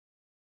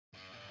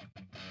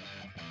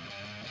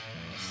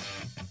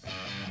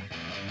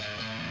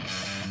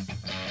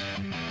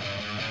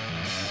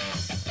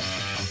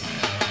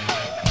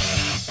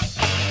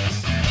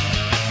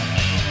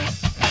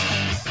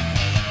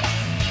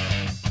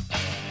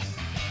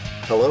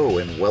Hello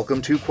and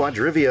welcome to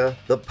Quadrivia,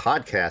 the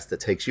podcast that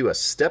takes you a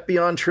step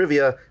beyond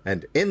trivia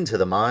and into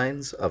the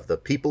minds of the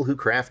people who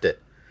craft it.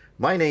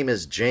 My name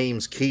is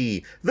James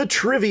Key, the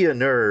trivia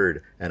nerd,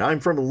 and I'm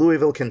from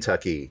Louisville,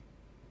 Kentucky.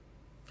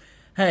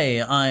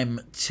 Hey, I'm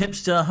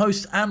Tipster,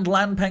 host and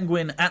land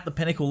penguin at the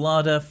Pinnacle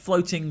Larder,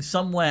 floating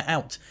somewhere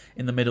out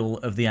in the middle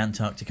of the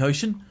Antarctic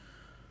Ocean.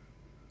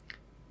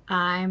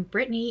 I'm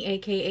Brittany,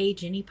 aka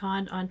Ginny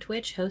Pond on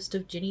Twitch, host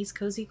of Ginny's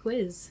Cozy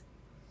Quiz.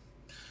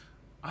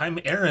 I'm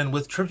Aaron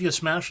with Trivia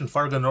Smash in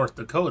Fargo, North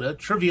Dakota,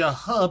 Trivia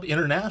Hub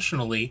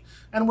internationally,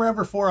 and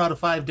wherever 4 out of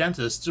 5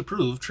 dentists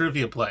approve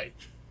trivia play.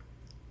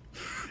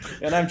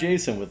 And I'm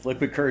Jason with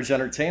Liquid Courage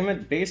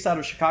Entertainment, based out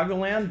of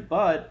Chicagoland,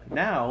 but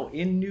now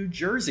in New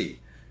Jersey.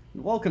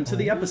 Welcome to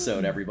the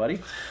episode, everybody.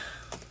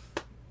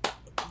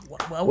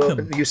 Welcome.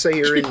 Well, you say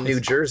you're in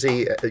New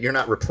Jersey. You're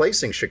not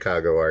replacing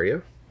Chicago, are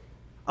you?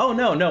 Oh,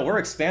 no, we're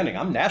expanding.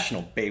 I'm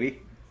national,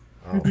 baby.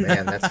 Oh,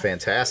 man, that's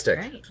fantastic.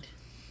 Right.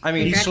 I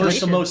mean, what's the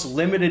Congratulations. most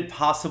limited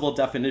possible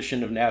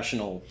definition of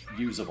national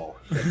usable?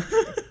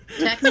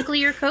 Technically,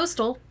 you're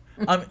coastal.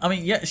 I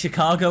mean, yeah,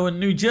 Chicago and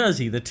New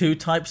Jersey, the two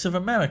types of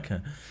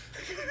America.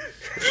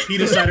 He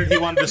decided he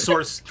wanted to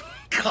source...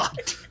 God.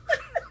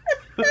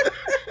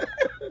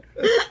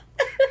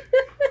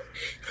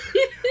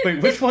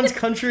 Wait, which one's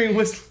country and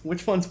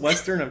which one's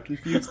western? I'm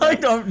confused. I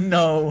don't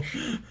know.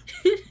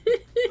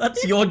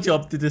 That's your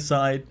job to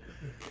decide.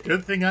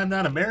 Good thing I'm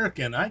not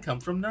American. I come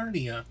from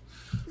Narnia.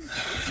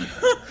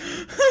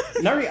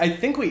 Nari, I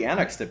think we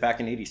annexed it back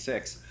in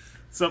 86.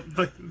 So,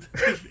 but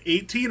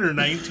 18 or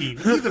 19,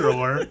 either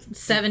or.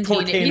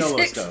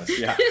 1786. Los,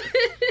 yeah.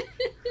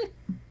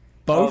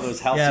 Both? Oh,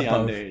 those halcyon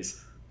both.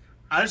 days.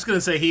 I was going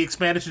to say he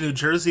expanded to New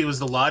Jersey. It was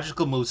the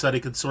logical move so that he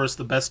could source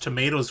the best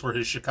tomatoes for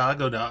his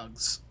Chicago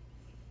dogs.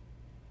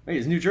 Wait,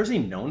 is New Jersey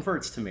known for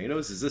its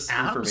tomatoes? Is this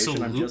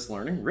information I'm just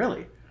learning?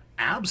 Really?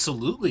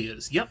 Absolutely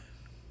is. Yep.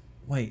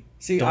 Wait,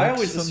 See, I dogs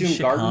always from assumed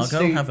Chicago Garden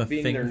State have a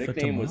being thing their for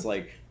nickname was tomato?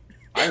 like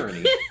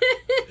irony.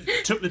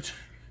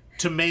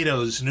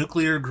 Tomatoes,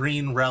 nuclear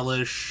green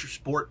relish,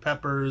 sport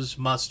peppers,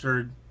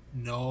 mustard,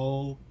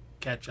 no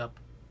ketchup.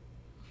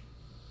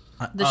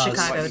 The Chicago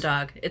spicy.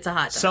 dog. It's a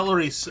hot dog.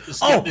 Celery. It's It's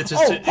hot everything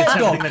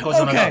dog. that goes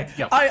on a Okay,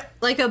 dog. Yep.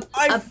 Like a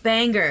I've-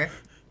 banger.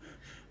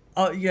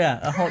 Oh, yeah,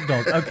 a hot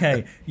dog.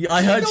 Okay. Yeah,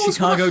 I heard knows what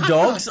Chicago a hot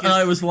dogs, dog and is?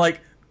 I was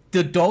like,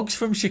 the dogs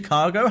from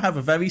Chicago have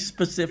a very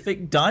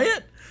specific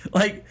diet?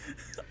 Like,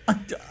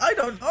 I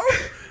don't know.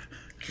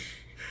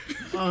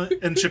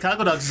 And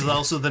Chicago Dogs is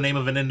also the name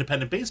of an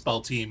independent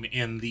baseball team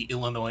in the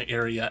Illinois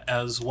area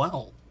as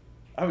well.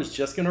 I was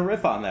just going to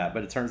riff on that,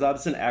 but it turns out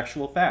it's an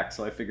actual fact,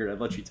 so I figured I'd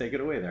let you take it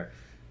away there.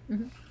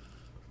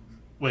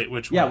 Wait,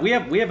 which Yeah,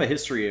 one? we have a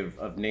history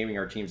of naming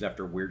our teams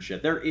after weird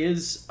shit. There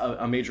is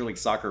a Major League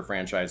Soccer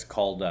franchise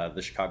called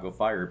the Chicago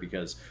Fire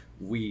because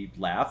we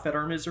laugh at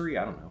our misery.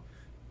 I don't know.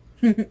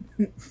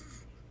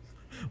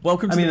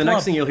 Welcome to I mean, the the club.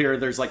 next thing you'll hear,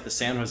 there's like the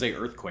San Jose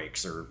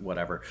Earthquakes or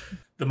whatever.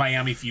 The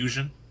Miami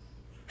Fusion.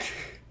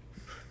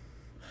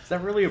 Is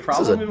that really a This is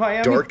problem a in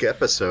Miami? dark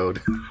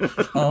episode.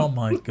 Oh,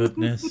 my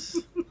goodness.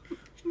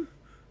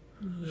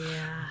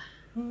 Yeah.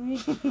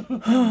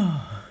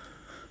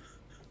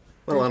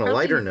 Well, on a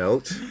lighter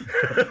note,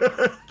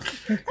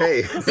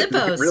 hey,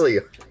 Zippos. really,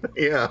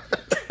 yeah.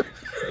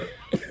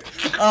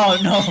 Oh,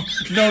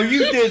 no,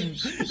 you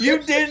didn't. You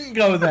didn't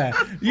go there.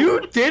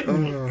 You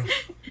didn't.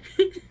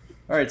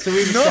 All right, so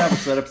we've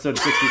established that episode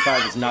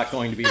 65 is not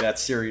going to be that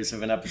serious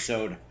of an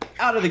episode.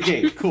 Out of the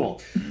gate,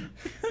 cool.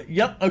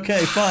 Yep, okay,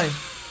 fine.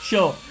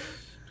 Sure.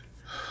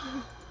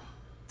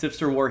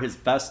 Tipster wore his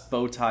best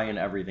bow tie and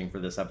everything for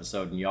this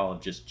episode, and y'all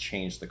have just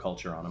changed the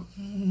culture on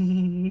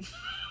him.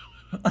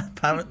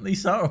 Apparently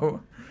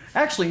so.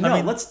 Actually, no.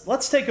 mean-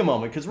 let's take a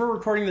moment because we're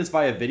recording this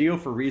via video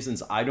for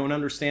reasons I don't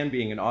understand,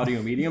 being an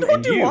audio medium. Nor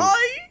and do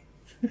I.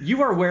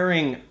 you are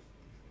wearing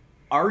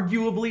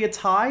arguably a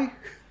tie,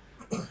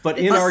 but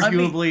I mean,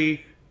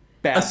 inarguably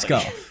badly. A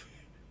scarf.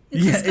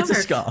 It's Yeah, a it's a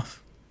scarf.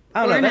 scarf.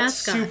 I Or don't an know. That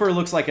ascot. super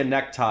looks like a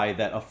necktie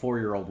that a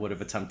 4-year-old would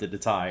have attempted to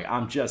tie.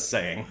 I'm just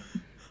saying.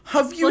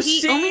 Have you Well, he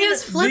seen only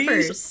has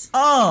flippers. these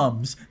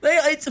arms?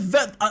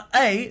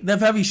 A, they're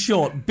very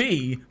short.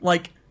 B,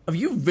 like, have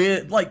you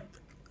like,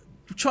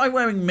 try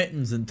wearing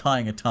mittens and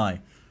tying a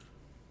tie.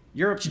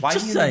 Why do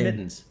Just you saying. need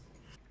mittens?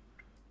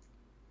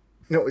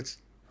 No, it's,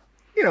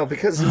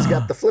 because he's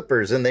got the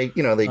flippers and they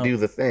do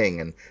the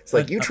thing. And it's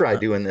like, you try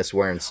doing this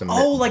wearing some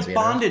mittens, Oh, like you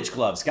know? bondage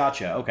gloves.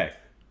 Gotcha. Okay.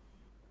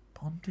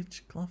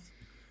 Bondage gloves?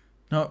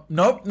 No,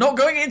 nope, not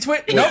going into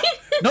it. Nope,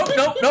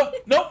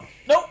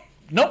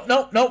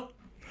 nope.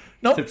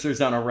 Tipster's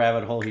down a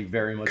rabbit hole he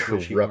very much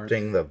wish he weren't.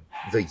 Corrupting the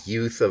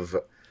youth of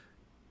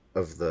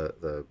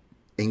the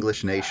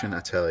English nation, I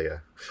tell you.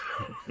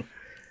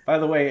 By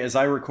the way, as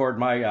I record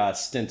my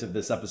stint of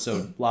this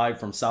episode live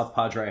from South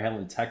Padre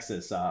Island,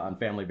 Texas, on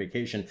family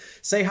vacation,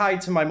 say hi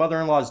to my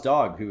mother-in-law's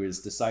dog, who is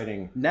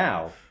deciding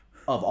now,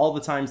 of all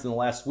the times in the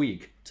last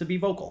week, to be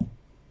vocal.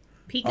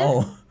 Pika?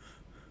 Oh,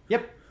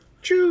 Yep.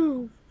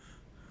 Choo!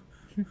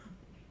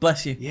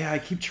 bless you. Yeah, I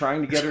keep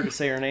trying to get her to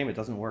say her name. It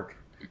doesn't work.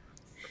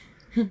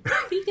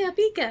 Pika,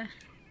 Pika.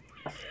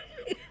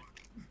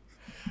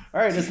 All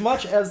right, as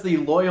much as the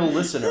loyal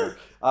listener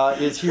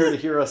is here to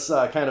hear us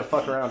kind of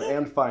fuck around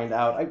and find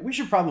out, we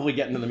should probably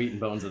get into the meat and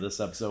bones of this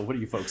episode. What do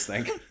you folks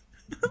think?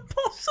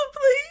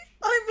 Possibly.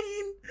 I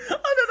mean,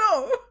 I don't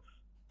know.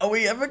 Are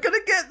we ever gonna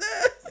get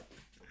there?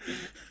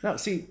 No,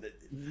 see,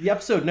 the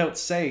episode notes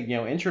say,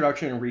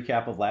 introduction and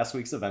recap of last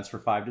week's events for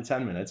 5 to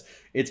 10 minutes.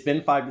 It's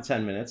been 5 to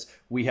 10 minutes.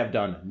 We have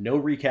done no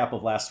recap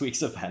of last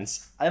week's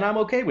events, and I'm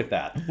okay with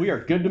that. We are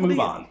good to move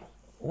on.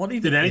 What do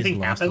you Did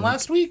anything happen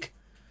last week?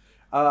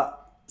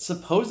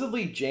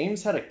 Supposedly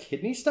James had a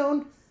kidney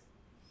stone?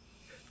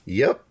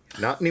 Yep.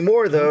 Not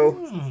anymore, though.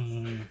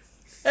 Thumbs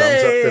up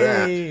to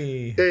that.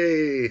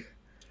 Hey.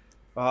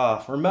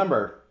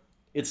 Remember,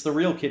 it's the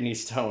real kidney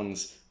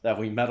stones that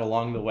we met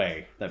along the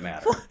way that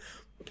matter.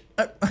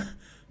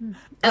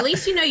 At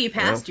least you know you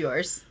passed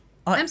yours.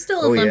 I'm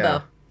still Oh, in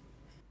yeah.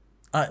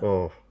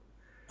 limbo.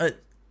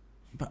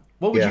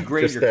 What would Yeah, you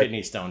grade just your that-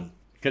 kidney stone?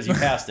 Because you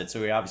passed it,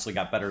 so we obviously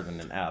got better than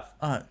an F.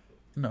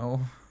 No.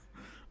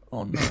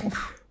 Oh no.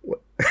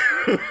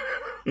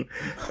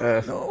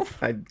 No.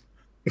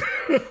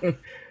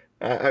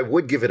 I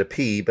would give it a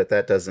P, but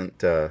that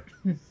doesn't. Oh,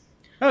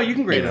 you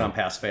can grade it on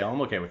pass fail.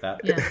 I'm okay with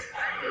that.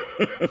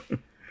 Yeah.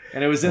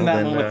 And it was in Well,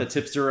 that then, moment that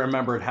Tipster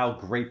remembered how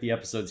great the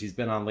episodes he's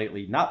been on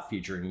lately, not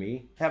featuring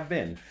me, have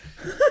been.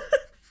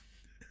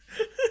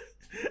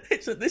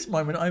 It's at this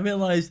moment I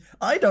realised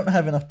I don't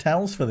have enough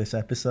towels for this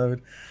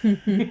episode.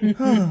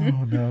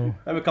 Oh no.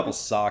 I have a couple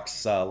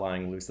socks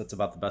lying loose. That's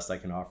about the best I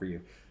can offer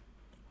you.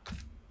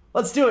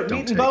 Let's do it. Don't Meat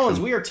and take bones.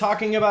 them. We are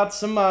talking about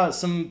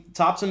some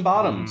tops and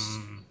bottoms.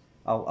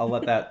 I'll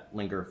let that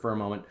linger for a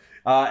moment.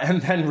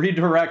 And then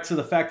redirect to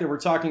the fact that we're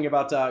talking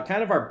about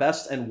kind of our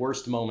best and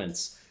worst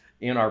moments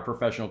in our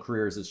professional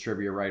careers as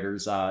trivia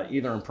writers,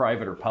 either in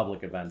private or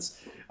public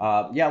events.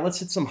 Let's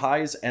hit some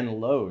highs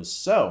and lows.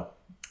 So,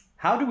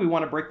 how do we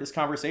want to break this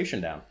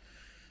conversation down?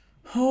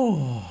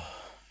 Oh,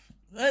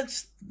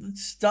 let's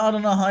start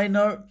on a high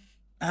note,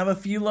 have a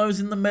few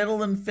lows in the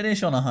middle, and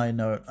finish on a high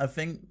note. I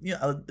think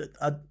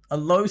a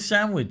low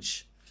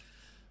sandwich.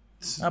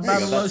 How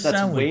about a low That's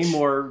sandwich? way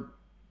more,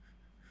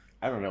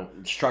 I don't know,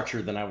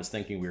 structured than I was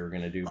thinking we were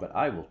going to do, but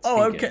I will take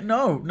Oh, okay. it.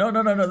 No.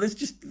 Let's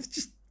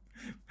just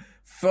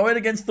throw it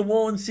against the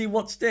wall and see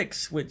what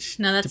sticks. Which,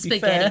 No, that's to be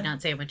spaghetti, fair,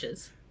 not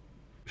sandwiches.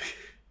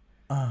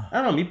 I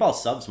don't know, meatball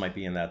subs might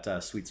be in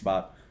that sweet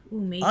spot. Ooh,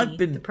 maybe. I've The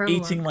been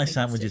provolone eating my could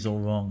sandwiches stick. all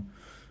wrong.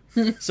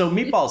 So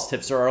meatballs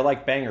tips are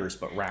like bangers,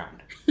 but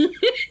round.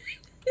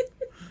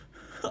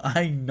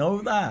 I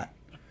know that.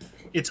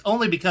 It's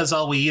only because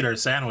all we eat are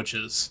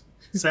sandwiches.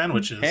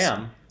 Sandwiches.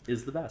 Ham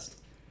is the best.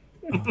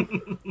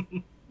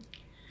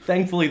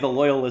 Thankfully, the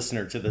loyal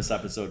listener to this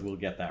episode will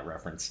get that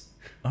reference.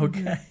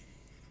 Okay.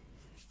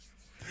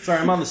 Sorry,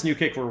 I'm on this new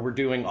kick where we're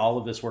doing all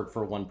of this work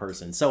for one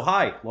person. So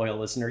hi, loyal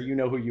listener, you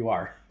know who you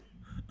are.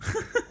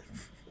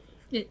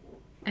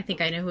 I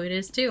think I know who it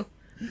is too.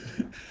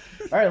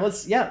 All right,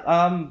 let's, I'm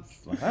on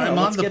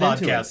let's the get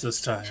into it. podcast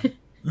this time.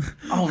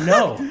 Oh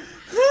no,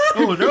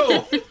 Oh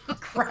no!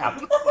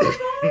 crap.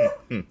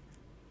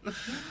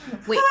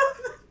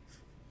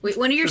 Wait,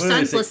 one of your Wait a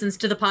sons sec. listens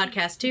to the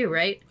podcast too,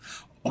 right?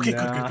 Okay,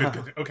 Nah.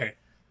 good. Okay.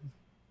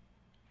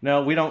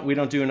 No, we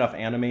don't do enough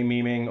anime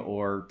memeing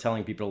or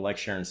telling people to like,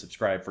 share, and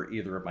subscribe for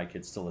either of my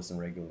kids to listen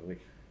regularly.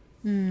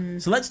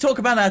 So let's talk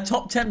about our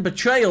top 10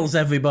 betrayals,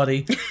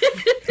 everybody.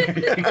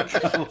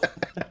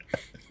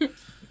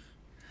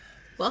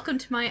 Welcome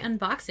to my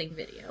unboxing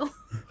video.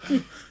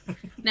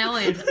 Now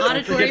in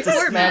auditory forget to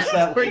format smash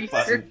that for like your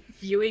button.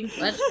 viewing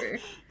pleasure.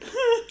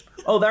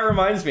 Oh, that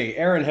reminds me,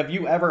 Aaron, have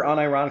you ever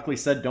unironically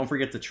said, "Don't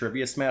forget to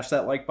trivia smash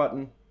that like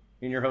button"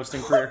 in your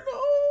hosting career?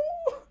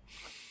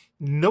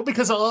 No,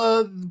 because a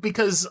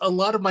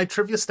lot of my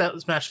Trivia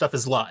Smash stuff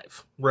is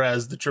live,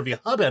 whereas the Trivia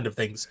Hub end of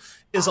things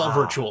is all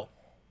virtual.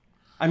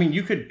 I mean,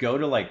 you could go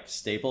to like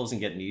Staples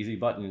and get an easy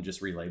button and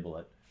just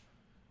relabel it.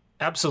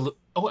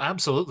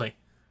 Absolutely.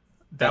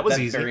 That was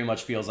easy. Very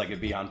much feels like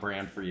it'd be on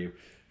brand for you.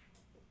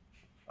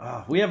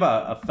 We have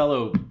a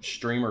fellow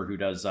streamer who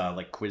does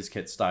like quiz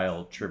kit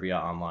style trivia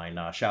online.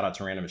 Shout out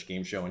to Randomish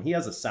Game Show, and he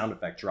has a sound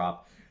effect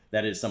drop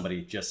that is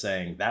somebody just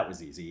saying that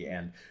was easy.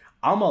 And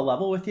I'm a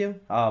level with you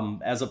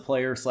as a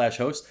player /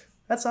 host.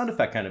 That sound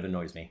effect kind of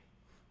annoys me.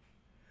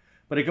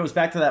 But it goes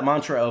back to that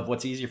mantra of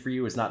what's easy for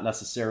you is not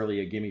necessarily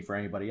a gimme for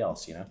anybody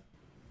else, you know?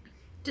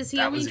 Does he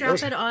That only was drop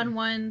easy. it on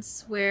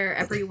ones where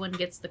everyone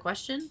gets the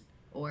question?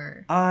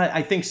 Or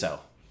I think so.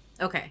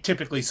 okay.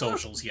 Typically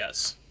socials,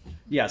 yes.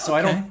 Yeah, so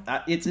I Okay.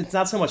 don't. It's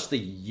not so much the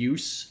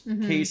use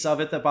case of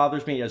it that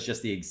bothers me as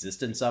just the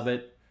existence of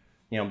it.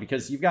 You know,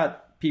 because you've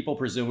got people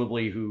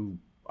presumably who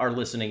are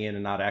listening in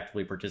and not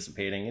actively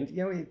participating, and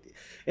you know,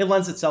 it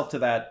lends itself to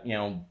that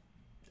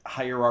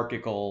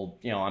hierarchical,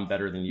 I'm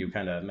better than you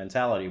kind of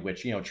mentality,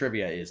 which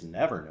trivia is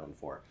never known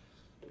for.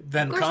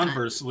 Then Of course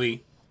not.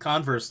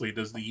 conversely,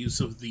 does the use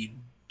of the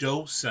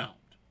dough sound,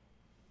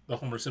 the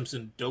Homer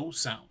Simpson dough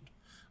sound,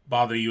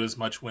 bother you as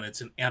much when it's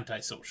an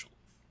antisocial?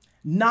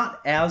 Not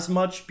as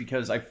much,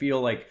 because I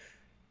feel like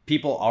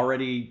people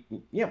already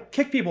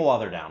kick people while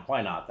they're down.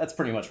 Why not? That's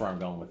pretty much where I'm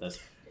going with this.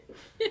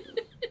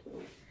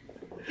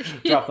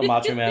 Drop the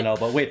Macho Man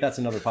elbow. Wait, that's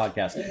another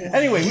podcast.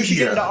 Anyway, we should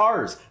get into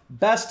ours.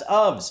 Best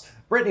ofs.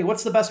 Brittany,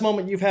 what's the best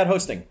moment you've had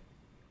hosting?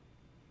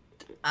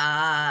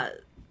 I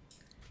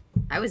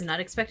was not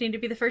expecting to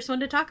be the first one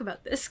to talk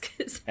about this.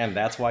 And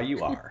that's why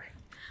you are.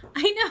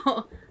 I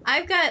know.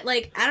 I've got,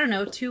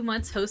 2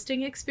 months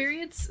hosting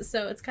experience,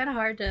 so it's kind of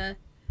hard to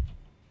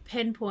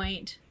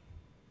pinpoint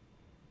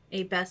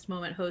a best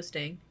moment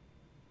hosting.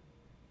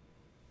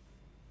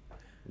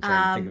 I'm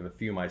trying to think of a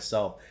few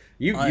myself.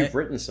 You've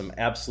written some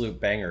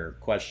absolute banger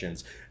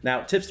questions.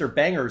 Now, Tipster,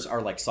 bangers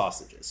are like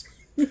sausages.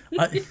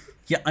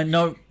 I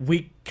know.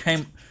 We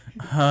came...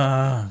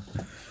 Well,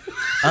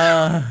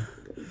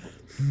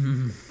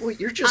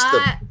 you're just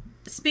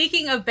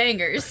Speaking of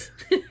bangers...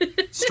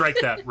 Strike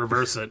that.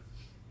 Reverse it.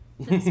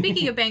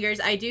 Speaking of bangers,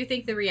 I do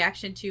think the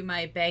reaction to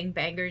my bang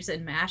bangers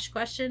and mash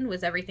question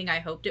was everything I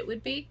hoped it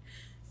would be.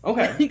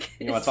 Okay.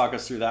 You want to talk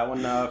us through that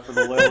one for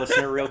the loyal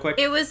listener real quick?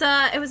 It was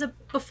a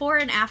before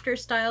and after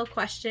style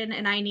question,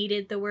 and I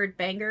needed the word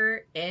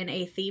banger in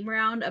a theme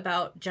round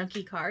about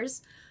junky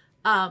cars.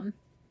 I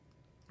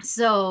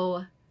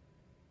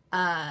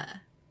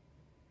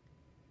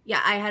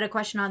had a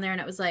question on there, and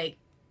it was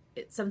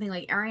something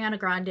like Ariana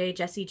Grande,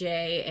 Jessie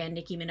J, and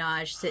Nicki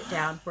Minaj sit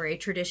down for a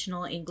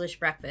traditional English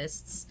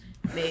breakfasts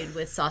made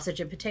with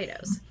sausage and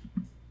potatoes.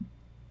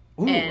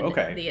 Ooh, and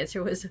okay. the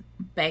answer was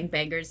bang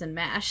bangers and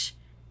mash.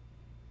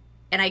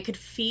 And I could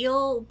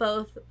feel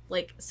both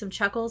some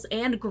chuckles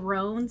and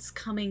groans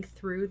coming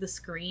through the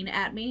screen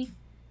at me.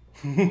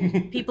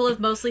 People have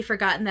mostly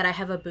forgotten that I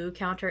have a boo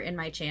counter in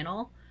my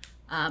channel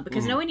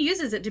because no one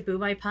uses it to boo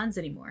my puns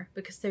anymore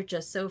because they're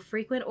just so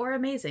frequent or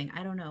amazing.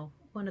 I don't know.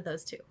 One of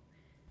those two.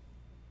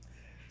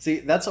 See,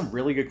 that's a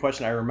really good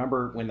question. I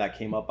remember when that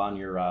came up on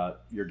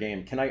your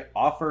game. Can I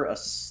offer a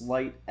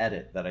slight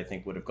edit that I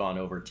think would have gone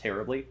over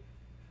terribly?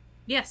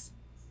 Yes.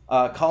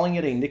 Calling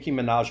it a Nicki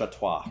Minaj à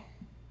trois.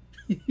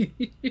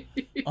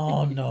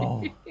 Oh,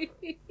 no.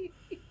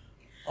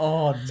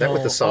 Oh, no. Is that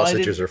what the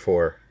sausages are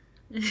for?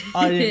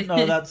 I didn't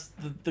know that's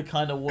the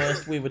kind of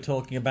worst we were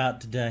talking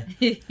about today.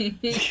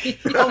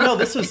 Oh, no,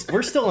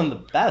 we're still in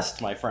the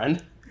best, my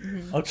friend.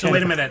 Okay. So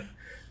wait a minute.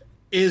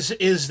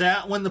 Is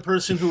that when the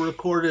person who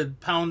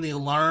recorded Pound the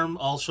Alarm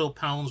also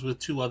pounds with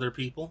 2 other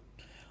people?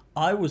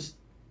 I was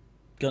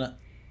trying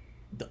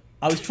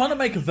to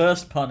make a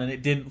verse pun and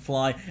it didn't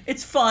fly.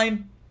 It's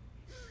fine.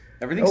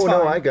 Everything's Oh, fine.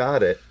 no, I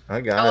got it.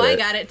 I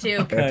got it too.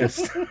 Okay.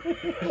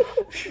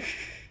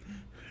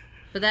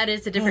 But that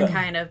is a different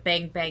kind of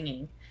bang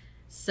banging.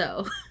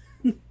 So.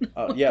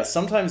 Yeah,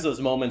 sometimes those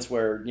moments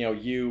where,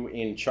 you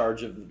in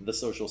charge of the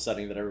social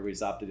setting that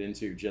everybody's opted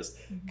into just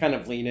kind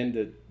of lean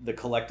into the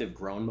collective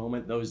groan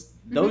moment,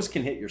 those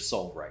can hit your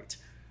soul right.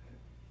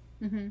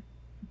 Mm-hmm.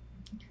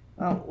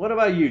 What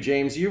about you,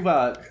 James? You've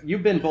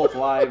been both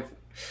live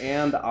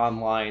and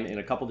online in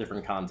a couple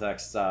different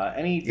contexts.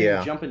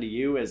 Anything jump into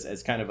you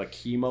as kind of a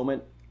key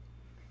moment?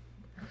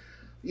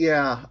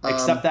 Yeah.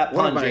 Except that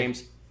pun,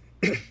 James.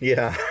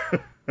 Yeah.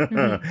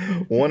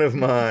 One of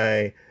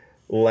my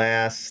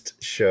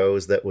last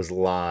shows that was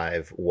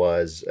live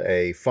was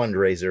a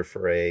fundraiser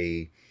for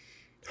a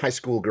high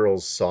school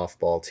girls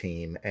softball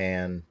team,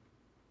 and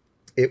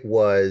it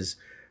was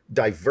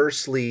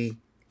diversely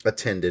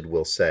attended,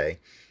 we'll say.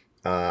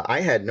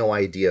 I had no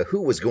idea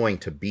who was going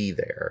to be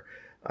there,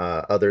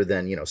 other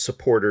than,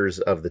 supporters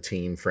of the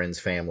team, friends,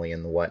 family,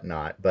 and the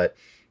whatnot. But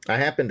I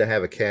happened to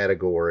have a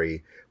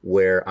category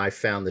where I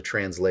found the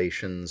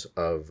translations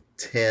of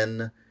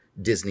 10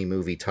 Disney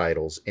movie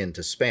titles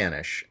into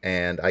Spanish,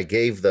 and I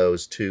gave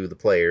those to the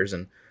players,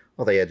 and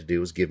all they had to do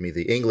was give me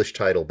the English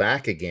title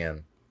back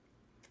again.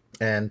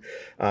 And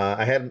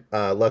I had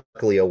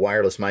luckily a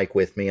wireless mic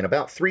with me, and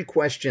about 3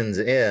 questions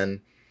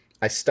in,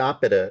 I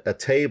stop at a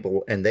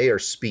table and they are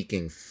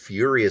speaking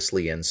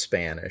furiously in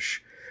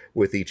Spanish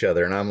with each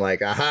other, and I'm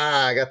like,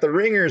 aha, I got the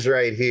ringers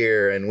right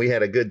here. And we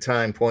had a good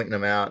time pointing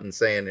them out and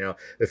saying,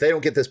 if they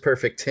don't get this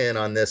perfect 10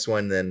 on this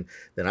one, then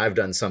I've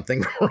done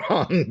something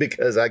wrong,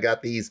 because I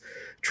got these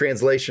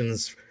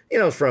translations,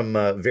 from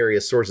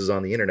various sources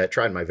on the internet.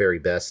 Tried my very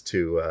best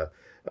to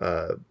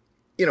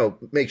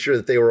make sure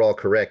that they were all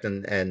correct,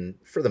 and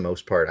for the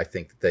most part I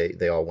think that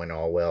they all went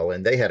all well,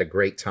 and they had a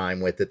great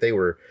time with it. They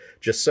were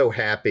just so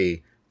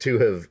happy to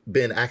have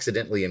been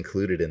accidentally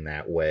included in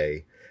that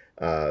way.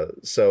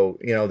 So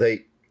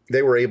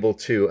they were able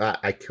to,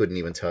 I couldn't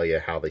even tell you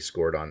how they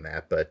scored on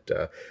that, but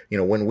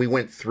when we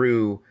went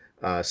through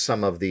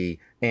some of the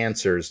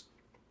answers,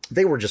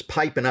 they were just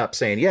piping up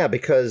saying, yeah,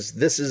 because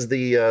this is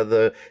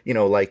the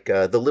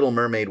Little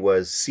Mermaid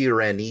was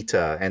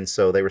Sirenita, and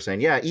so they were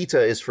saying, yeah,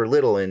 Ita is for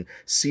little, and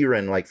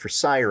Siren like for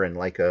siren,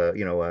 like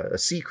a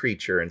sea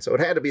creature, and so it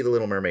had to be the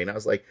Little Mermaid. And I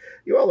was like,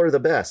 you all are the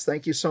best.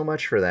 Thank you so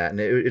much for that. And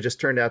it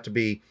just turned out to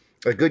be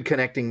a good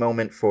connecting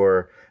moment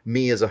for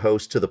me as a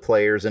host to the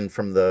players, and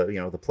from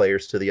the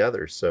players to the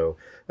others. So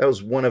that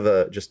was one of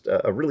a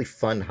really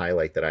fun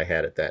highlight that I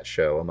had at that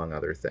show, among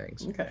other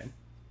things. Okay.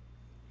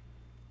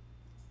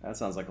 That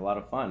sounds like a lot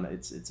of fun.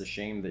 It's a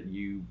shame that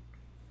you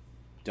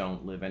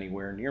don't live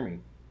anywhere near me.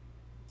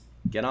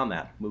 Get on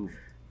that. Move.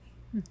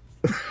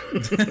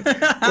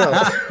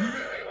 Well,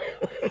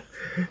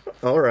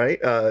 all right.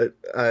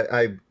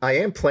 I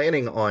am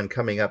planning on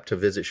coming up to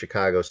visit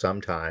Chicago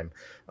sometime.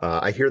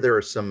 I hear there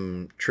are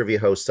some trivia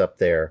hosts up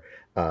there.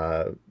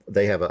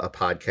 They have a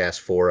podcast,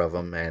 4 of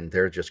them, and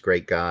they're just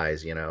great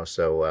guys, you know.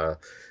 So,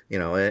 you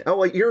know, and,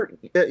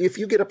 if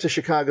you get up to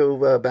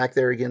Chicago back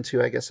there again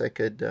too, I guess I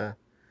could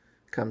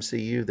come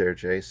see you there,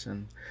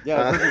 Jason.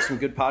 Yeah, I think there's some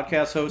good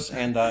podcast hosts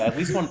and at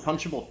least one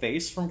punchable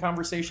face from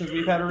conversations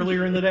we've had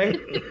earlier in the day.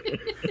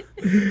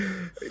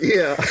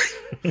 Yeah.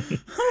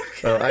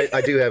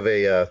 I do have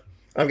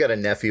I've got a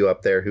nephew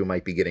up there who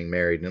might be getting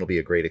married, and it'll be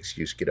a great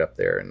excuse to get up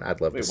there, and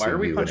I'd love to see you and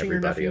everybody. Why are we punching your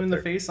nephew in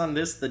the face on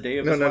this, the day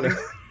of his wedding?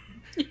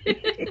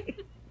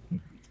 It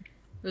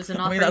was an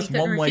offer I mean, that's he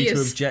couldn't one way to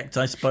refuse. object,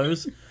 I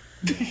suppose.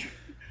 If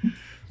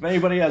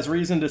anybody has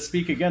reason to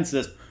speak against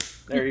this,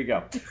 there you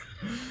go.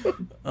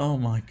 Oh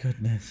my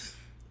goodness.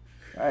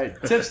 All right,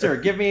 Tipster,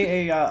 give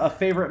me a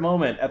favorite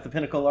moment at the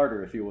Pinnacle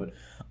Larder, if you would.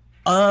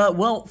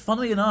 Well,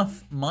 funnily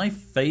enough, my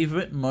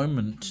favorite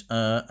moment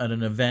at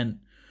an event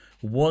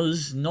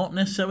was not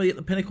necessarily at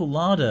the Pinnacle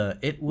Larder.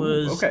 It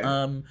was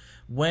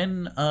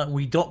when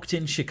we docked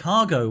in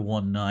Chicago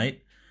one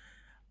night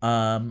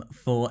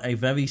for a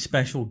very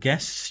special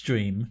guest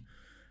stream.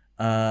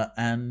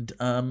 And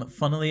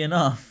funnily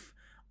enough,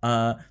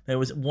 there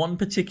was one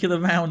particular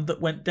round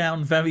that went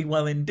down very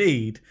well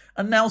indeed.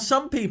 And now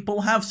some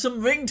people have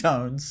some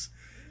ringtones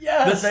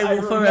that they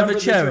will forever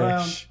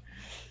cherish.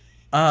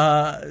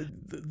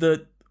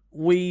 That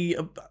we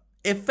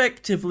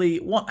effectively,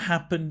 what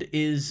happened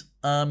is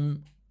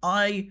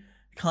I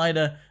kind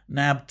of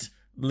nabbed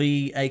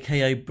Lee,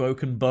 aka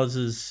Broken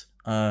Buzz's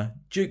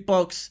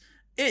jukebox.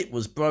 It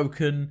was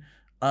broken.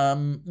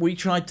 We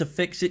tried to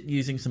fix it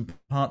using some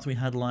parts we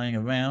had lying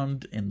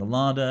around in the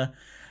larder.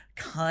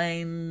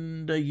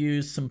 Kinda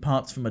used some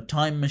parts from a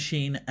time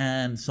machine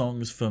and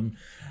songs from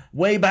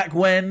way back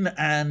when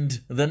and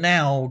the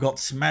now got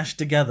smashed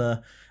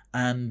together.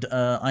 And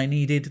I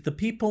needed the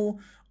people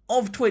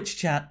of Twitch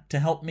chat to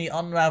help me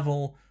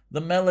unravel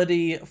the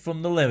melody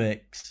from the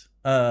lyrics.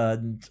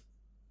 And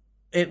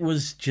it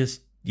was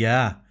just,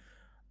 yeah,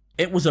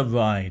 it was a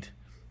ride.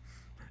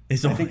 I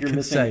think you're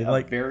missing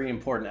a very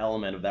important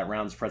element of that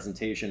round's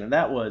presentation, and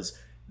that was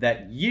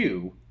that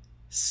you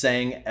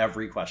sang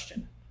every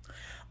question.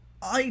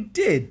 I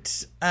did,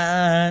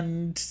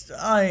 and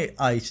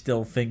I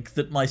still think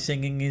that my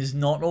singing is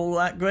not all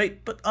that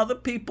great, but other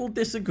people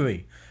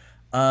disagree.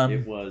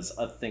 It was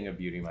a thing of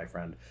beauty, my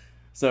friend.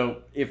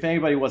 So if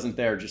anybody wasn't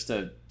there, just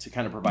to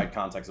kind of provide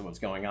context of what's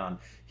going on,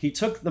 he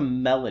took the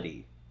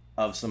melody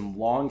of some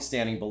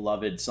long-standing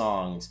beloved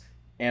songs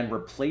and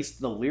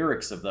replaced the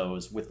lyrics of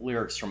those with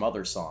lyrics from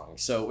other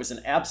songs. So it was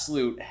an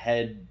absolute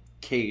head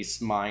case,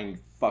 mind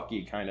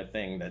fucky kind of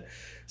thing that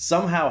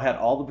somehow had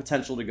all the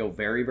potential to go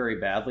very, very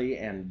badly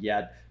and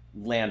yet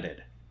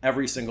landed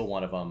every single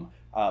one of them,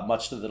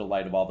 much to the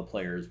delight of all the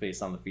players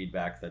based on the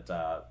feedback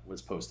that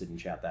was posted in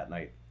chat that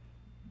night.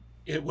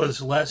 It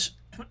was less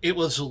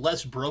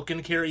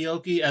broken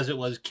karaoke as it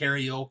was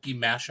karaoke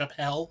mashup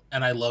hell,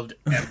 and I loved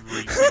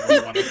every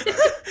single one of them.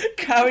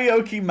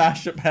 Karaoke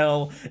mashup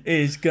hell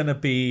is gonna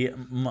be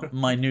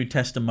my new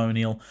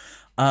testimonial.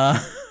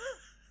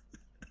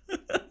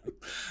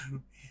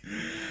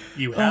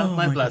 You have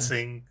my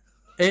blessing.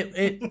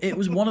 It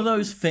was one of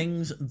those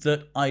things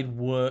that I'd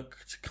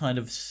worked kind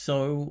of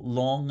so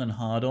long and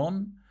hard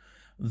on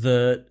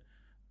that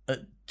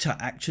to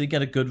actually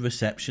get a good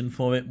reception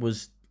for it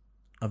was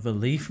a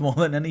relief more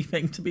than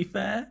anything, to be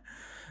fair.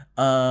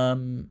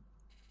 But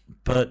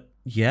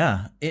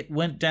yeah, it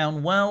went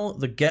down well.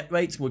 The get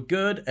rates were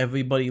good.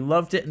 Everybody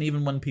loved it. And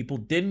even when people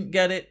didn't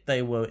get it,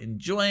 they were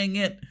enjoying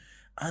it.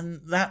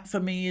 And that for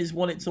me is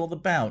what it's all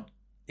about,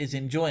 is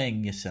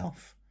enjoying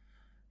yourself.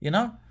 You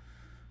know?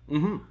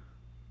 Mm-hmm.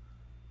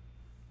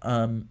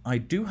 I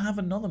do have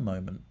another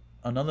moment,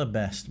 another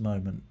best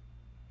moment.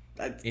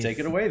 Take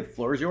it away. The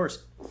floor is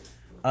yours.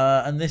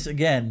 And this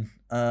again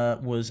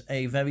was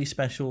a very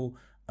special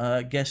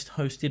guest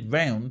hosted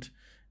round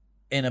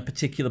in a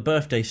particular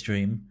birthday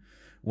stream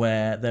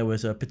where there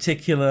was a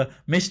particular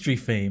mystery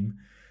theme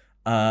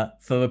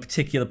for a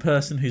particular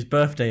person whose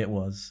birthday it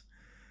was.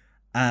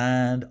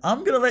 And I'm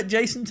going to let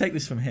Jason take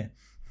this from here.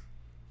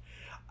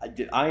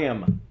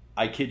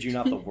 I kid you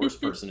not, the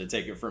worst person to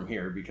take it from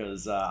here,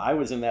 because I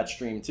was in that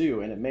stream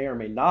too, and it may or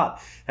may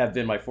not have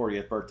been my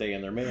 40th birthday,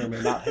 and there may or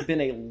may not have been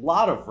a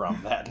lot of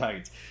rum that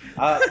night.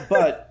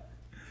 But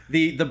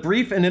the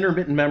brief and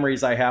intermittent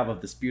memories I have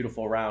of this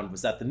beautiful round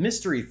was that the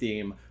mystery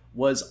theme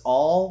was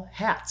all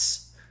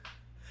hats.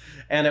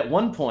 And at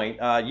one point,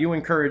 you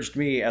encouraged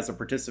me as a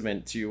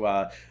participant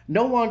to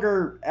no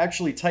longer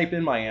actually type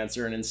in my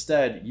answer and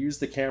instead use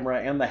the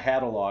camera and the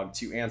hat-a-log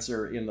to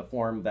answer in the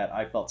form that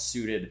I felt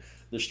suited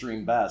the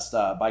stream best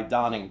by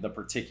donning the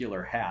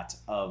particular hat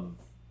of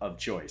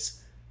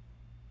choice.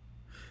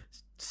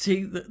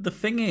 See, the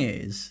thing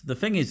is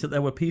that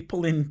there were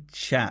people in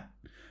chat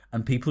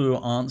and people who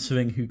were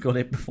answering who got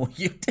it before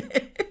you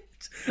did.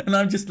 And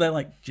I'm just there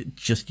like,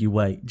 just you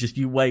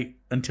wait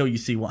until you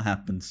see what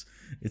happens.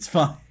 It's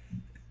fine.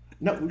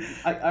 No,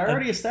 I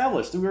already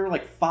established we were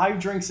like 5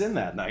 drinks in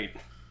that night.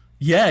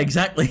 Yeah,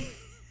 exactly.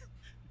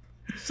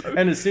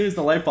 And as soon as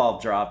the light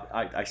bulb dropped,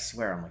 I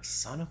swear, I'm like,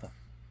 son of a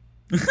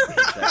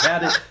bitch. I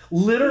had it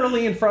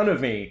literally in front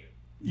of me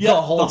the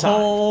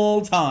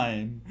whole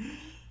time.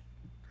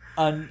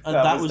 And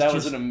that that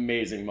was an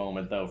amazing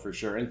moment, though, for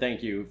sure. And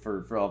thank you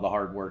for all the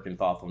hard work and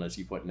thoughtfulness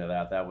you put into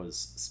that. That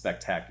was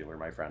spectacular,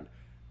 my friend.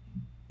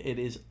 It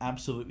is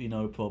absolutely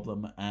no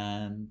problem.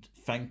 And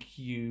thank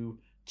you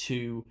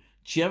to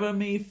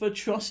Jeremy for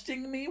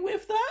trusting me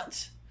with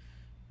that.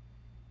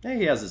 Yeah,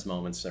 he has his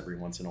moments every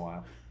once in a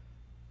while.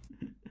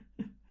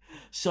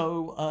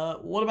 So,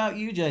 what about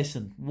you,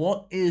 Jason?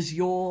 What is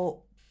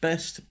your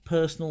best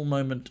personal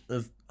moment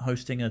of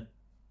hosting a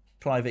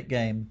private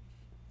game,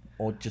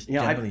 or just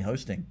generally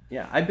hosting?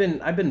 Yeah, I've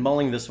been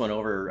mulling this one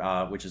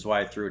over, which is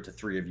why I threw it to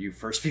 3 of you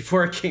first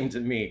before it came to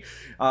me.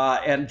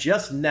 And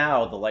just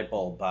now, the light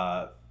bulb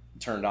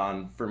turned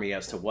on for me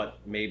as to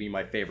what maybe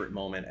my favorite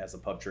moment as a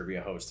pub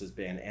trivia host has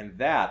been, and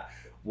that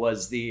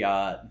was the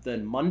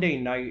Monday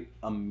night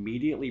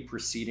immediately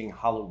preceding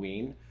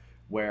Halloween,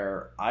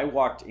 where I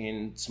walked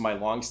into my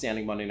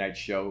long-standing Monday night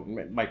show,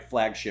 my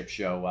flagship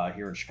show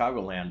here in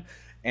Chicagoland,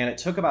 and it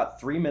took about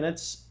 3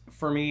 minutes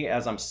for me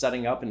as I'm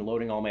setting up and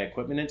loading all my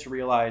equipment in to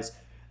realize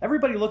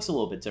everybody looks a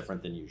little bit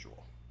different than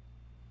usual.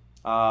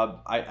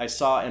 I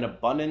saw an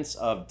abundance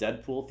of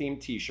Deadpool-themed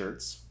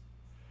t-shirts.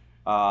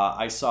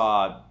 I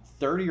saw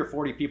 30 or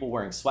 40 people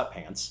wearing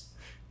sweatpants.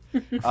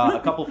 A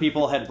couple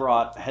people had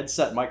brought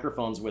headset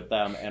microphones with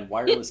them and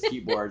wireless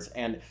keyboards,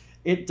 and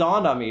it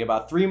dawned on me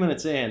about 3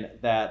 minutes in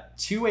that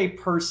to a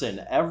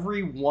person,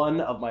 every one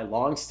of my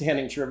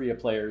long-standing trivia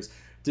players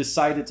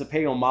decided to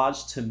pay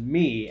homage to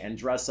me and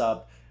dress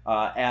up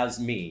as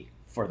me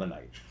for the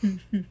night.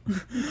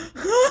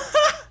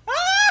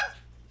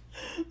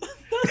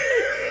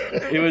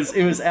 It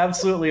was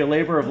absolutely a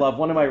labor of love.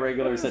 One of my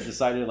regulars had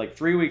decided like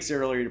 3 weeks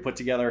earlier to put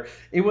together.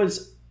 It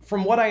was,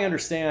 from what I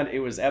understand,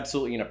 it was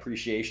absolutely an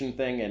appreciation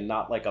thing and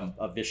not like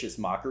a vicious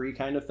mockery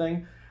kind of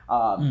thing.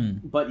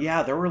 But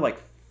yeah, there were like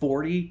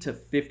 40 to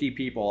 50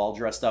 people all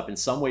dressed up in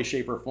some way,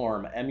 shape, or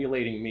form,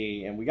 emulating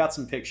me, and we got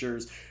some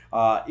pictures.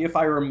 If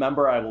I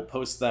remember, I will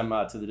post them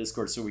to the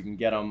Discord so we can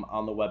get them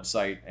on the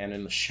website and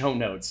in the show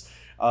notes,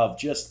 of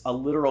just a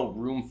literal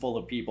room full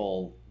of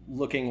people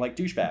looking like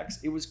douchebags.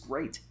 It was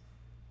great.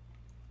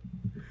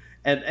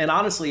 And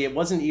honestly, it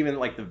wasn't even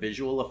like the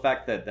visual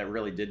effect that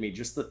really did me,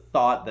 just the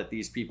thought that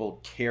these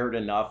people cared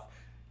enough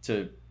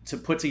to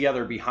put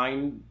together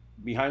behind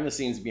the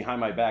scenes,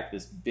 behind my back,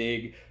 this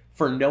big,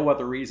 for no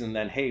other reason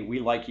than, hey, we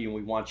like you and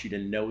we want you to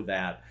know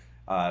that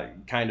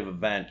kind of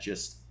event.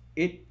 Just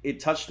it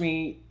touched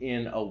me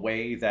in a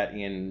way that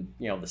in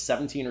the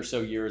 17 or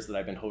so years that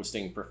I've been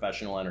hosting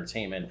professional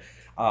entertainment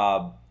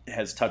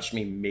has touched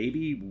me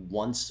maybe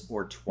once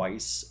or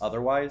twice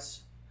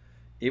otherwise.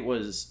 It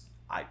was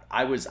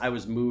I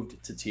was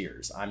moved to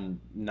tears. I'm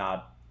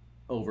not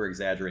over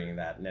exaggerating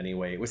that in any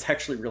way. It was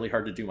actually really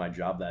hard to do my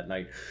job that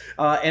night,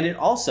 and it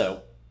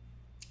also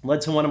led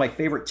to one of my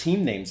favorite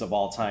team names of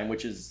all time,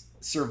 which has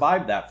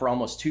survived that for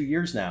almost 2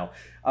 years now.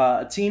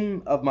 A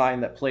team of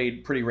mine that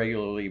played pretty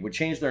regularly would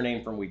change their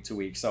name from week to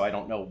week, so I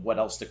don't know what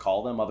else to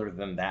call them other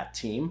than that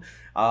team.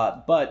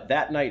 But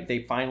that night, they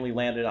finally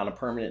landed on a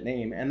permanent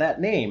name, and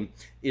that name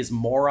is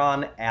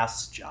Moron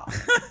Ass Job.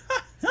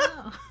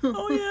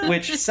 Oh, yeah.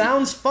 Which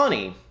sounds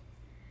funny,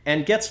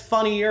 and gets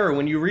funnier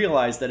when you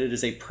realize that it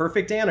is a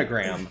perfect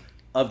anagram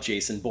of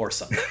Jason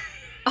Borsum.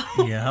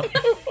 Yep.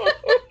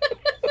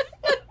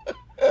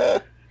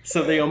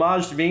 So they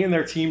homaged me and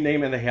their team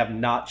name, and they have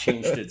not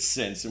changed it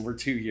since, and we're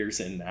 2 years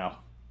in now.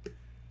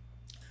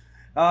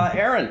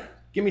 Aaron,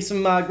 give me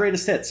some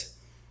greatest hits.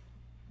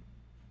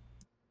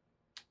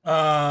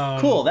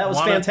 Cool, that was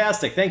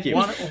fantastic. Thank you.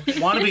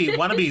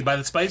 Wannabe by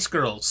the Spice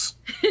Girls.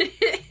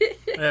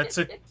 That's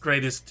a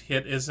greatest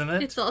hit, isn't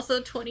it? It's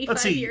also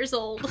 25 years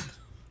old.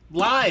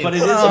 Live. But it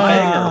is a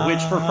banger,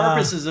 which for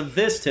purposes of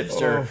this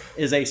tipster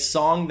is a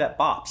song that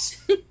bops.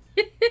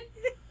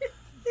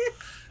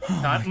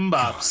 Not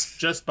bops,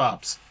 just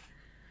bops.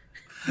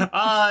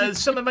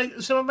 Some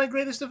of my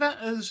greatest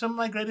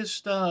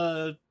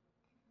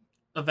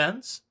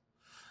events,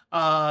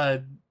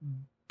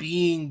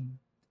 being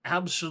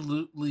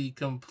absolutely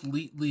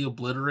completely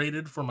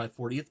obliterated for my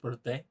 40th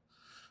birthday,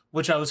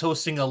 which I was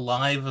hosting a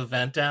live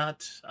event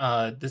at.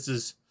 This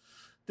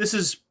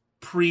is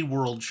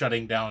pre-world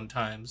shutting down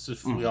times.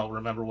 If we all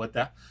remember what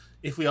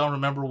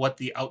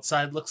the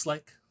outside looks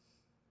like.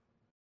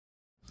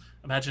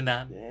 Imagine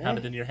that. Yeah. Have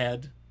it in your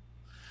head.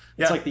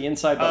 It's like the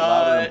inside, but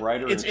louder and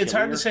brighter. It's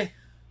hard to say.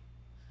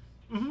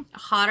 Mm-hmm.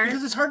 Hotter.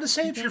 Because it's hard to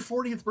say it's your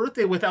 40th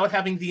birthday without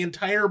having the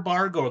entire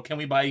bar go, "Can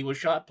we buy you a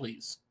shot,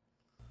 please?"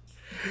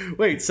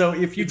 Wait, so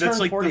if you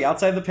turn 40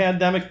 outside the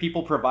pandemic,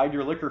 people provide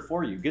your liquor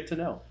for you. Good to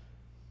know.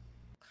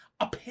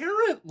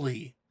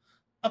 Apparently.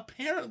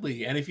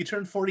 And if you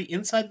turn 40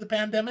 inside the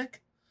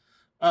pandemic,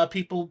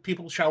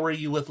 people shower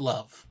you with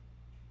love.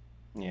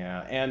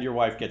 Yeah, and your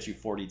wife gets you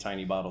 40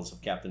 tiny bottles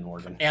of Captain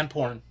Morgan. And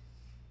porn.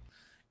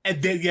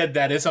 And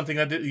that is something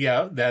I did.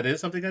 Yeah, that is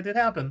something that did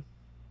happen.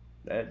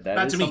 That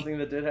Not is to me. something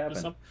that did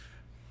happen.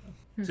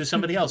 To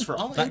somebody else. For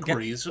all That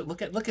inquiries,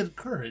 look at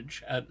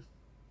Courage at.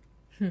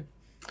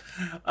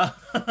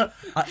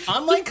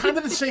 Online, kind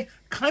of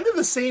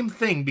the same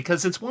thing,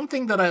 because it's one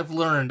thing that I've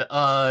learned.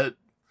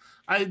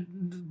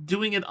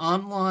 Doing it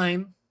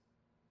online,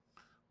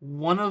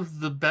 one of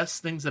the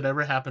best things that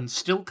ever happened,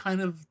 still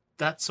kind of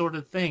that sort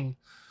of thing,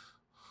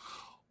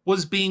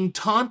 was being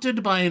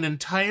taunted by an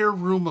entire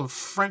room of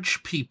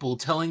French people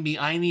telling me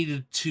I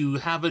needed to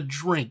have a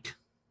drink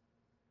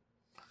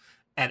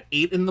at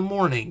 8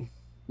 a.m.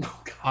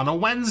 on a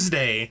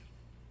Wednesday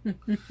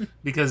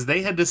because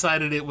they had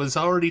decided it was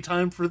already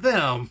time for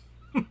them.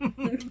 Yeah,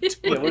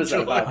 what is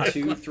that, about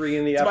 2, 3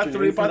 in the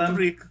afternoon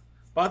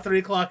about 3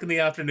 o'clock in the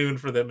afternoon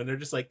for them, and they're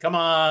just like, come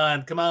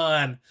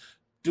on,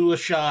 do a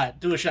shot,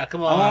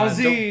 come on.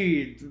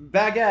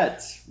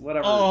 Baguette,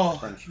 whatever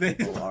French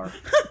people are.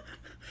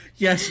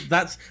 Yes,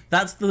 that's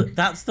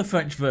the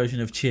French version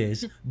of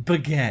cheers.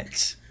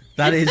 Baguette.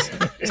 That is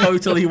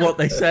totally what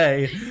they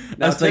say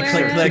as they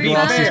click their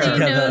glasses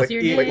together.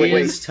 It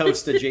is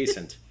toast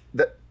adjacent.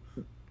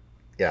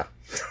 Yeah.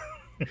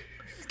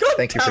 God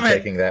Thank you for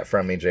taking that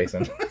from me,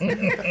 Jason.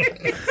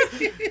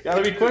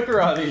 Gotta be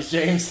quicker on these,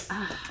 James.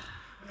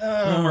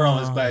 We're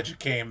always glad you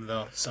came,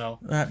 though. So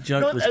that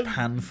joke was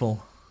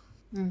panful.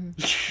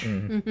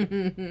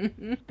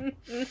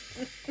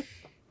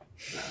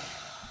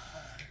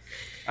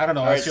 I don't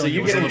know. All right, so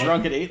you're getting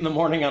drunk at 8 a.m.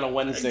 on a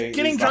Wednesday.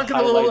 Getting drunk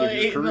at a little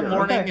 8 in the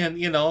morning, okay.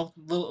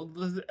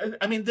 And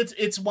I mean,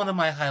 it's one of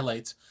my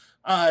highlights.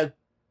 I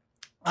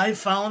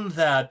found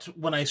that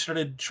when I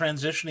started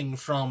transitioning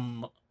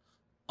from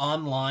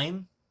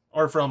online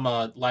or from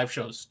live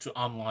shows to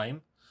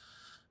online,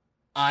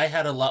 I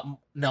had a lot.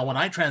 Now, when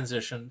I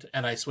transitioned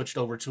and I switched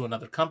over to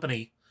another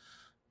company,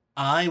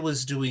 I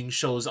was doing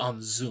shows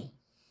on Zoom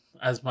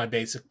as my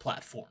basic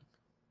platform.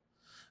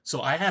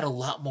 So I had a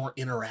lot more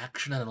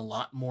interaction and a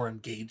lot more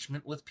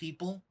engagement with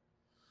people.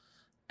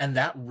 And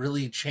that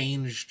really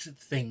changed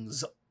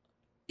things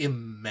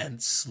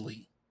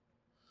immensely.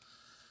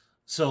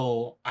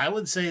 So I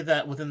would say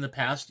that within the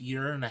past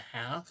year and a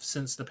half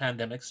since the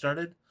pandemic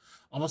started,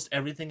 almost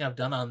everything I've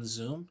done on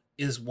Zoom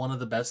is one of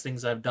the best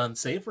things I've done,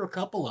 save for a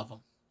couple of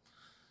them.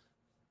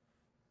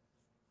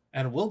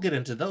 And we'll get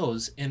into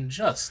those in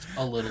just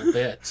a little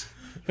bit.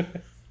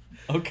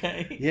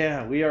 Okay.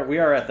 Yeah, we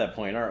are at that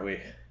point, aren't we?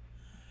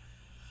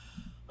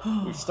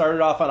 We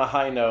started off on a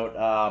high note.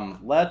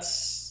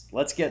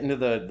 Let's get into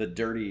the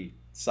dirty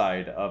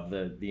side of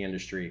the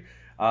industry.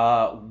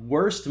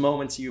 Worst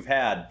moments you've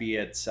had, be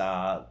it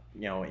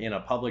in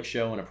a public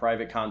show, in a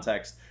private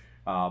context,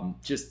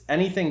 just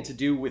anything to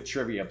do with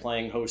trivia,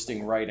 playing,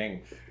 hosting,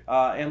 writing,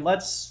 and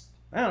let's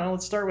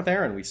start with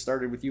Aaron. We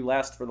started with you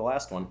last for the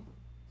last one.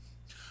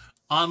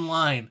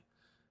 Online,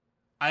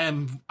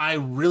 I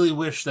really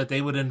wish that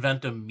they would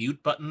invent a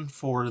mute button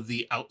for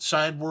the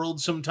outside world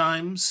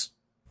sometimes.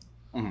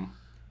 Mm-hmm.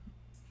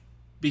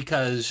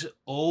 Because,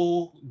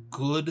 oh,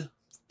 good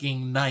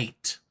fucking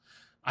night,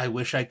 I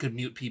wish I could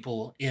mute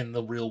people in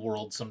the real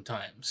world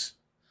sometimes.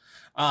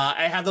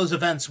 I have those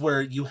events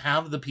where you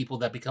have the people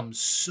that become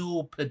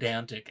so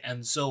pedantic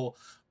and so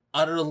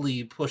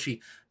utterly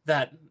pushy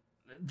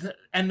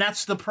and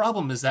that's the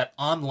problem, is that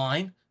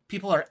online,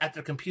 people are at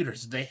their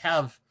computers. They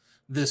have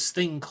this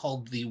thing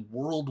called the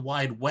World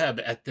Wide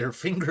Web at their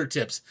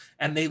fingertips,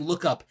 and they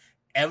look up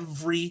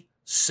every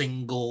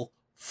single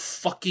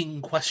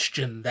fucking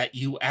question that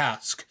you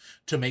ask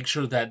to make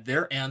sure that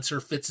their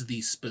answer fits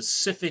the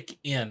specific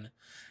in.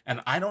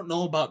 And I don't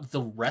know about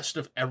the rest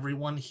of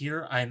everyone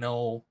here. I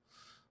know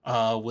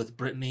with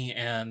Brittany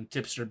and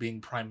Tipster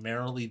being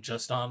primarily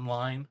just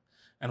online,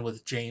 and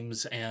with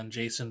James and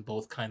Jason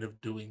both kind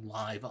of doing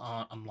live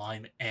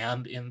online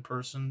and in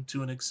person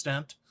to an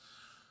extent,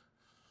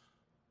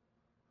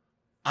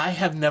 I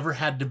have never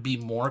had to be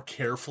more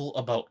careful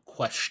about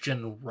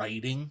question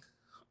writing,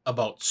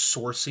 about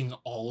sourcing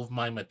all of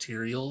my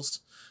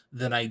materials,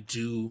 than I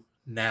do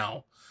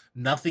now.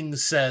 Nothing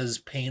says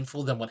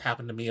painful than what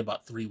happened to me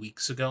about 3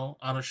 weeks ago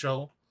on a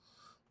show,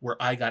 where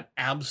I got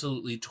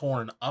absolutely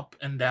torn up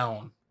and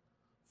down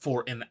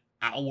for an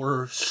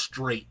hour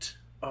straight.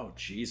 Oh,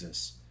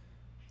 Jesus.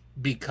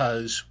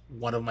 Because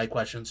one of my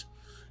questions,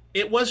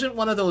 it wasn't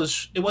one of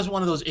those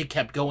it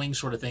kept going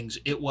sort of things.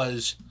 It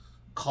was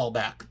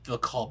callback, the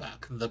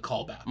callback, the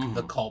callback,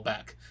 the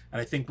callback. And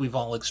I think we've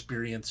all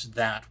experienced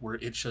that, where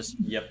it's just,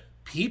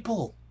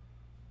 people,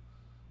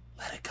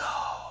 let it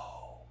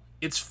go.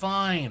 It's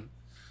fine.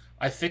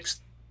 I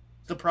fixed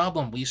the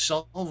problem. We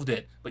solved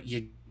it. But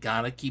you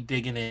gotta keep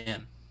digging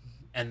in.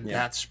 And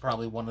that's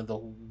probably one of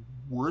the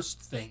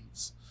worst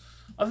things,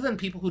 other than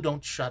people who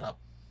don't shut up.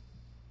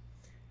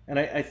 And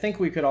I think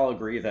we could all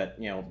agree that,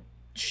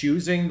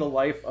 choosing the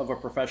life of a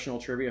professional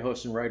trivia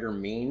host and writer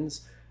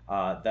means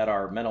that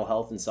our mental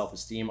health and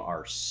self-esteem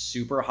are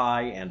super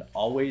high and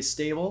always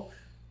stable.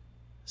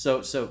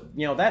 So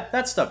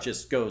that stuff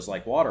just goes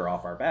like water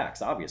off our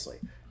backs, obviously.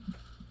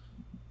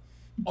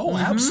 Oh,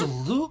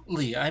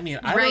 absolutely. I mean,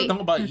 I Right. don't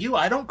know about you.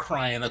 I don't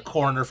cry in a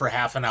corner for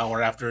half an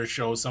hour after a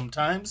show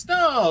sometimes.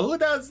 No, who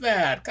does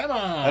that? Come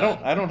on.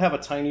 I don't have a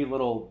tiny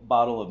little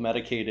bottle of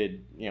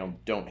medicated,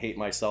 don't hate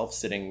myself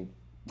sitting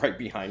right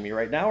behind me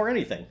right now or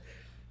anything.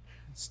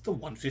 It's the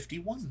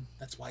 151.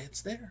 That's why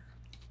it's there.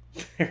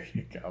 There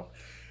you go.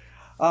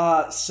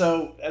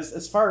 So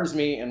as far as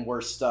me and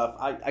worse stuff,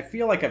 I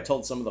feel like I've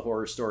told some of the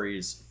horror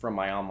stories from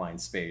my online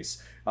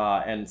space,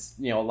 and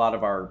a lot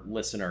of our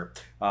listener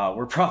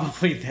were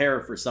probably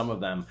there for some of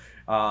them,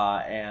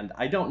 and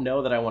I don't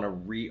know that I want to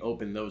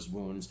reopen those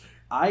wounds.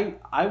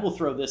 I will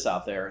throw this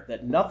out there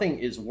that nothing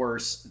is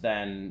worse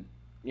than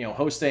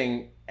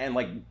hosting and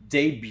like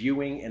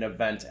debuting an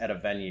event at a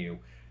venue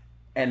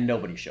and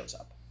nobody shows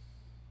up.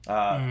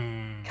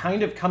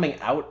 Kind of coming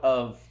out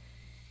of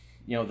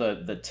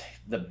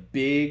the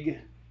big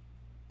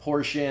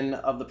portion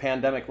of the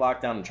pandemic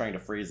lockdown. I'm trying to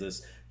phrase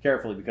this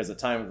carefully because at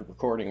the time of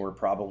recording, we're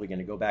probably going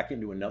to go back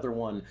into another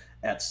one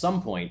at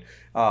some point.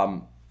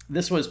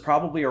 This was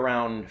probably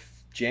around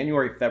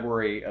January,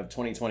 February of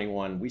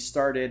 2021. We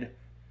started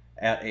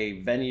at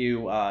a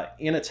venue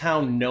in a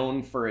town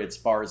known for its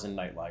bars and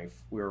nightlife.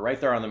 We were right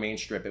there on the main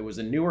strip. It was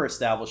a newer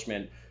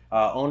establishment.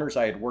 Owners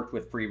I had worked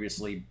with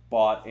previously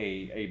bought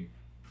a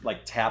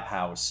like tap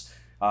house,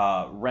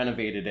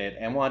 renovated it,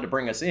 and wanted to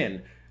bring us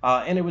in.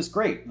 And it was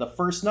great. The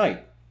first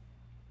night,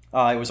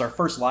 it was our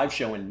first live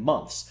show in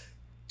months.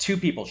 2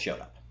 people showed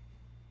up.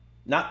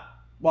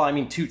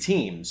 Two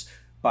teams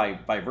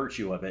by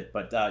virtue of it.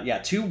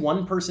 But 2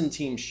 one-person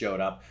teams showed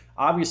up.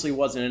 Obviously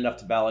wasn't enough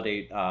to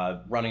validate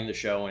running the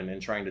show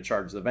and trying to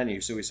charge the venue.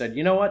 So we said,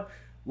 you know what?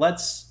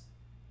 Let's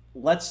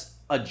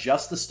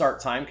adjust the start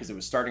time because it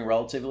was starting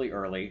relatively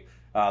early.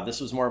 This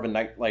was more of a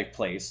nightlife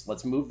place.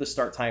 Let's move the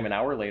start time an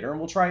hour later and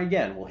we'll try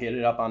again. We'll hit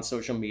it up on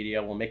social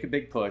media. We'll make a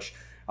big push.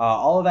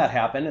 All of that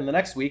happened. And the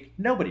next week,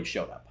 nobody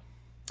showed up.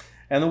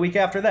 And the week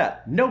after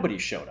that, nobody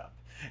showed up.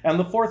 And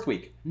the 4th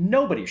week,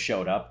 nobody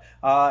showed up.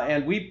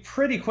 And we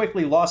pretty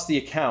quickly lost the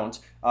account.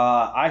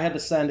 I had to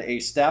send a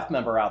staff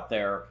member out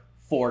there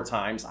 4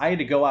 times. I had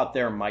to go out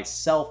there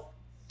myself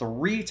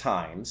 3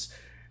 times.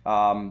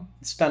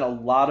 Spent a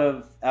lot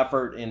of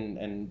effort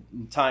and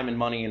time and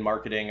money in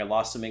marketing. I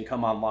lost some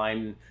income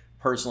online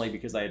personally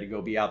because I had to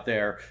go be out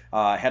there.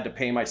 I had to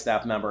pay my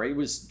staff member. It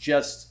was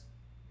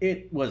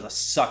a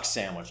suck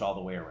sandwich all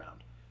the way around.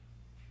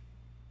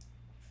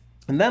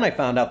 And then I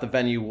found out the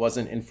venue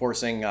wasn't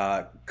enforcing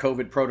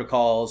COVID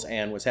protocols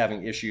and was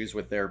having issues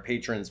with their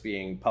patrons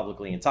being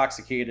publicly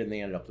intoxicated, and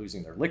they ended up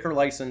losing their liquor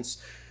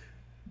license.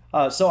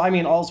 So, I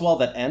mean, all's well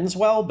that ends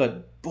well,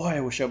 but boy, I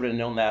wish I would have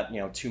known that,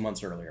 2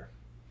 months earlier.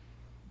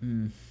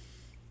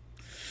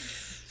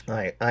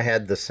 I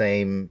had the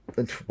same,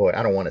 boy,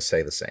 I don't want to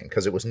say the same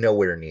because it was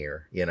nowhere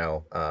near,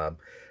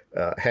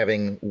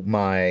 having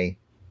my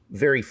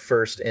very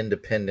first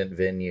independent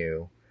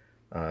venue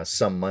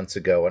some months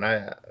ago. And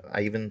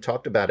I even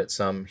talked about it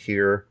some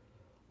here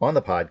on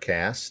the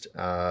podcast,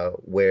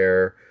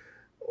 where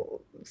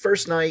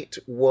first night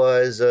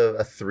was a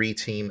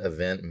 3-team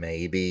event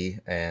maybe,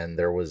 and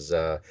there was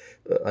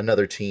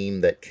another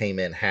team that came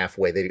in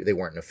halfway. They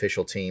weren't an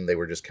official team. They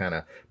were just kind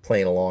of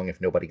playing along if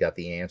nobody got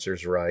the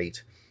answers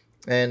right.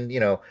 And,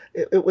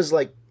 it was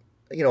like,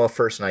 a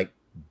first night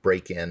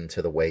break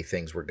into the way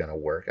things were going to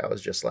work. I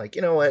was just like,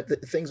 you know what,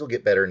 things will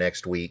get better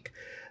next week.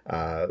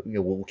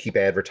 We'll keep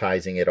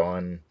advertising it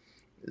on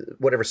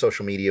whatever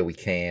social media we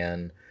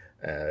can,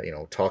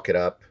 talk it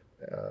up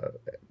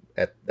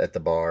at the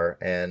bar.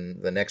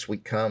 And the next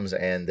week comes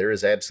and there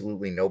is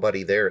absolutely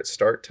nobody there at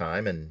start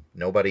time, and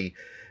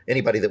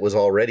anybody that was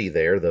already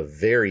there, the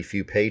very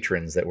few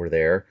patrons that were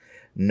there,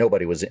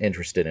 nobody was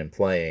interested in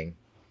playing.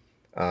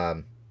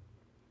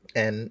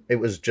 And it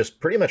was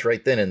just pretty much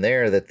right then and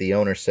there that the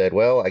owner said,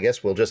 well, I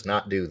guess we'll just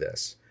not do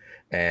this.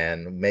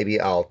 And maybe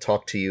I'll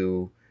talk to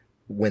you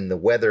when the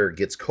weather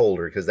gets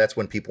colder, because that's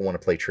when people want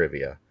to play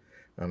trivia.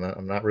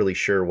 I'm not really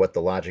sure what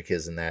the logic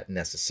is in that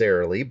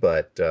necessarily,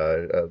 but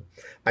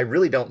I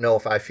really don't know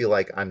if I feel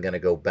like I'm going to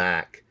go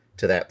back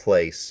to that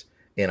place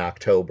in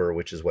October,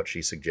 which is what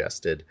she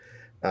suggested.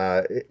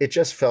 It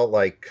just felt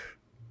like,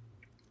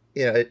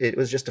 it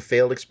was just a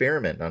failed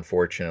experiment,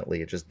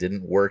 unfortunately. It just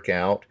didn't work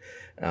out.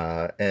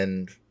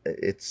 And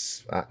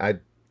I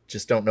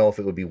just don't know if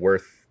it would be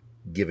worth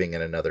giving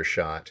it another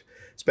shot,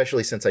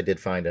 especially since I did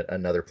find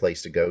another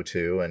place to go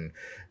to. And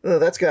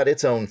that's got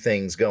its own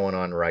things going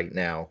on right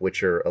now,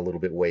 which are a little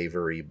bit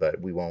wavery, but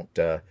we won't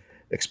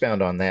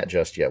expound on that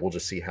just yet. We'll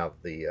just see how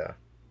the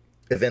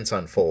events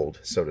unfold,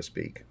 so to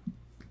speak.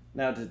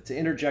 Now, to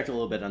interject a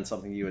little bit on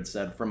something you had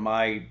said, from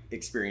my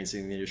experience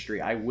in the industry,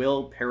 I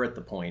will parrot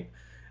the point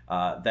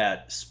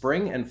that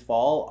spring and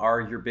fall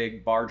are your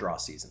big bar draw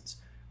seasons.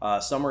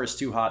 Summer is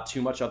too hot,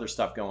 too much other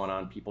stuff going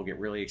on. People get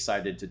really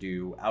excited to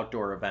do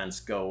outdoor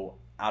events, go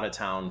out of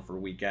town for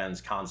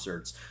weekends,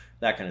 concerts,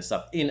 that kind of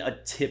stuff in a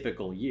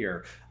typical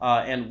year.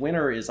 And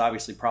winter is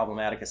obviously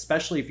problematic,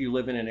 especially if you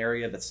live in an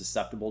area that's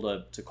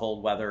susceptible to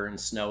cold weather and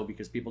snow,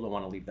 because people don't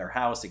want to leave their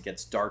house. It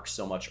gets dark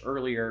so much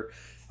earlier.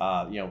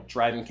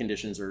 Driving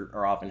conditions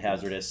are often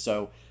hazardous.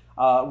 So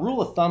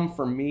Rule of thumb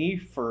for me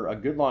for a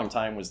good long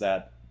time was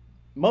that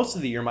most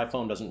of the year my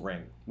phone doesn't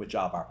ring with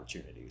job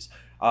opportunities,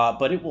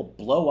 but it will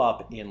blow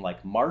up in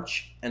like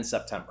March and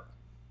September.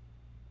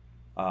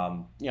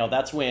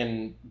 That's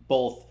when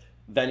both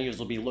venues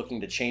will be looking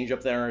to change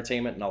up their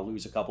entertainment and I'll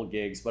lose a couple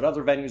gigs, but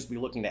other venues will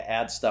be looking to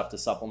add stuff to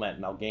supplement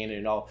and I'll gain it,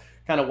 and I'll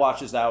kind of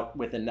washes out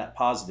with a net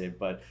positive.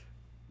 But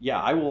yeah,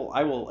 I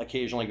will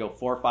occasionally go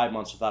 4 or 5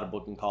 months without a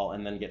booking call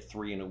and then get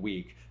 3 in a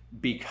week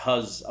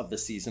because of the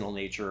seasonal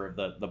nature of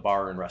the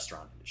bar and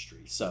restaurant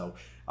industry. So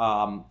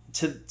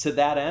to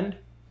that end,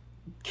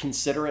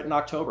 consider it in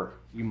October.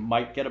 You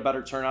might get a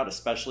better turnout,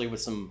 especially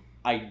with some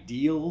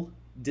ideal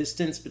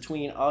distance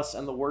between us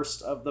and the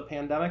worst of the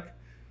pandemic.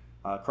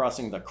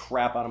 Crossing the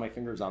crap out of my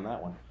fingers on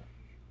that one.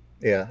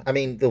 Yeah, I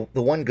mean,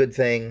 the one good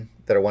thing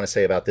that I want to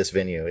say about this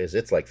venue is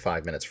it's like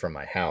 5 minutes from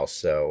my house.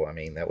 So, I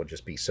mean, that would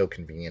just be so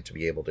convenient to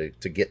be able to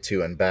get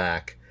to and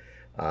back.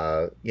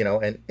 And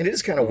it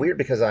is kind of weird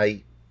because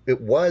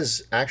it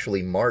was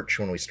actually March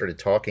when we started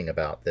talking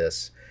about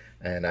this.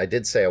 And I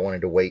did say I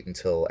wanted to wait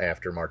until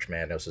after March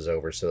Madness is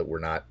over so that we're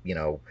not,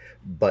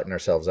 butting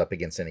ourselves up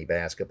against any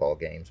basketball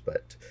games.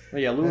 But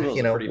well, yeah, Louisville's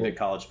a pretty big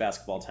college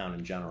basketball town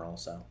in general,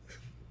 so.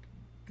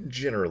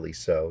 Generally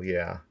so,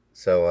 yeah.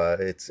 So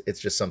it's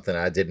just something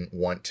I didn't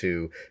want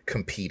to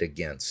compete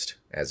against,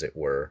 as it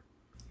were.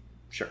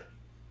 Sure.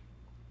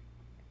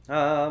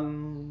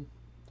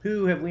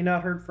 Who have we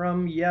not heard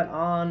from yet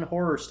on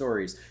horror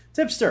stories?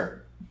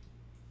 Tipster.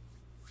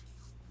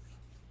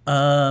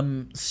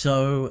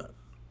 So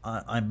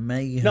I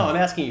may have... No, I'm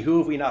asking you, who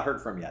have we not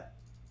heard from yet?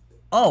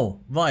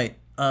 Oh, right.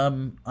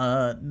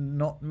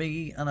 Not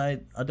me, and I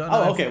don't know.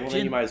 Oh, okay. Well,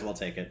 then you might as well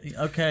take it.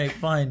 Okay,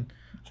 fine.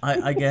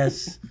 I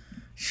guess.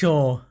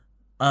 Sure.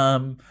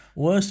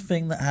 Worst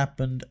thing that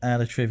happened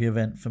at a trivia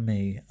event for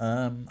me.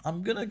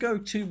 I'm gonna go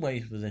 2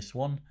 ways with this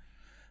one.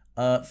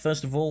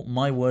 First of all,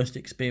 my worst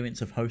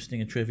experience of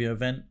hosting a trivia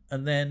event,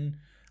 and then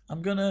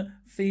I'm gonna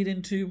feed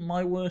into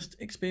my worst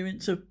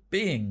experience of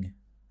being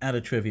at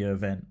a trivia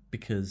event,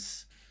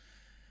 because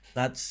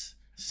that's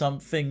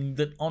something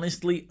that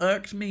honestly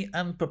irked me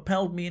and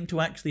propelled me into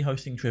actually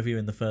hosting trivia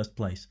in the first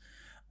place.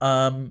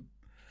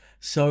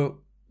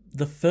 So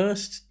the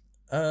first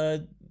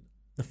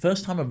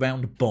time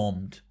around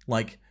bombed.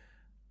 Like,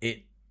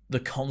 the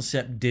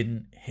concept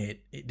didn't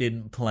hit, it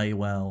didn't play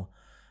well,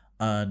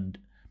 and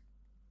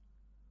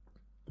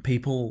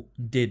people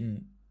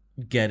didn't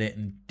get it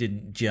and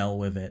didn't gel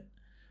with it.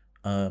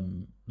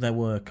 There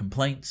were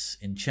complaints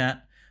in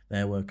chat,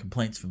 there were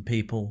complaints from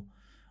people,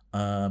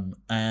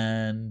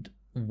 and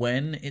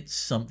when it's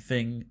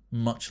something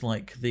much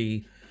like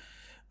the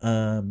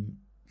round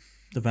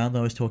that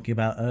I was talking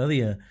about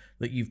earlier,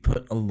 that you've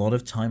put a lot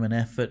of time and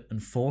effort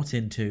and thought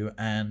into,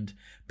 and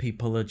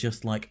people are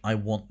just like, I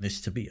want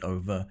this to be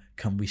over.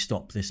 Can we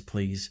stop this,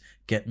 please?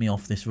 Get me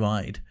off this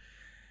ride.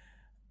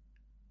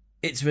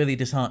 It's really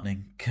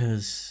disheartening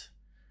because,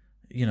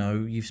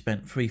 you've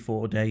spent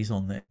 3-4 days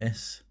on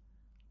this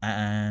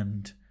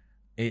and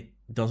it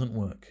doesn't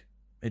work.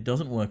 It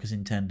doesn't work as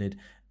intended.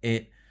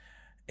 It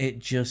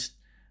just,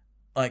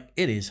 it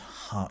is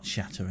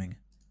heart-shattering.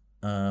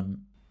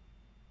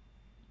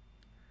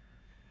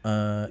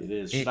 It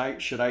is.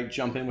 Should I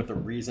jump in with the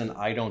reason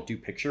I don't do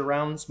picture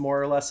rounds more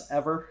or less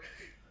ever?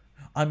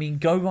 I mean,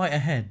 go right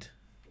ahead.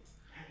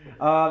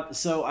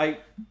 So I,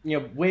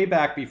 way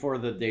back before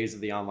the days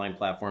of the online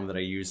platform that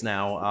I use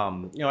now,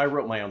 I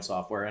wrote my own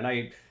software, and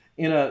I,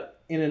 in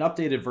an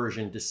updated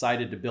version,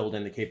 decided to build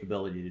in the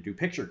capability to do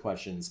picture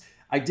questions.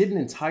 I did an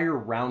entire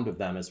round of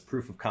them as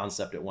proof of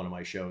concept at one of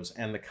my shows,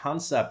 and the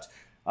concept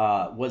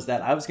was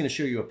that I was going to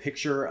show you a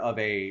picture of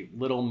a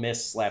Little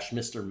Miss /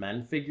 Mr.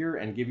 Men figure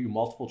and give you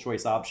multiple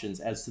choice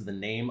options as to the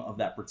name of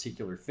that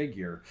particular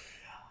figure.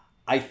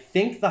 I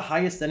think the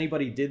highest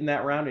anybody did in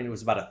that round, and it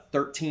was about a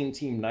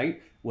 13-team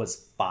night,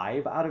 was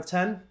 5 out of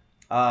 10.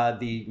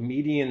 The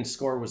median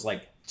score was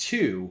like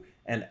 2,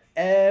 and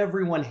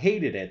everyone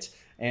hated it.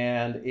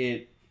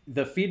 And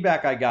the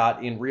feedback I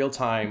got in real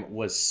time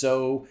was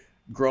so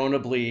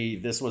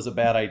groanably, this was a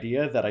bad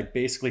idea, that I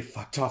basically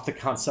fucked off the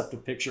concept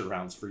of picture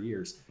rounds for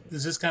years.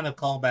 Does this kind of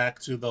call back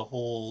to the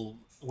whole,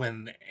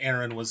 when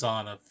Aaron was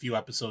on a few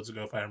episodes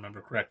ago, if I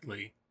remember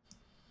correctly,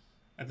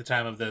 at the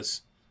time of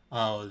this,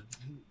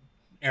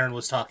 Aaron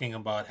was talking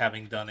about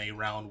having done a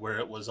round where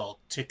it was all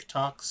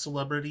TikTok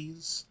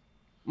celebrities.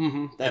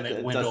 Mm-hmm.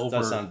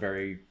 That sound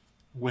very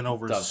went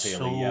over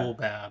so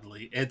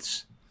badly.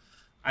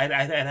 I'd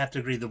have to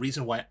agree. The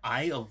reason why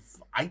I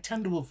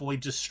tend to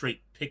avoid just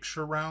straight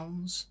picture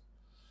rounds,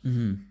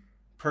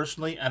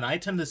 personally, and I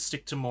tend to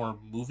stick to more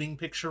moving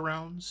picture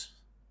rounds,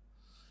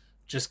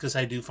 just because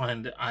I do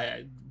find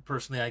I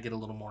get a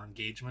little more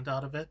engagement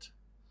out of it.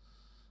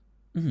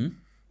 Mm-hmm.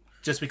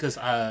 Just because,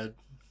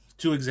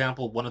 to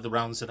example, one of the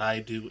rounds that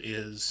I do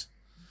is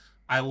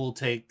I will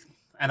take,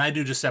 and I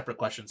do just separate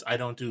questions. I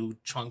don't do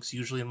chunks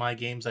usually in my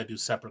games. I do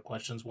separate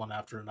questions one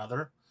after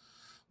another.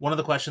 One of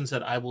the questions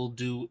that I will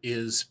do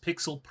is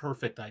pixel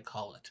perfect, I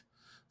call it.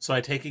 So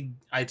I take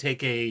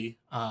a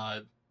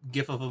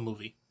GIF of a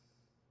movie.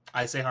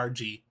 I say hard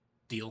G,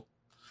 deal.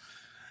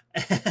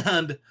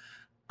 and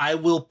I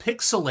will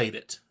pixelate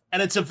it.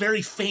 And it's a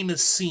very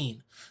famous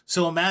scene.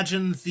 So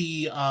imagine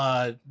the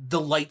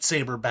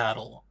lightsaber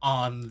battle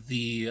on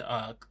the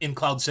in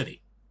Cloud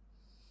City,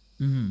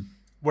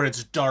 where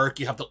it's dark.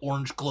 You have the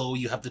orange glow.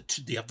 You have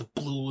the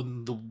blue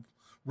and the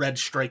red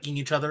striking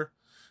each other.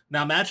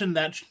 Now imagine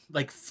that,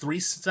 like 3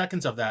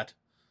 seconds of that,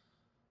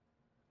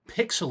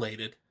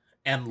 pixelated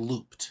and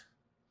looped,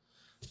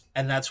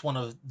 and that's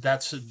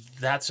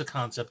a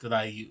concept that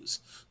I use.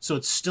 So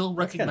it's still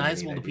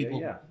recognizable to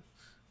people,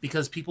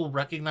 because people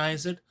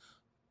recognize it.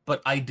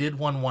 But I did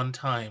one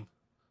time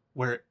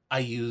where I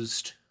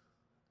used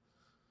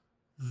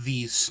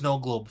the snow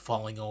globe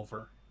falling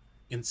over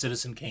in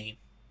Citizen Kane.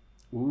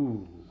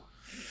 Ooh.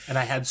 And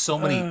I had so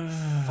many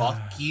fuck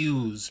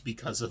yous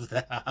because of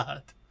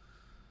that.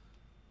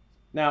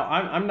 Now,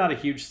 I'm not a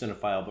huge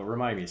cinephile, but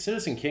remind me,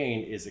 Citizen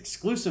Kane is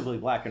exclusively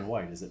black and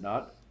white, is it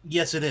not?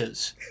 Yes, it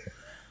is.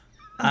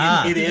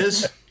 It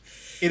is.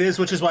 It is,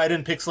 which is why I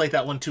didn't pixelate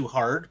that one too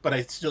hard, but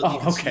I still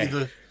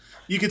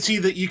you could see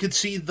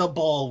the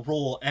ball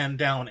roll and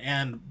down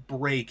and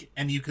break,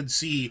 and you could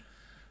see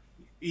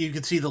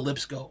the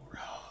lips go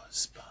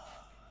Rosebud.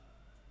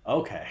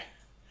 Okay.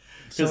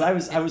 Because I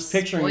was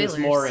picturing this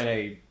more in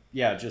a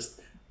just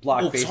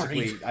block,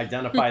 basically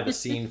identify the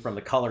scene from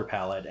the color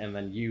palette, and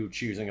then you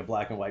choosing a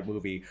black and white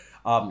movie.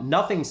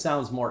 Nothing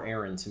sounds more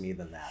Aaron to me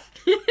than that.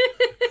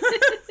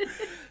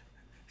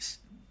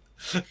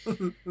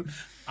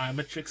 I'm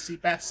a tricksy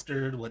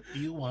bastard. What do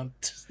you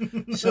want?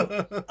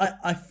 So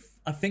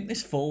I think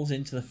this falls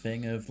into the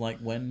thing of, like,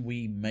 when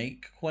we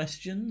make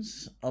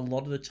questions, a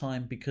lot of the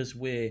time, because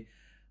we're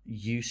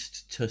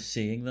used to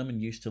seeing them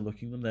and used to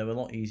looking at them, they're a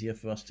lot easier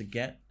for us to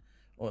get,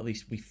 or at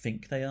least we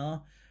think they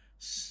are.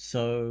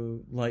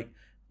 So, like,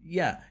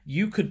 yeah,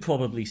 you could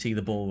probably see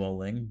the ball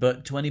rolling,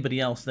 but to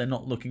anybody else, they're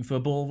not looking for a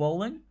ball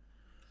rolling.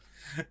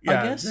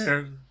 Yeah, I guess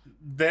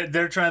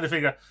they're trying to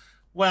figure out.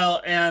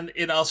 Well, and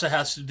it also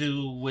has to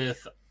do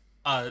with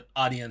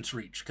audience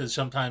reach, because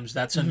sometimes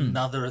that's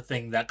another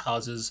thing that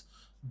causes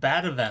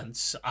bad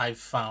events. I've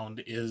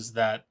found is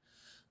that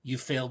you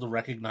fail to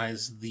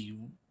recognize the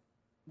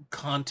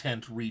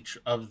content reach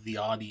of the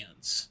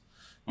audience.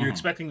 You're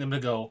expecting them to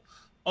go,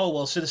 oh,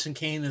 well, Citizen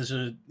Kane is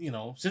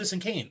Citizen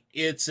Kane.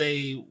 It's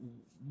a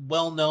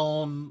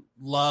well-known,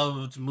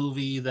 loved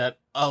movie that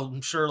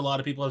I'm sure a lot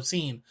of people have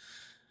seen.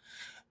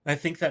 I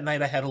think that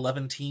night I had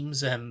 11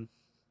 teams and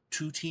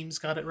 2 teams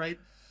got it right.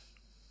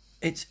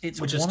 It's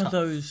one of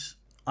those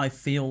I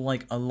feel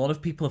like a lot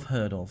of people have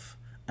heard of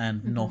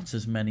and not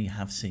as many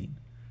have seen.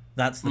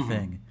 That's the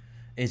thing.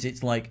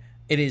 It's like,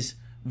 it is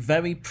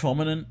very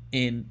prominent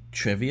in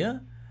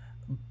trivia,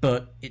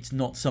 but it's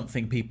not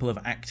something people have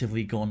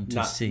actively gone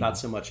to see. Not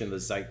so much in the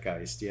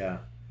zeitgeist, yeah.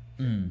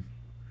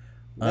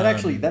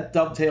 That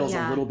dovetails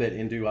a little bit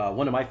into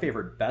one of my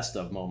favorite best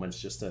of moments,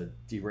 just to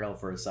derail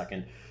for a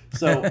second.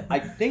 So I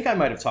think I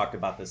might have talked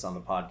about this on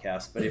the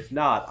podcast, but if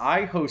not,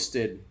 I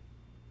hosted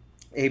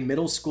a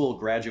middle school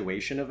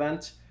graduation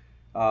event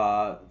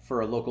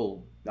for a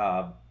local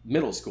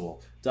middle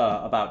school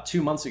about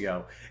 2 months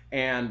ago,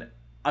 and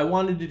I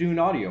wanted to do an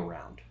audio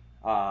round,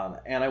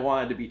 and I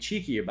wanted to be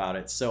cheeky about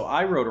it, so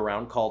I wrote a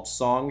round called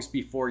Songs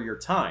Before Your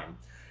Time,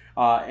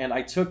 and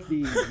I took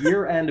the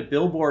year-end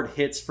Billboard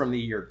hits from the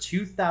year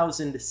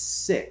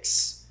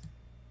 2006.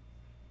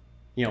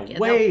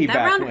 Way back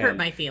that round when, hurt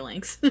my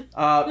feelings.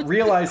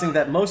 realizing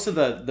that most of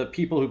the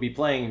people who'd be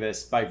playing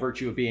this, by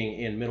virtue of being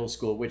in middle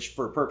school, which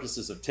for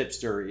purposes of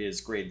Tipster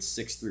is grades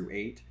 6 through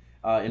 8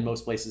 in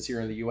most places here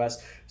in the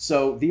U.S.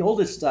 So the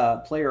oldest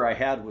player I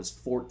had was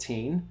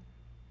 14,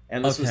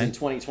 and this was in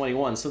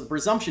 2021. So the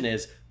presumption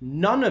is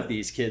none of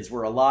these kids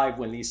were alive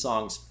when these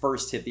songs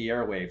first hit the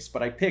airwaves,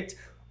 but I picked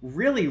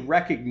really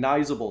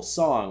recognizable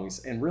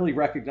songs and really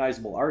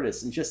recognizable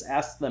artists and just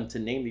asked them to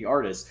name the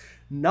artists.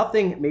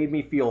 Nothing made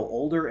me feel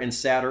older and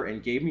sadder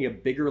and gave me a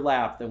bigger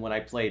laugh than when I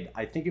played,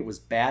 I think it was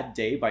Bad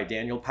Day by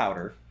Daniel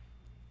Powter,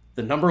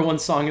 the #1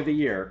 song of the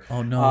year.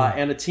 Oh, no.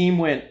 And a team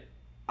went,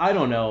 I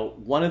don't know,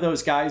 one of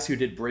those guys who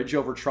did Bridge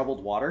Over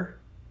Troubled Water.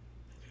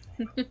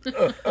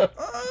 Well,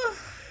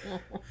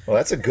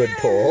 that's a good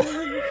pull.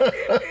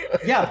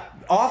 Yeah,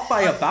 off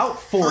by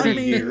about 40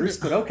 years,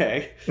 but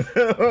okay.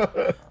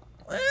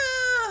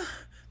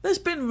 There's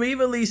been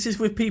re-releases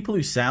with people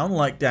who sound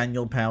like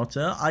Daniel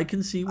Powter. I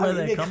can see where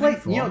they're coming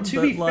from.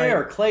 To be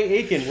fair, Clay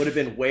Aiken would have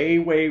been way,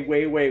 way,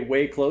 way, way,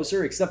 way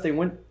closer, except they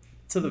went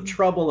to the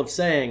trouble of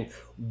saying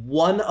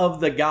one of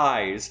the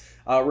guys,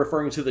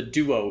 referring to the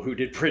duo who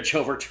did Bridge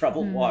Over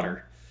Troubled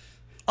Water.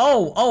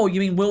 Oh, you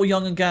mean Will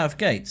Young and Gareth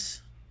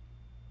Gates?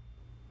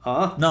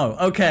 Huh? No,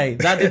 okay,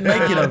 that didn't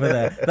make it over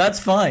there. That's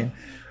fine.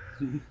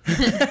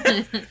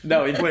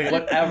 No, wait,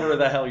 whatever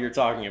the hell you're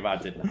talking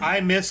about didn't. I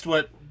missed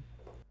what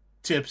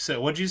Tip said.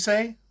 What'd you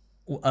say?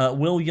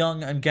 Will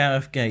Young and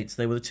Gareth Gates.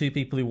 They were the 2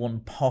 people who won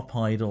Pop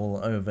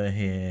Idol over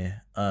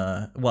here.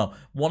 Well,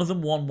 one of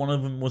them won. One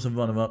of them was a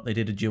runner-up. They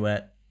did a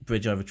duet,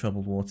 Bridge Over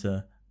Troubled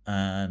Water,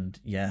 and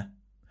yeah,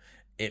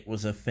 it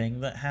was a thing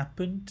that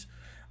happened.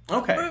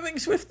 Okay. Moving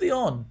swiftly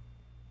on.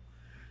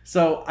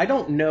 So I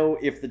don't know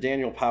if the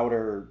Daniel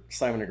Powder,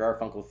 Simon and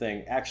Garfunkel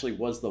thing actually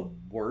was the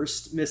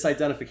worst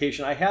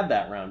misidentification I had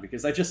that round,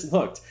 because I just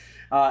looked.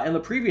 In the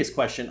previous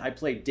question, I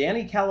played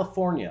Danny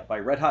California by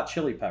Red Hot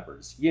Chili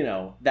Peppers. You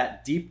know,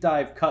 that deep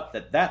dive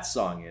cut that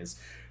song is.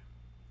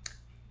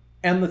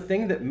 And the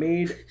thing that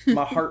made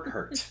my heart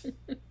hurt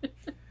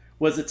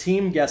was a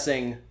team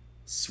guessing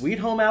Sweet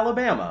Home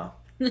Alabama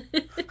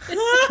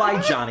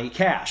by Johnny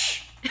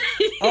Cash.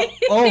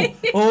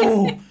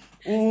 Oh.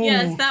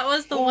 Yes, that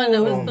was the one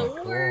that was the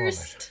God.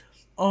 worst.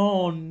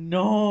 Oh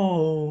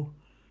no.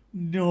 I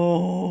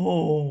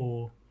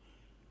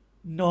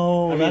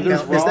mean,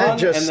 there's Now, is that wrong,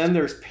 just- and then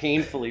there's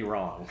painfully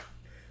wrong.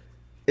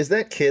 Is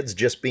that kids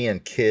just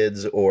being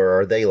kids, or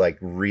are they like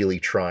really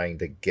trying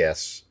to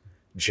guess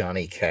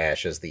Johnny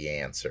Cash as the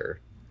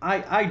answer?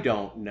 I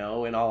don't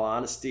know. In all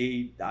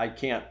honesty, I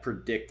can't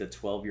predict a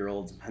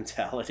 12-year-old's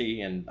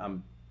mentality, and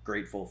I'm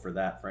grateful for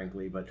that,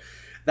 frankly. But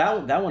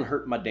that one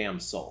hurt my damn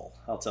soul.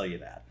 I'll tell you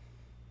that.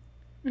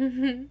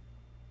 Mm-hmm.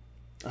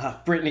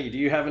 Brittany, do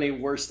you have any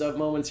worst of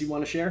moments you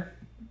want to share?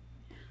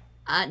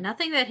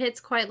 Nothing that hits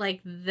quite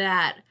like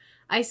that.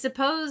 I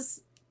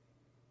suppose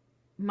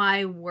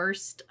my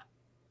worst,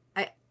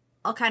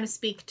 I'll kind of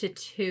speak to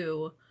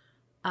two.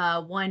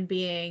 One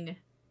being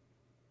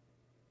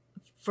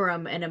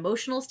from an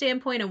emotional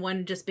standpoint, and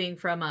one just being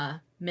from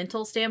a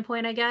mental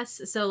standpoint, I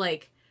guess. So,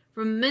 like,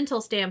 from a mental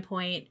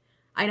standpoint,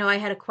 I know I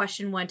had a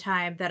question one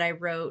time that I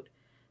wrote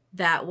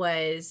that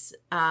was,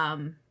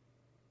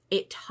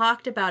 it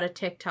talked about a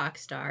TikTok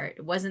star.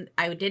 It wasn't,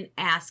 I didn't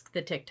ask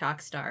the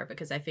TikTok star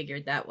because I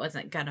figured that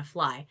wasn't gonna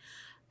fly.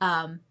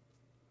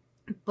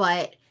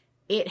 But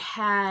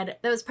that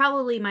was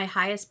probably my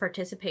highest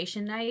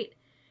participation night.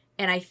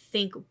 And I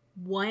think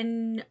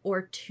 1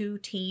 or 2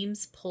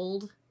 teams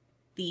pulled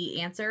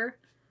the answer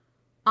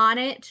on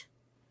it.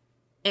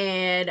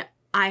 And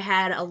I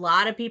had a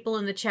lot of people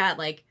in the chat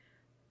like,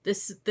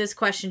 this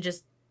question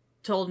just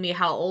told me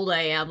how old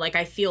I am. Like,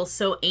 I feel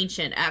so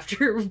ancient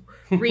after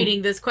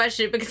reading this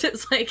question, because it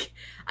was like,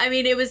 I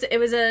mean, it was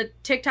a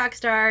TikTok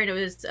star, and it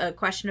was a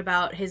question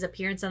about his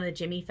appearance on the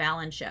Jimmy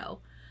Fallon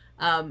show.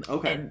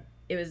 Okay. And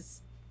it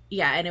was,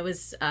 yeah, and it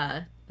was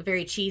a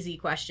very cheesy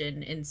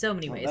question in so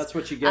many ways. That's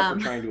what you get for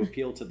trying to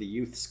appeal to the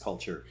youth's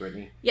culture,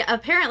 Brittany. Yeah,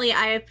 apparently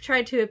I have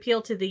tried to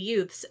appeal to the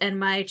youths, and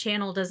my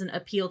channel doesn't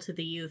appeal to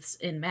the youths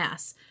in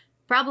mass.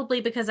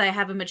 Probably because I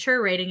have a mature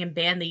rating and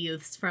ban the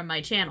youths from my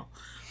channel.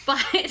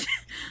 But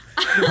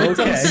It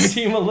does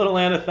seem a little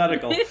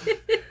antithetical.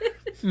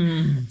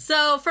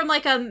 so from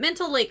like a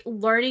mental like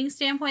learning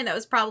standpoint, that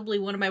was probably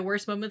one of my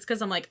worst moments,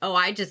 because I'm like, oh,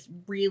 I just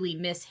really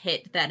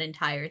mishit that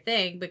entire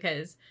thing,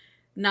 because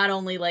not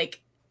only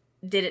like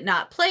did it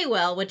not play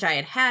well, which I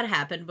had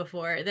happened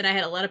before, then I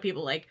had a lot of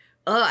people like,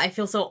 oh, I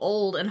feel so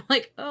old, and I'm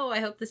like, oh, I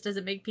hope this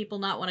doesn't make people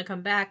not want to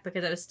come back,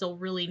 because I was still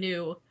really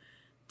new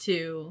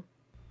to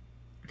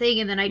thing.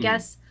 And then I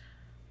guess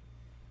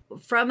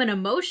from an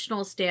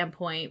emotional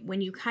standpoint, when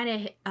you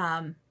kind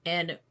of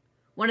and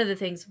one of the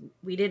things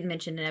we didn't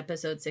mention in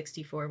episode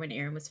 64 when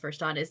Aaron was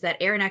first on is that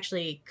Aaron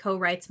actually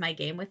co-writes my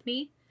game with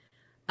me.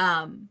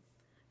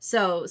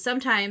 So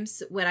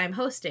sometimes when I'm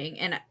hosting,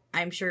 and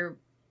I'm sure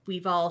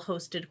we've all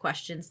hosted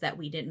questions that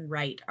we didn't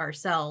write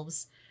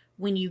ourselves,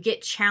 when you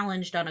get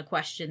challenged on a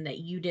question that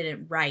you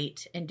didn't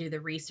write and do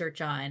the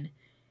research on,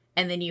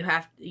 and then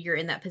you're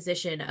in that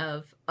position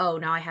of, oh,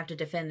 now I have to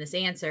defend this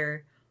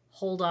answer.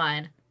 Hold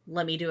on,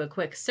 let me do a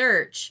quick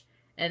search.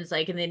 And it's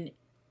like, and then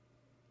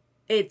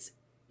it's,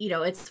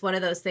 it's one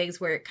of those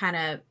things where it kind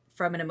of,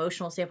 from an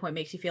emotional standpoint,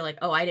 makes you feel like,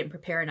 oh, I didn't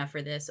prepare enough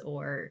for this,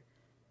 or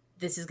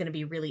this is going to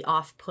be really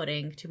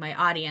off-putting to my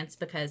audience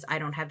because I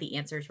don't have the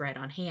answers right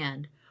on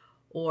hand.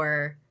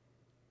 Or,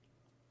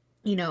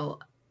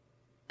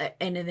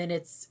 and then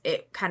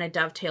it kind of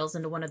dovetails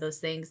into one of those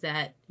things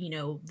that,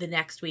 the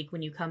next week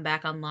when you come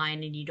back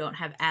online and you don't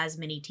have as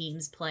many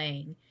teams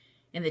playing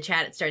in the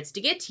chat, it starts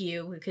to get to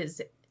you,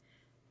 because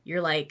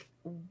you're like,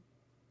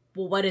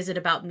 well, what is it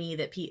about me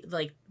that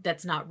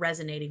that's not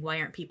resonating? Why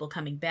aren't people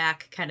coming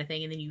back, kind of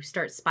thing? And then you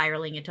start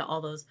spiraling into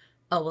all those,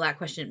 oh, well, that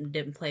question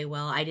didn't play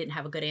well. I didn't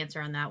have a good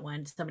answer on that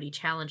one. Somebody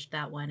challenged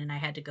that one and I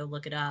had to go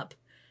look it up,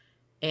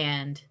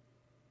 and,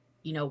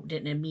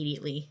 didn't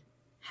immediately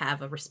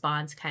have a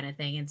response, kind of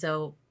thing. And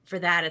so for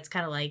that, it's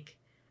kind of like,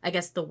 I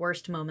guess the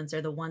worst moments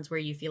are the ones where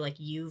you feel like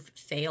you've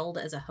failed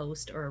as a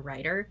host or a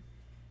writer,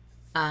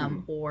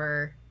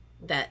 or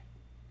that,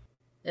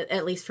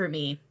 at least for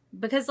me,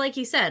 because like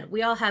you said,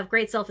 we all have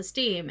great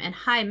self-esteem and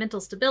high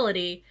mental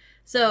stability,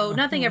 so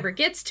nothing ever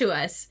gets to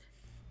us.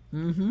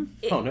 Mm-hmm.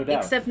 Oh, no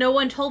doubt. Except no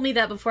one told me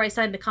that before I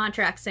signed the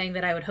contract saying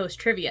that I would host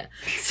trivia.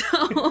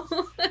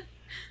 So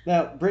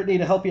Now, Brittany,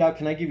 to help you out,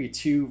 can I give you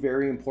 2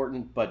 very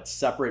important but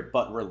separate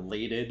but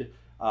related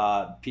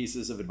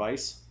pieces of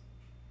advice?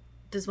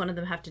 does one of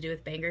them have to do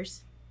with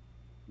bangers?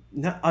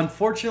 No,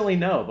 unfortunately,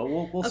 no, but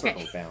we'll Okay.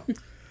 circle down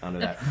onto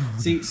that.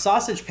 See,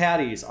 sausage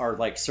patties are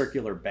like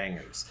circular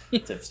bangers,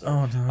 tipster.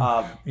 Oh,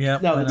 no.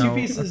 Yep, No, I the 2 know.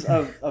 pieces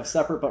of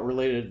separate but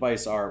related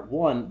advice are,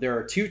 1, there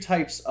are 2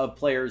 types of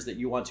players that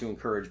you want to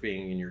encourage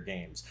being in your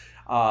games.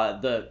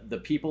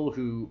 The people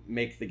who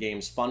make the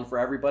games fun for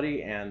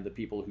everybody and the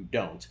people who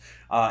don't.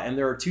 And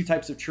there are two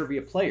types of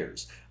trivia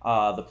players: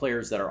 the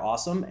players that are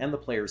awesome and the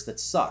players that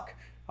suck.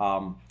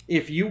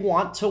 If you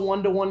want to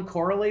one-to-one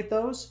correlate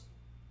those,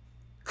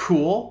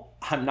 cool.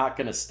 I'm not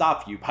going to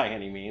stop you by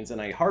any means,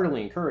 and I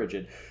heartily encourage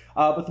it.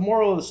 But the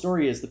moral of the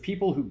story is the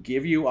people who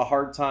give you a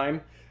hard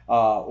time,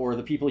 or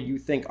the people you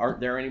think aren't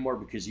there anymore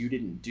because you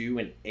didn't do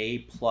an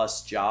A+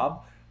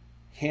 job,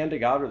 hand to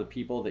God, are the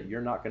people that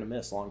you're not going to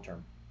miss long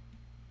term.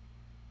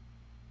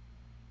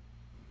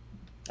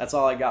 That's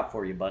all I got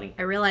for you, buddy.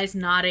 I realize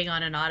nodding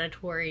on an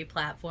auditory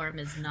platform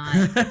is not.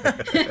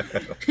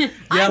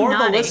 Yeah, for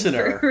the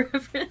listener,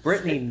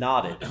 Brittany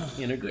nodded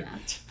in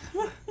agreement.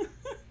 Yeah.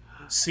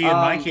 See, in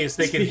my case,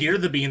 they can hear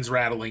the beans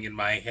rattling in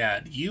my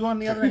head. You, on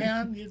the other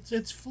hand,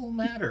 it's full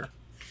matter.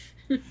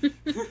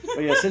 But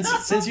yeah,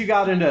 since you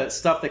got into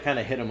stuff that kind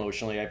of hit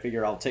emotionally, I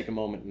figure I'll take a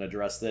moment and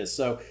address this.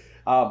 So,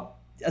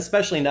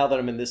 especially now that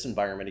I'm in this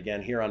environment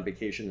again, here on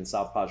vacation in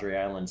South Padre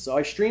Island. So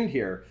I streamed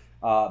here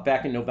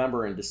back in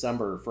November and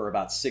December for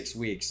about 6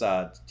 weeks,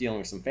 dealing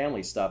with some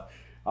family stuff.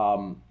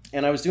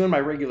 And I was doing my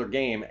regular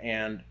game,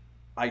 and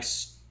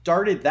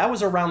that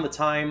was around the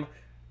time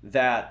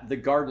that the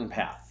Garden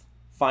Path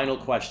final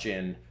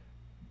question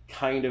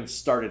kind of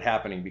started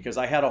happening, because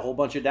I had a whole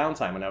bunch of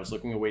downtime and I was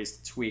looking at ways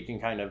to tweak and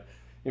kind of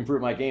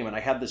improve my game. And I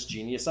had this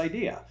genius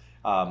idea,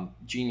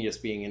 genius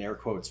being in air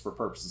quotes for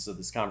purposes of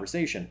this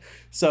conversation.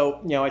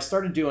 So, I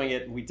started doing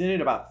it. We did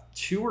it about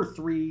 2 or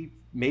 3,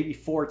 maybe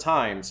 4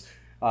 times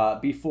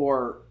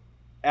before,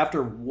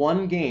 after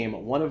one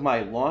game, one of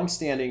my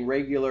long-standing,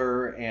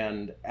 regular,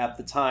 and at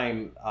the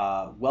time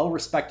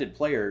well-respected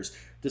players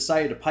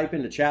decided to pipe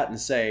into chat and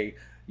say,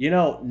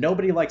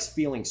 nobody likes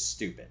feeling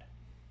stupid.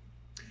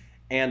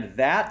 And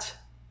that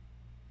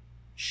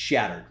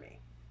shattered me.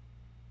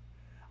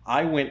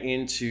 I went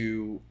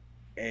into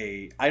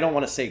I don't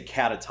want to say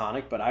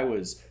catatonic, but I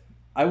was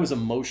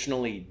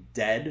emotionally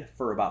dead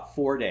for about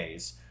 4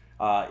 days.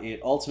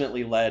 It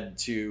ultimately led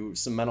to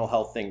some mental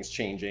health things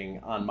changing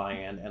on my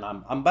end, and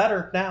I'm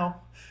better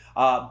now.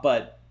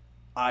 But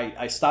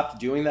I stopped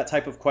doing that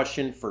type of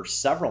question for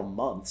several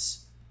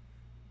months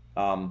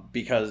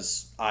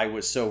because I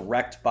was so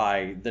wrecked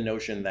by the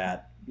notion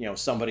that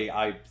somebody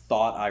I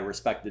thought I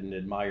respected and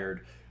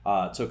admired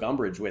took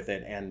umbrage with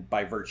it, and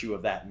by virtue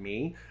of that,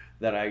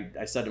 that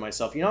I said to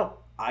myself,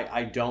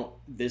 I don't.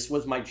 This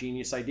was my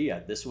genius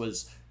idea. This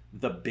was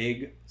the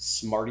big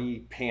smarty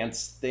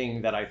pants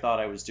thing that I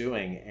thought I was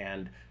doing,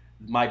 and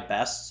my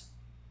best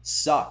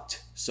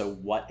sucked. So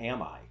what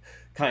am I?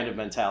 Kind of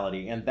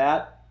mentality, and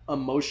that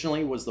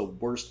emotionally was the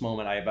worst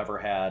moment I have ever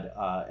had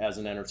as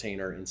an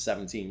entertainer in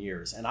 17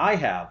 years, and I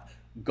have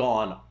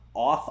gone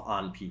off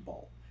on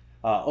people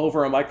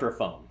over a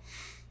microphone.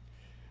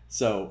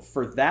 So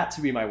for that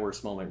to be my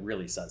worst moment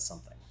really says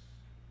something.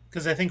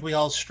 Because I think we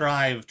all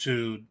strive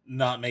to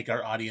not make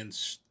our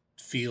audience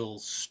feel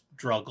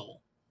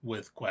struggle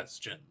with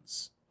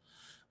questions.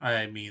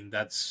 I mean,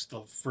 that's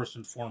the first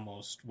and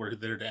foremost. We're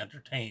there to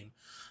entertain,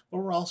 but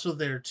we're also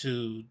there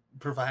to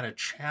provide a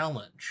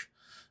challenge.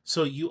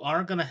 So you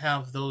are going to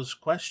have those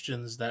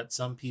questions that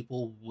some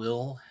people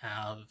will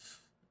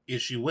have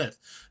issue with,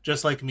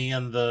 just like me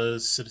and the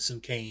Citizen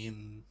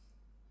Kane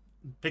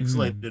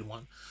pixelated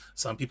one.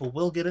 Some people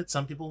will get it,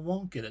 some people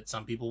won't get it,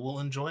 some people will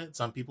enjoy it,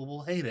 some people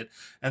will hate it,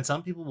 and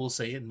some people will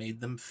say it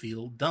made them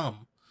feel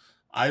dumb.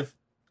 I've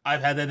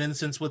had that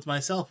instance with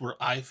myself where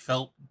I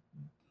felt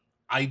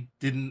I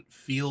didn't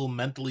feel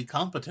mentally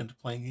competent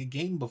playing a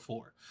game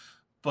before,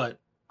 but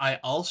I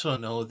also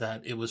know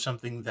that it was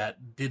something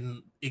that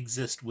didn't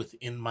exist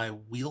within my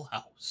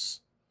wheelhouse.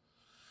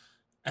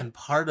 And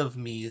part of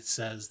me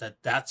says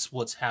that that's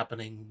what's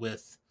happening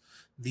with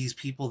these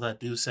people that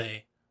do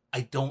say,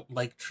 I don't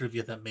like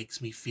trivia that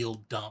makes me feel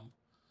dumb.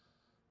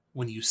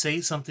 When you say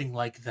something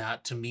like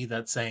that, to me,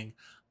 that's saying,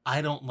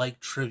 I don't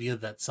like trivia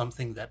that's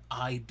something that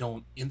I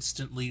don't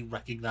instantly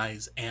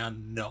recognize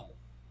and know.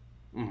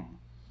 Mm.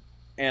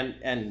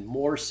 And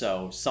more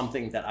so,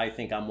 something that I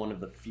think I'm one of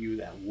the few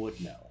that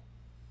would know.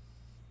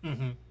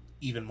 Mm-hmm.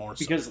 Even more so.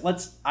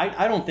 Because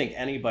I don't think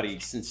anybody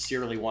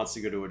sincerely wants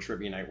to go to a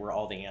trivia night where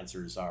all the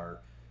answers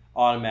are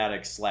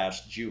automatic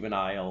 /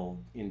 juvenile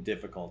in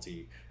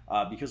difficulty.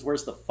 Because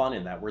where's the fun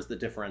in that? Where's the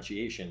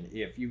differentiation?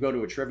 If you go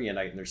to a trivia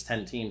night and there's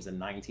 10 teams and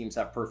 9 teams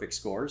have perfect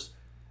scores,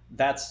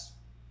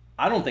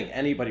 I don't think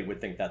anybody would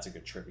think that's a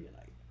good trivia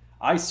night.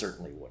 I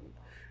certainly wouldn't.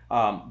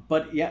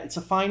 But yeah, it's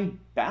a fine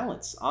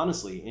balance,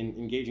 honestly, in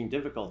engaging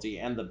difficulty.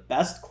 And the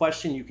best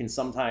question you can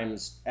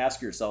sometimes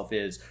ask yourself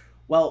is,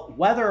 well,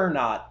 whether or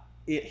not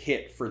it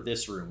hit for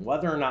this room,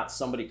 whether or not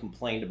somebody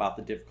complained about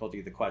the difficulty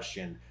of the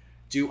question,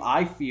 do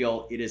I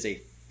feel it is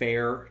a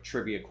fair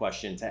trivia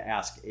question to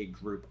ask a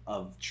group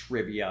of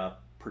trivia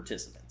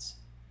participants?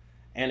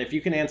 And if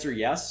you can answer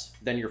yes,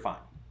 then you're fine.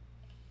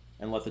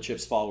 And let the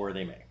chips fall where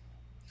they may.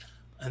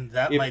 And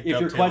that if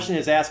your question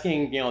is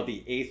asking, the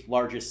 8th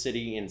largest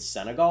city in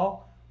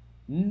Senegal,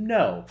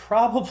 no,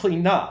 probably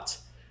not.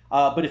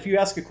 But if you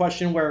ask a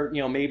question where,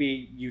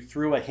 maybe you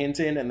threw a hint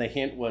in and the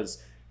hint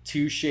was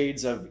two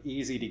shades of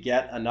easy to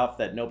get enough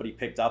that nobody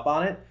picked up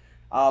on it.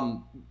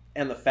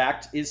 And the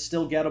fact is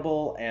still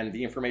gettable and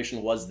the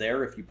information was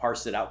there if you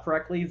parsed it out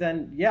correctly,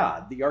 then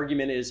yeah, the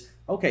argument is,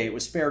 okay, it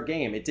was fair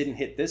game. It didn't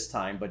hit this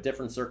time, but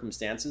different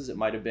circumstances, it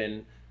might have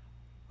been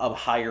a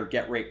higher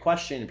get rate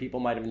question and people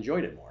might have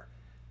enjoyed it more.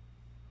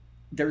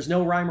 There's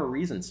no rhyme or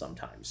reason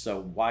sometimes,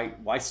 so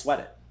why sweat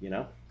it, you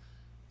know?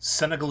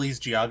 Senegalese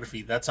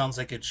geography, that sounds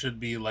like it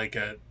should be like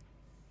a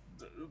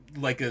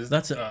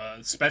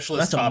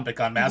specialist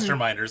topic on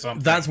Mastermind or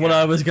something. That's what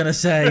I was gonna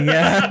say.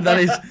 Yeah,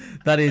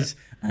 that is.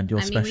 And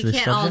your specialist we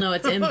can't subject? all know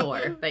it's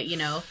Imbor, but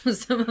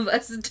some of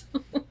us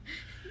don't.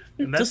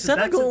 Does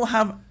Senegal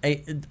have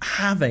 8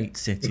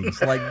 cities?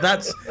 Like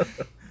that's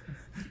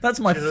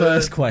my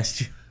first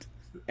question.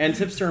 And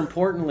Tipster,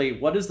 importantly,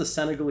 what is the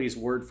Senegalese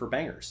word for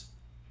bangers?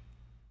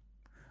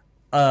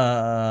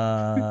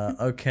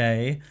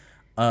 Okay.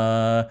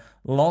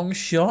 Long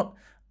shot.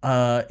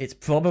 It's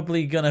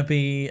probably gonna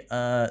be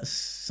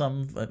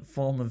some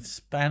form of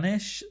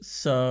Spanish.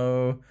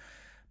 So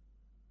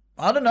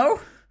I don't know.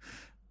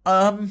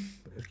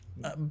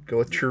 Go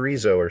with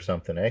chorizo or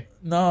something, eh?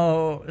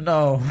 No.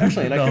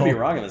 Actually, and I could be no.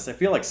 wrong on this. I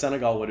feel like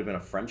Senegal would have been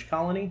a French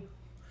colony.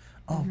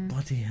 Oh,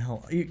 bloody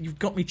hell! You've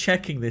got me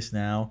checking this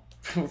now.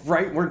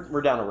 Right,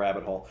 we're down a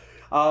rabbit hole.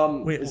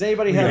 Does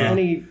anybody have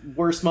any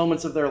worst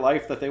moments of their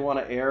life that they want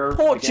to air?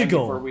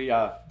 Portugal. Before we,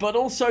 but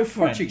also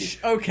French. Portuguese.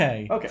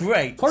 Okay,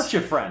 great.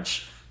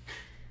 French.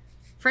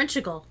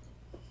 Frenchigal.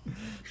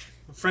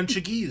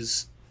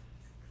 Frenchigese.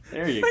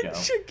 There you go.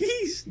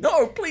 Frenchigese.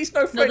 No, please,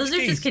 no French. No, those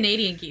are just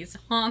Canadian geese.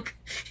 Honk.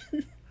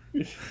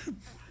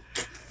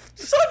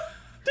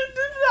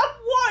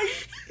 Why?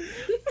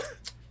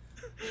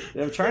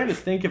 I'm trying to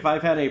think if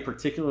I've had any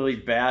particularly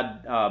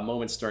bad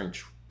moments during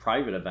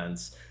private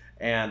events.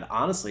 And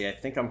honestly, I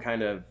think I'm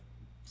kind of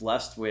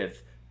blessed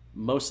with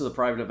most of the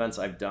private events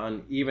I've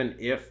done, even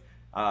if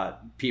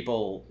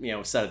people,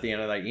 said at the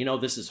end of the night,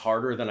 this is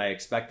harder than I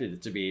expected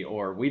it to be,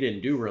 or we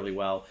didn't do really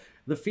well.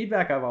 The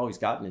feedback I've always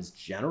gotten is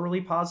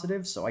generally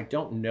positive, so I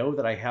don't know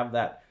that I have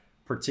that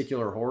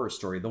particular horror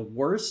story. The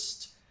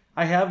worst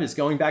I have is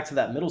going back to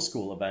that middle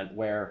school event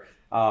where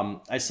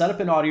I set up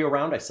an audio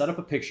round, I set up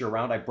a picture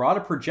round, I brought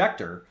a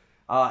projector,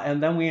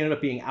 and then we ended up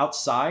being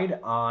outside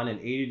on an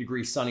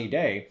 80-degree sunny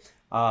day.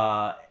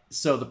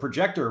 So the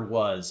projector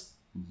was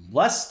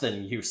less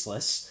than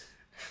useless.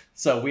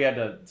 So we had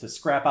to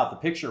scrap out the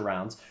picture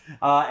rounds.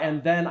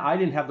 And then I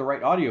didn't have the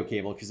right audio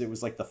cable because it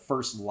was like the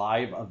first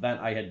live event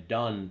I had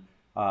done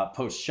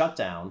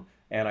post-shutdown.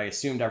 And I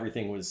assumed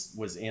everything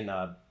was in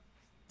a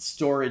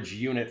storage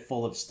unit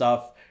full of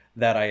stuff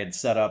that I had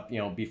set up,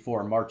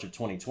 before March of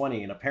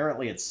 2020. And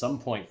apparently at some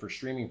point for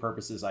streaming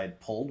purposes, I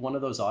had pulled one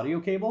of those audio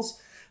cables.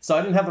 So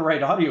I didn't have the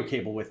right audio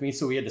cable with me.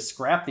 So we had to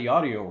scrap the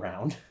audio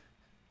round.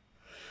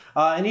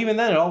 And even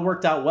then, it all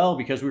worked out well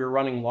because we were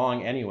running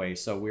long anyway.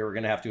 So we were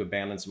going to have to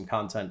abandon some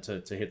content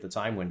to hit the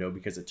time window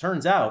because it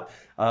turns out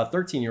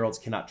 13-year-olds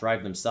cannot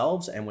drive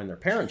themselves. And when their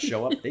parents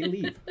show up, they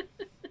leave.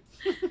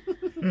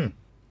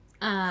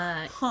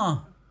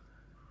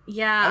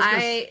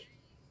 Yeah,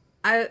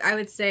 I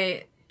would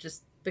say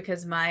just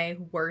because my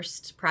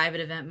worst private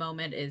event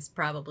moment is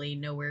probably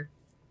nowhere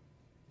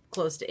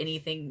close to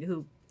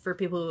anything for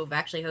people who have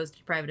actually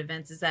hosted private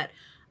events is that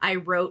I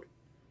wrote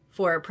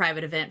for a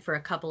private event for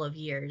a couple of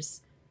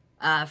years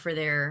for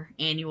their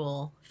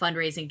annual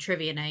fundraising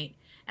trivia night.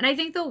 And I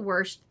think the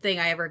worst thing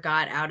I ever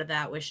got out of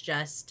that was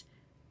just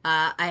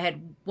I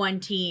had one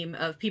team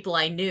of people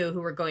I knew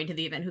who were going to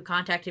the event who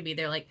contacted me.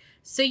 They're like,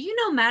 so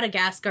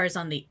Madagascar's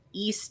on the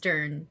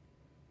eastern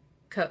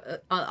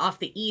off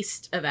the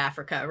east of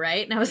Africa,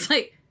 right? And I was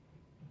like,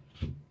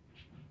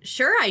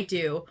 sure I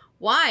do.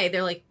 Why?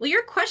 They're like, well,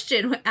 your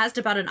question asked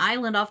about an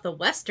island off the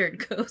western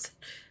coast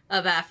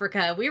of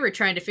Africa. We were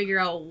trying to figure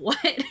out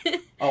what.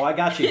 Oh, I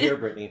got you here,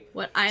 Brittany.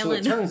 What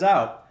island? So it turns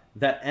out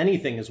that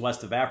anything is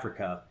west of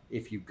Africa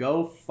if you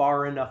go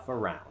far enough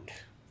around.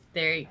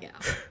 There you go.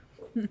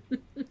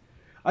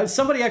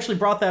 Somebody actually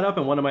brought that up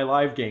in one of my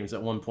live games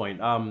at one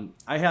point.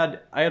 I had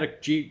a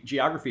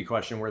geography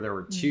question where there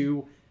were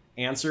two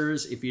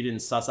answers if you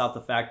didn't suss out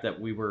the fact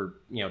that we were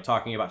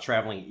talking about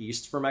traveling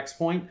east from X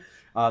point.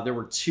 There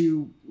were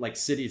two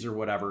cities or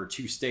whatever,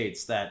 two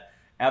states that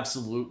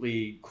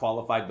absolutely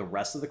qualified the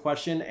rest of the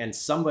question. And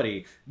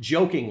somebody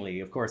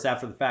jokingly, of course,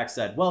 after the fact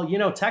said, well,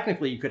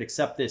 technically you could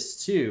accept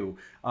this too,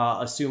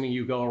 assuming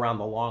you go around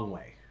the long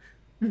way.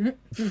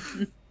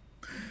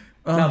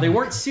 Now, they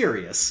weren't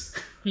serious.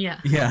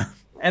 Yeah.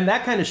 And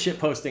that kind of shit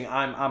posting,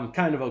 I'm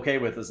kind of okay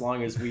with as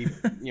long as we,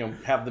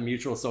 have the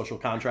mutual social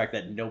contract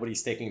that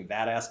nobody's taking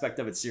that aspect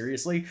of it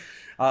seriously.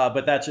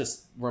 But that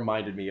just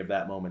reminded me of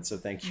that moment. So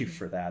thank you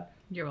for that.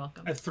 You're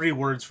welcome. I have 3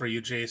 words for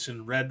you,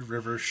 Jason. Red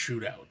River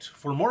Shootout.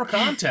 For more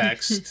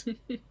context,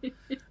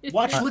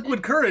 watch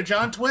Liquid Courage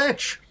on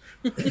Twitch.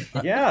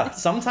 Yeah,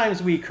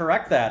 sometimes we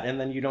correct that and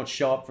then you don't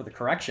show up for the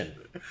correction.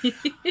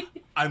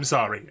 I'm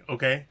sorry,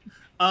 okay?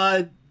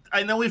 I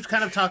know we've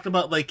kind of talked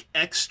about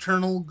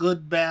external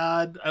good,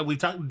 bad. We've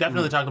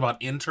definitely talked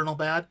about internal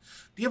bad.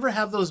 Do you ever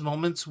have those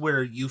moments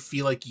where you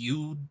feel like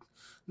you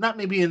not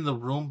maybe in the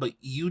room, but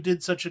you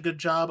did such a good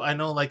job. I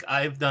know, like,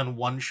 I've done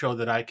one show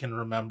that I can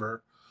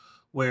remember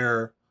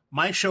where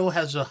my show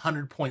has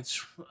 100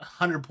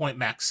 point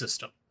max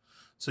system.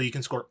 So you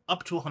can score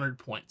up to 100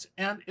 points.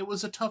 And it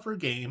was a tougher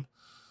game.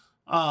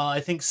 I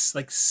think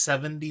like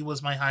 70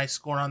 was my high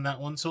score on that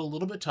one, so a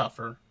little bit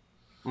tougher.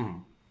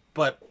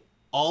 But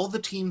all the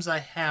teams I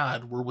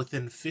had were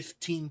within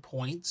 15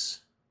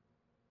 points.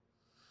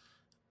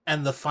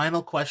 And the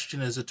final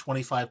question is a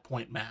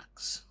 25-point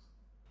max.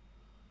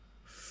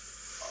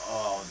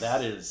 Oh,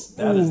 that is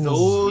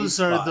those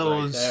are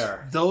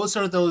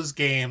those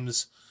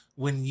games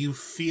when you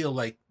feel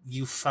like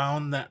you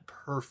found that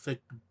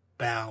perfect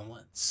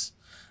balance.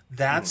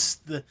 That's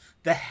the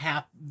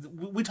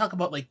we talk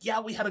about, like,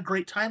 yeah, we had a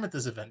great time at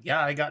this event. Yeah,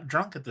 I got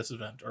drunk at this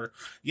event, or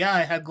yeah,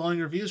 I had glowing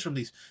reviews from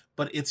these.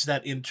 But it's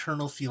that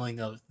internal feeling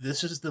of,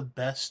 this is the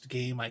best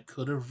game I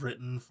could have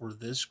written for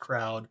this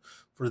crowd,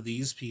 for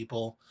these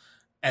people,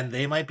 and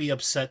they might be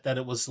upset that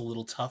it was a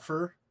little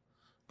tougher,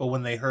 but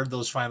when they heard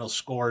those final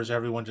scores,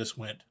 everyone just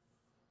went,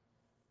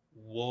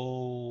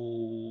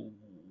 whoa.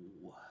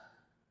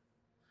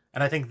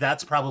 And I think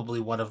that's probably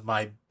one of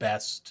my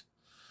best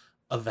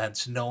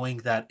events, knowing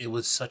that it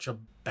was such a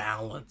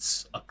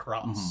balance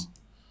across.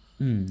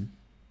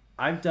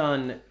 I've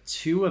done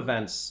 2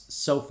 events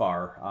so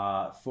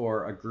far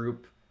for a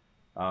group,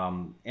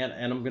 and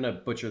I'm going to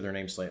butcher their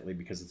name slightly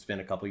because it's been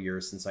a couple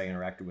years since I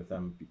interacted with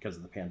them because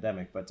of the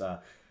pandemic, but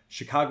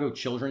Chicago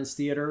Children's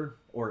Theater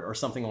or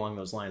something along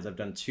those lines. I've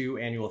done 2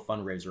 annual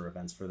fundraiser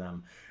events for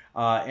them.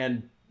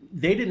 And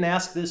they didn't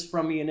ask this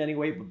from me in any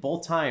way, but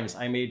both times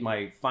I made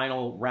my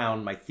final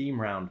round, my theme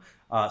round,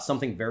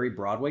 something very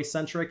Broadway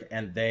centric,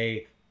 and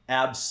they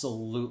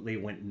absolutely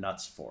went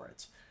nuts for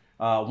it.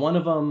 One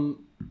of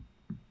them,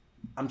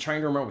 I'm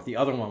trying to remember what the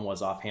other one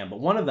was offhand,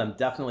 but one of them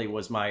definitely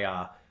was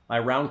my my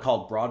round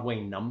called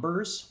Broadway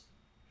Numbers,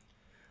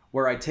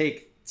 where I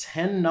take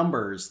 10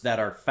 numbers that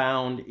are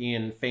found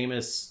in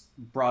famous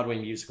Broadway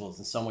musicals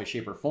in some way,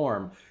 shape, or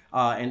form,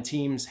 and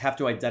teams have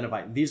to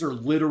identify. These are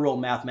literal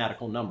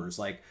mathematical numbers,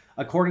 like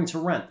according to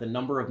Rent, the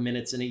number of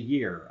minutes in a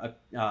year,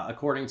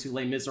 according to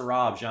Les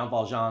Miserables, Jean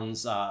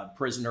Valjean's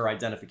prisoner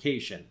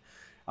identification,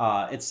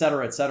 et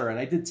cetera, et cetera. And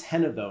I did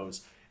 10 of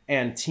those,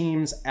 and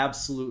teams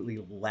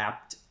absolutely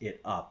lapped it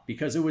up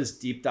because it was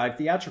deep dive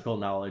theatrical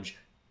knowledge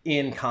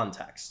in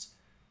context.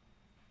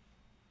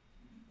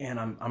 And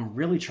I'm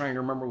really trying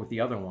to remember what the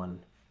other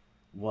one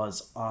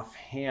was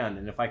offhand,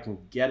 and if I can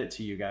get it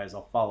to you guys,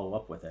 I'll follow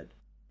up with it.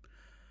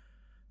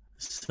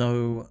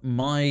 So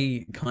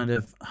my kind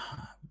of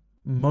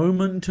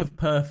moment of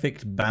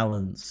perfect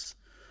balance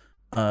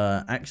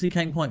actually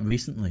came quite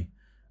recently,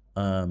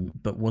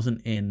 but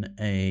wasn't in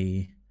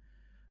a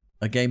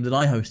game that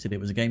I hosted. It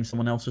was a game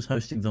someone else was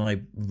hosting that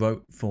I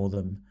wrote for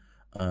them.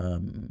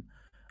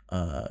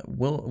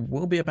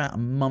 Will be about a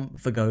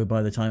month ago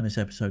by the time this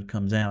episode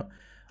comes out.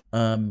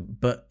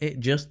 But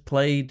it just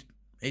played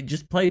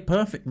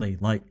perfectly.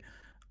 Like,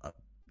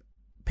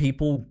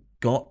 people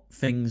got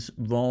things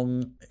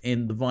wrong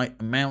in the right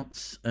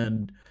amounts,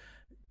 and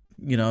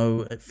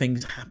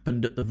things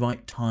happened at the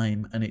right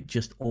time, and it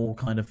just all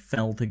kind of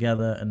fell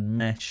together and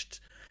meshed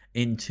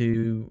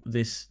into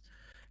this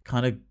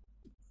kind of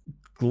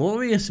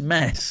glorious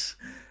mess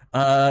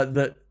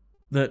that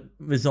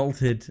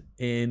resulted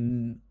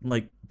in,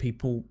 like,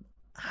 people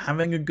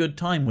having a good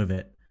time with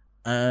it.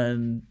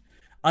 And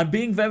I'm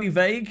being very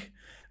vague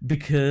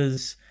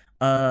because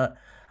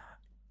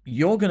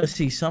you're going to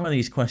see some of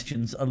these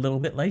questions a little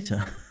bit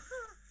later.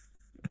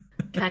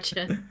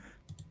 Gotcha.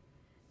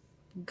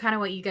 Kind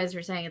of what you guys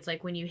were saying. It's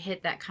like when you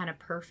hit that kind of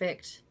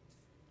perfect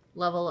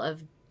level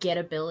of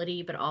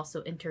gettability, but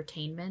also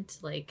entertainment.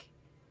 Like,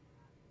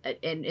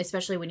 and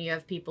especially when you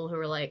have people who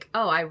are like,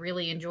 "Oh, I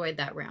really enjoyed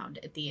that round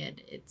at the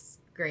end. It's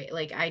great."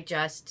 Like, I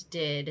just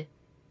did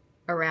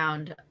a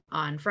round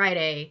on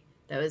Friday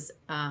that was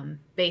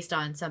based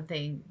on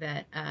something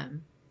that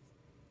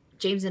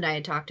James and I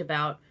had talked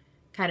about,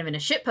 kind of in a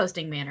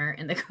shitposting manner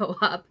in the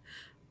co-op,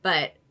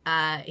 but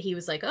he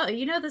was like, "Oh,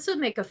 this would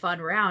make a fun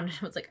round." And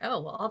I was like,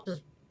 "Oh, well, I'll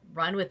just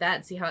run with that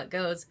and see how it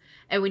goes."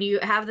 And when you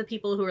have the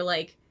people who are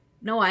like,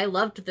 "No, I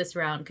loved this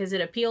round because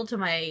it appealed to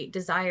my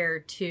desire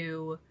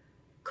to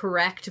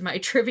correct my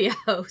trivia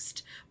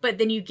host," but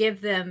then you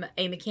give them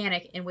a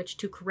mechanic in which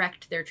to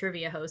correct their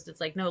trivia host. It's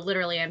like, no,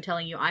 literally, I'm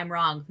telling you, I'm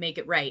wrong, make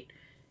it right.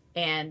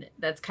 And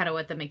that's kind of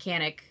what the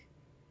mechanic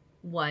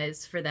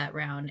was for that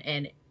round.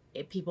 And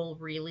people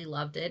really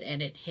loved it,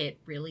 and it hit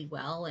really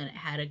well, and it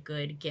had a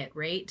good get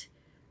rate.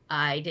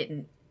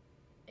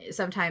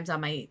 Sometimes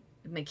on my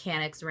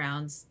mechanics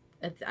rounds,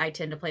 I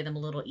tend to play them a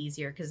little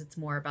easier because it's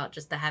more about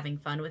just the having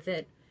fun with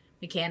it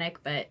mechanic.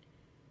 But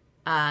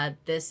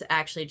this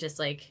actually just,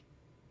 like,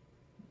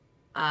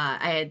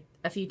 I had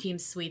a few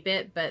teams sweep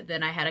it, but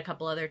then I had a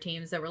couple other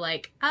teams that were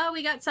like, "Oh,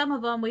 we got some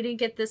of them. We didn't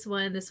get this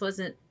one. This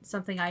wasn't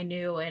something I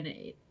knew." And,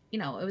 it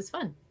was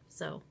fun.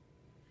 So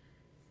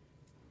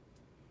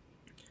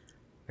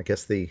I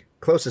guess the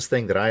closest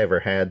thing that I ever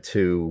had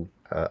to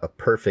a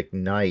perfect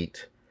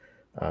night,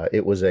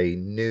 it was a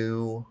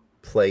new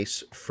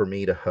place for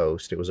me to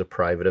host. It was a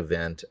private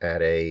event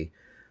at a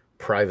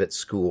private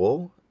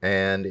school,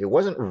 and it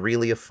wasn't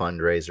really a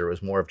fundraiser. It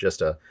was more of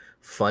just a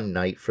fun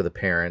night for the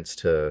parents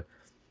to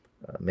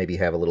maybe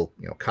have a little,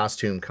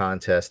 costume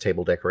contest,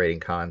 table decorating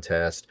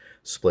contest,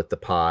 split the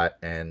pot,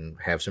 and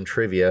have some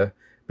trivia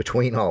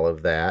between all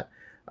of that.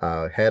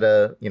 Had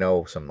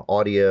some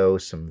audio,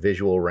 some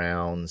visual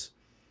rounds,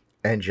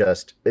 and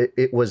just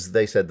it was,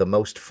 they said, the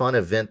most fun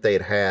event they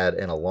had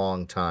in a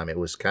long time. It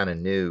was kind of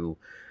new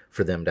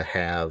for them to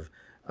have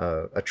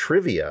a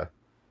trivia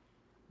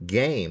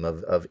game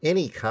of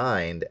any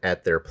kind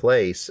at their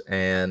place,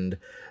 and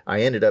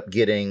I ended up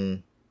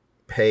getting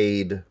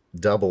paid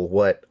double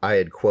what I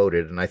had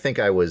quoted, and I think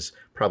I was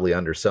probably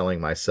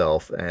underselling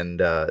myself, and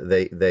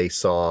they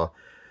saw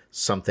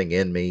something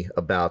in me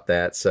about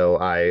that, so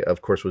I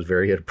of course was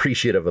very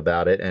appreciative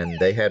about it, and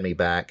they had me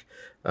back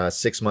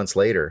 6 months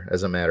later,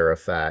 as a matter of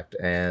fact,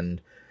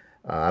 and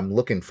I'm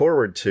looking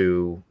forward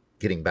to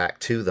getting back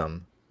to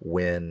them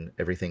when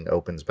everything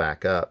opens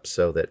back up,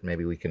 so that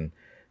maybe we can,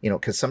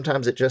 because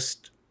sometimes it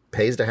just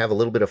pays to have a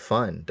little bit of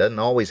fun. Doesn't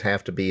always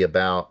have to be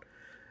about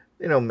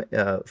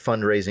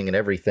fundraising and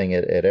everything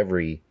at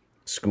every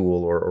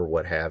school or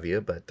what have you.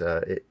 But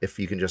if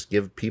you can just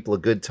give people a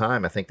good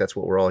time, I think that's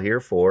what we're all here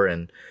for.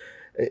 And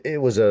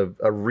it was a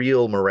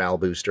real morale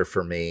booster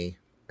for me,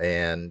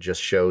 and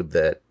just showed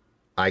that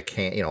I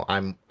can't,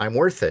 I'm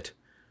worth it.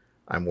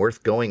 I'm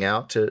worth going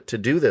out to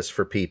do this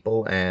for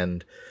people.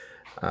 And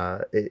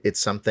it's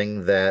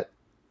something that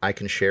I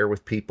can share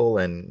with people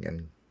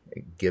and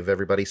give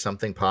everybody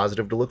something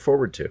positive to look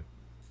forward to.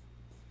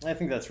 I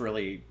think that's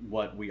really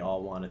what we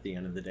all want at the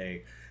end of the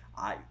day.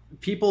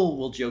 People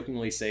will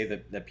jokingly say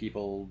that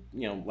people,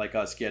 like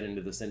us, get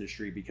into this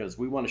industry because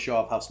we want to show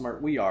off how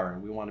smart we are,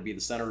 and we want to be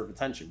the center of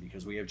attention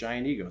because we have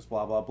giant egos,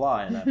 blah, blah, blah.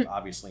 And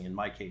obviously, in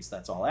my case,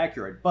 that's all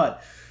accurate.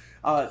 But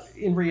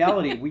in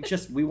reality,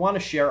 we want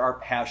to share our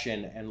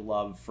passion and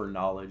love for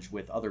knowledge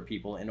with other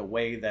people in a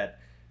way that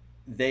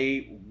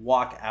they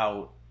walk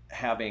out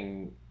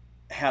having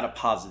had a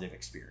positive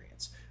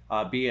experience.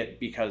 Be it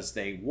because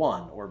they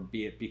won, or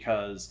be it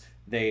because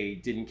they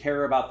didn't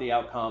care about the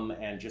outcome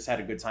and just had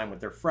a good time with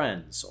their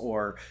friends,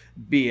 or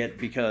be it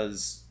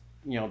because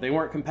they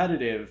weren't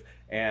competitive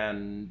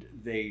and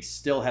they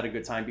still had a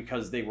good time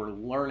because they were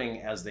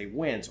learning as they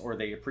went, or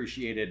they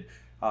appreciated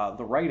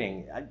the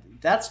writing.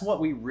 That's what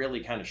we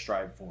really kind of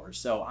strive for.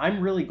 So I'm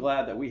really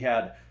glad that we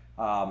had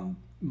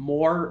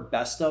more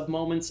best of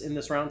moments in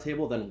this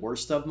roundtable than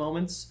worst of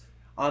moments.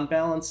 On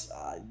balance,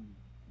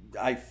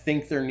 I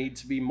think there need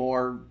to be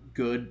more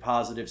good,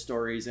 positive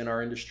stories in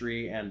our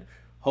industry, and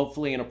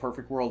hopefully, in a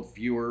perfect world,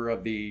 fewer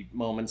of the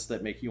moments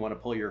that make you want to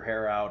pull your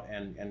hair out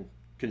and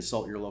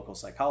consult your local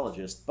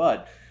psychologist.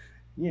 But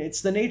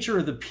it's the nature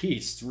of the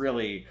beast,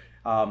 really.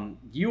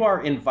 You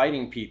are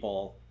inviting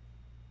people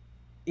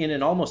in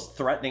an almost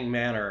threatening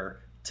manner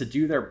to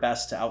do their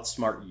best to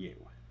outsmart you.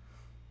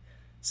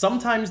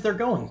 Sometimes they're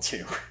going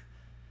to.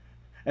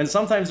 And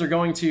sometimes they're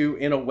going to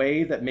in a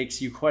way that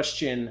makes you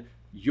question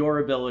your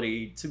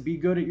ability to be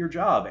good at your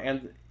job.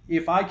 And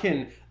if I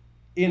can,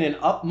 in an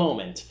up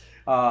moment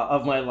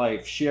of my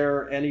life,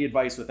 share any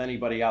advice with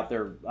anybody out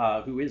there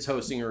who is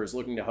hosting or is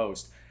looking to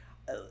host,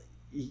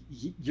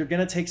 you're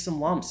going to take some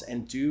lumps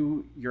and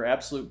do your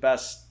absolute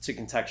best to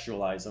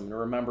contextualize them. And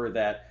remember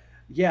that,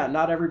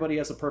 not everybody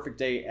has a perfect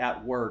day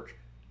at work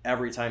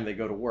every time they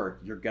go to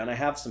work. You're going to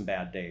have some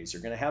bad days.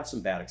 You're going to have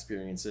some bad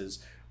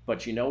experiences.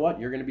 But you know what?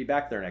 You're going to be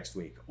back there next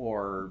week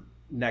or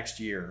next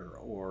year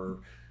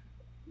or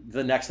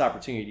the next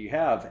opportunity you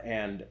have.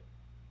 And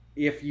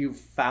if you've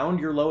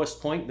found your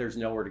lowest point, there's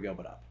nowhere to go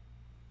but up.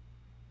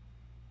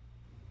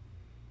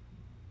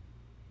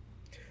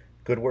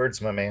 Good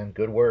words, my man.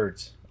 Good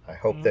words. I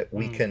hope that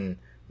we can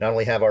not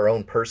only have our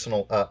own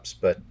personal ups,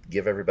 but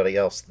give everybody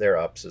else their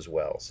ups as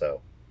well.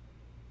 So,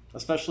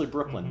 especially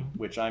Brooklyn,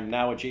 which I'm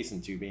now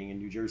adjacent to, being in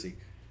New Jersey.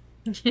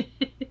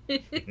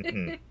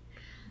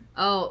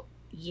 Oh,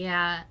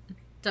 yeah.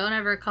 Don't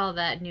ever call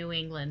that New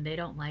England. They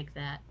don't like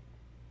that.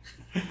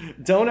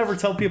 Don't ever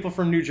tell people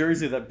from New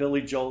Jersey that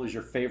Billy Joel is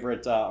your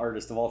favorite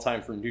artist of all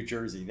time from New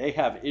Jersey. They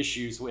have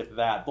issues with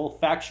that, both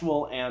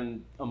factual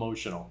and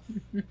emotional.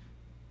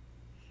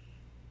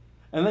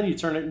 And then you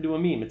turn it into a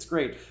meme. It's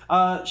great.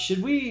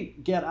 Should we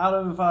get out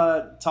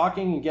of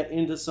talking and get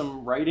into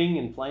some writing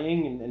and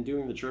playing and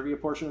doing the trivia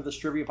portion of this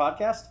trivia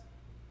podcast?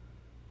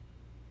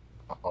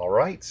 All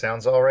right.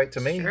 Sounds all right to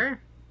me. Sure.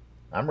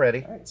 I'm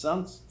ready. All right.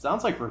 Sounds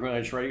like we're pretty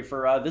much ready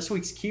for this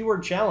week's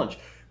keyword challenge.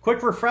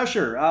 Quick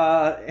refresher.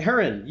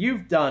 Aaron,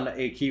 you've done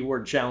a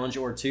keyword challenge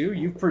or two.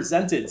 You've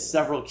presented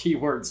several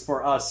keywords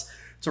for us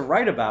to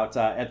write about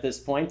at this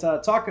point.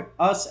 Talk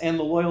us and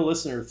the loyal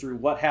listener through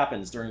what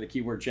happens during the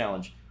keyword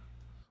challenge.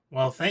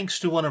 Well, thanks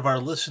to one of our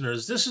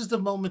listeners, this is the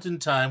moment in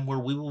time where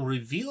we will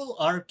reveal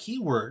our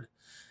keyword,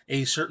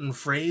 a certain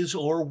phrase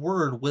or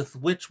word with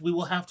which we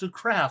will have to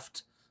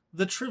craft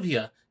the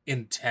trivia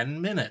in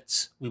 10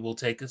 minutes. We will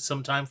take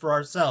some time for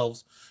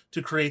ourselves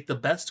to create the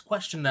best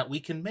question that we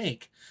can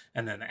make.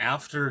 And then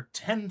after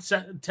 10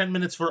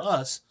 minutes for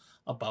us,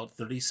 about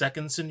 30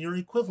 seconds in your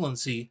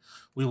equivalency,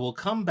 we will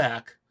come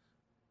back,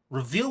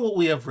 reveal what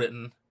we have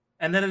written,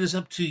 and then it is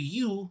up to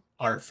you,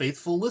 our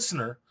faithful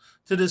listener,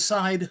 to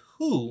decide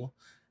who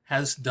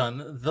has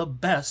done the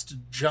best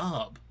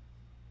job.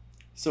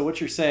 So what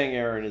you're saying,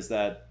 Aaron, is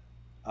that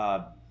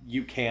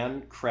you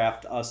can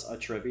craft us a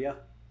trivia?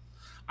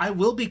 I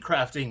will be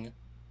crafting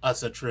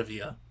us a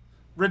trivia.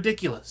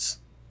 Ridiculous.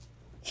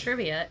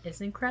 Trivia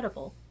is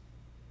incredible.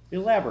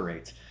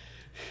 Elaborate.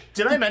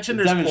 Did I mention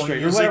there's porn Demonstrate,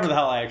 or music? whatever the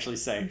hell I actually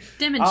say.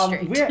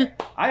 Demonstrate.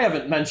 I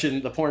haven't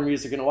mentioned the porn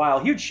music in a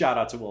while. Huge shout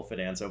out to Will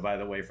Fidanzo, by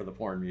the way, for the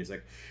porn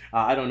music.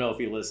 I don't know if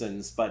he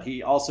listens, but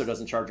he also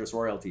doesn't charge us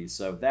royalties,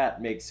 so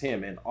that makes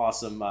him an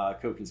awesome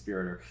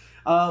co-conspirator.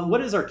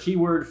 What is our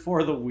keyword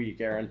for the week,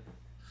 Aaron?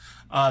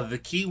 The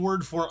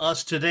keyword for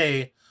us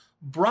today,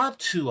 brought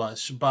to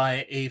us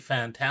by a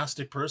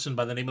fantastic person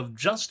by the name of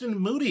Justin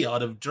Moody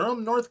out of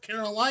Durham, North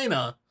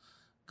Carolina.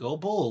 Go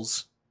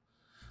Bulls.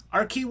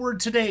 Our keyword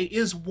today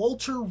is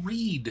Walter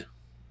Reed.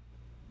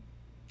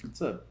 It's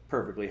a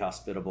perfectly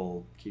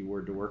hospitable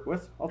keyword to work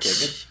with. I'll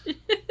take it.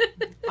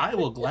 I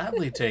will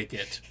gladly take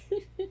it.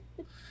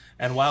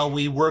 And while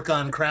we work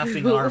on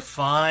crafting our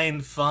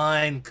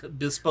fine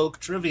bespoke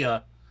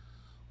trivia,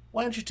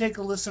 why don't you take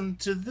a listen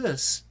to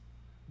this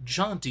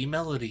jaunty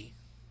melody?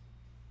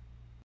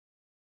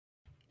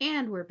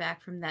 And we're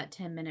back from that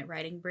 10-minute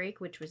writing break,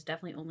 which was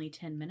definitely only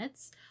 10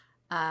 minutes,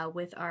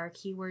 with our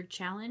keyword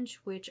challenge,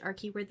 which our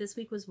keyword this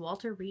week was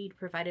Walter Reed,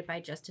 provided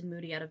by Justin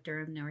Moody out of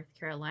Durham, North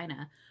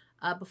Carolina.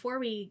 Before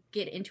we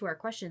get into our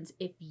questions,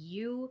 if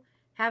you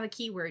have a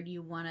keyword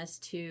you want us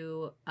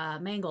to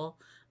mangle,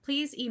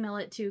 please email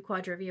it to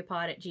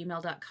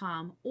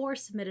quadriviapod@gmail.com or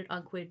submit it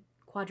on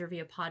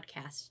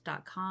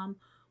quadriviapodcast.com.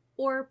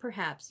 Or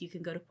perhaps you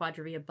can go to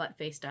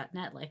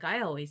quadriviabuttface.net like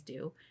I always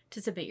do to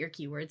submit your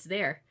keywords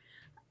there.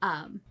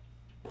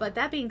 But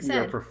that being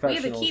said, we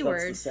have a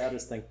keyword. That's the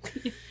saddest thing.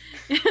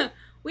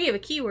 We have a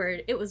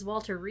keyword. It was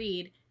Walter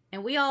Reed,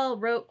 and we all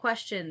wrote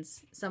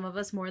questions. Some of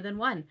us more than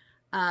one.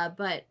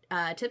 But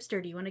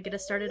Tipster, do you want to get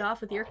us started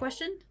off with your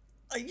question?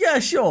 Yeah,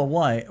 sure.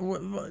 Why? More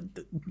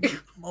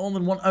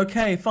than one.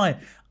 Okay, fine.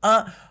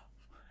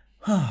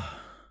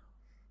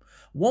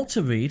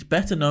 Walter Reed,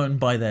 better known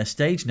by their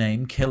stage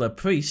name Killer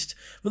Priest,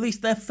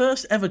 released their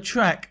first ever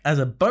track as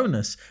a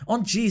bonus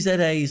on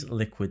GZA's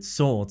Liquid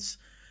Swords.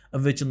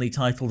 Originally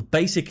titled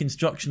Basic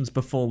Instructions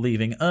Before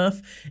Leaving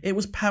Earth, it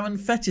was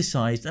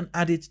parentheticized and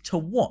added to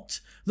what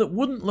that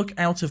wouldn't look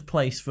out of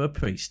place for a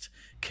priest,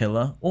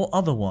 killer or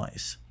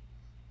otherwise.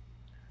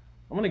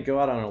 I'm going to go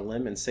out on a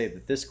limb and say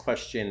that this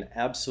question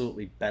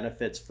absolutely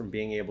benefits from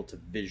being able to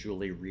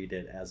visually read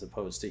it as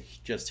opposed to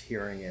just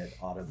hearing it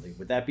audibly.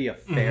 Would that be a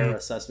fair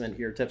assessment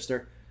here,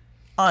 Tipster?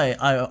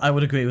 I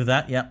would agree with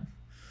that, yeah.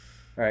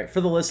 All right.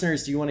 For the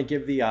listeners, do you want to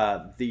give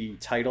the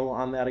title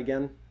on that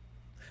again?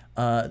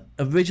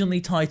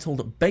 Originally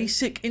titled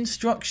Basic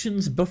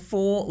Instructions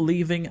Before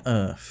Leaving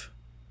Earth.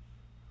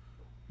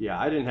 Yeah,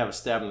 I didn't have a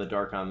stab in the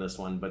dark on this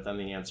one, but then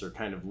the answer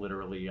kind of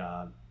literally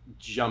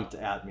jumped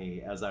at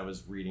me as I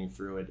was reading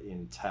through it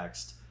in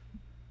text.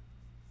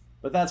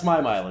 But that's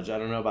my mileage. I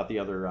don't know about the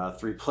other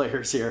three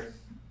players here.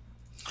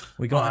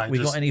 We got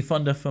any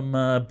thunder from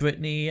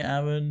Brittany,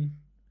 Aaron,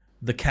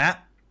 the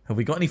cat? Have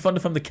we got any thunder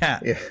from the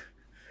cat?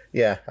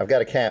 Yeah, I've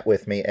got a cat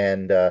with me,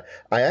 and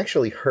I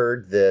actually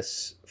heard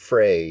this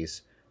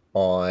phrase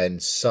on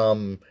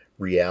some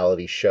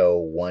reality show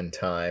one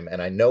time,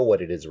 and I know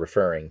what it is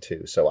referring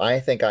to, so I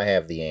think I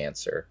have the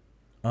answer.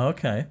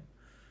 Okay.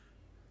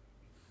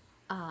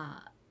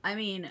 I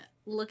mean,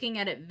 looking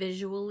at it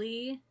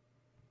visually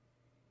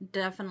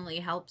definitely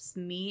helps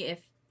me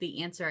if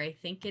the answer I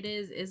think it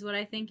is what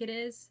I think it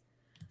is.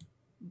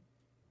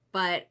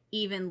 But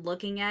even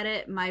looking at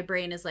it, my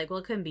brain is like, well,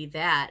 it couldn't be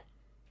that.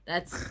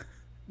 That's...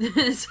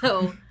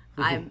 So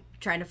I'm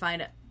trying to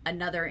find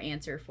another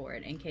answer for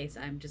it in case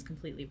I'm just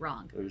completely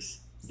wrong.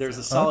 There's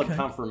a solid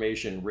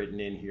confirmation written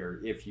in here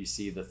if you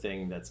see the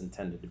thing that's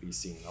intended to be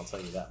seen. I'll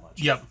tell you that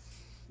much.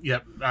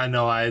 Yep. I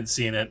know I had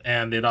seen it,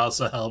 and it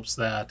also helps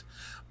that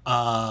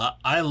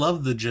I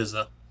love the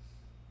Jizza.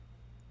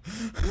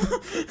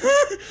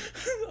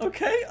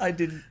 Okay, I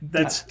didn't.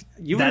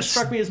 You would have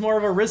struck me as more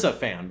of a RZA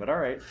fan, but all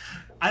right.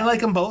 I like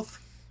them both.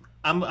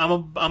 I'm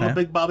a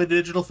big Bobby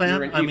Digital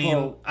fan. I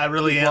mean, I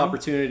really am.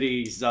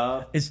 Opportunities.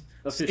 Is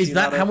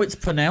that how it's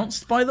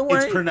pronounced? By the way,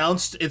 it's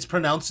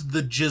pronounced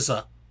the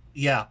Jizza.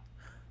 Yeah,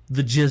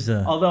 the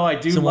Jizza. Although I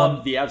do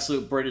love the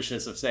absolute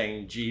Britishness of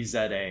saying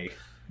GZA.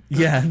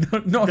 Yeah,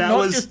 not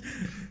just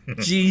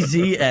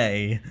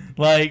GZA.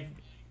 Like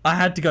I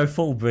had to go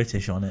full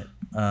British on it.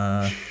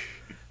 What?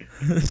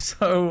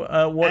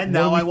 And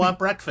now I want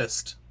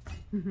breakfast.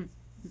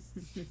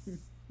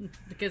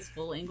 Because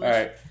full English. All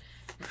right.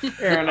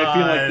 Aaron, I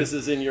feel like this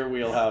is in your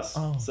wheelhouse,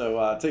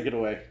 so take it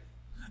away.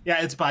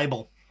 Yeah, it's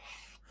Bible.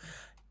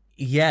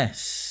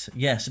 Yes,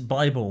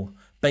 Bible.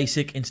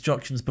 Basic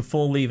Instructions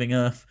Before Leaving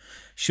Earth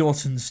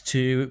shortens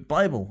to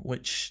Bible,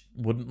 which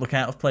wouldn't look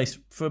out of place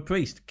for a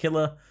priest,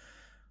 killer,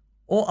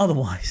 or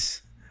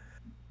otherwise.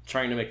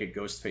 trying to make a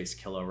Ghostface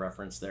Killah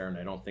reference there, and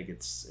I don't think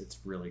it's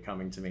really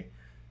coming to me.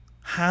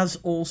 Has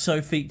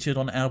also featured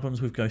on albums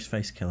with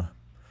Ghostface Killah.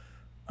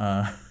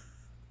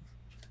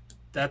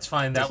 That's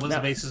fine. That was the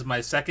basis of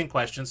my second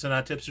question. So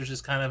now Tipster's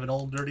just kind of an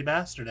old dirty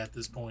bastard at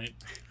this point.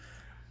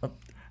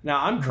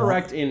 Now, I'm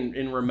correct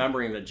in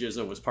remembering that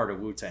Jizza was part of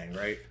Wu-Tang,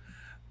 right?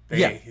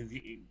 Yeah.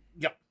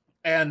 Yep.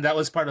 And that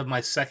was part of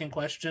my second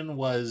question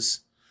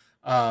was,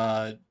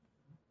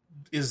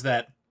 is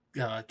that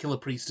Killah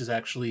Priest is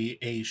actually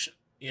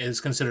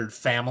is considered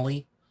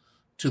family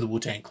to the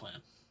Wu-Tang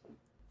Clan.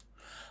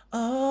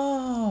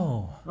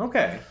 Oh.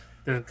 Okay.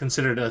 They're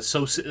considered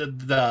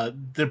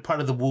they're part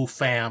of the Wu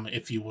fam,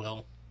 if you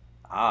will.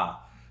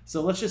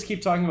 So let's just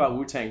keep talking about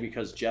Wu-Tang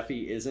because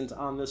Jeffy isn't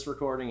on this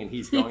recording and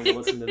he's going to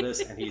listen to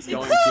this and he's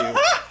going to,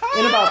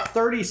 in about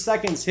 30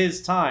 seconds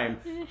his time,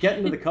 get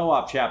into the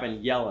co-op chat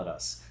and yell at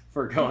us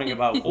for going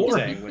about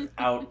Wu-Tang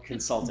without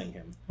consulting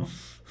him.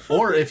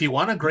 Or if you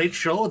want a great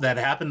show that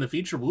happened to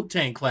feature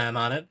Wu-Tang Clan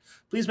on it,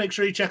 please make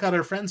sure you check out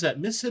our friends at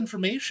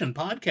Misinformation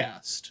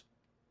Podcast.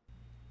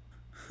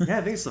 Yeah,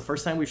 I think it's the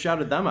first time we've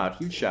shouted them out.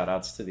 Huge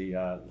shout-outs to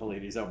the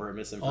ladies over at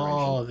Misinformation.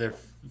 Oh, they're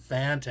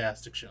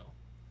fantastic show.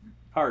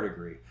 Hard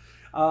agree.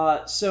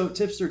 So,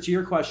 Tipster, to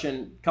your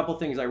question, a couple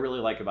things I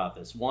really like about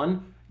this.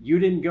 One, you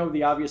didn't go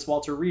the obvious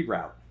Walter Reed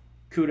route.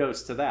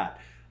 Kudos to that.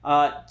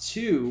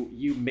 Two,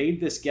 you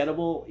made this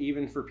gettable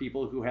even for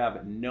people who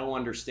have no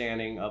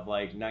understanding of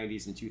like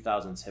 90s and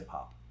 2000s hip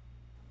hop.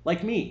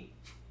 Like me.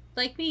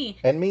 Like me.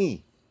 And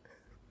me.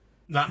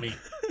 Not me.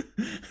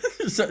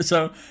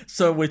 So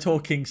we're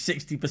talking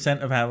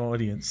 60% of our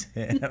audience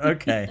here.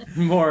 Okay.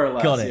 More or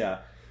less, Got it. yeah.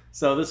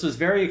 So this was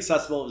very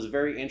accessible. It was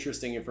very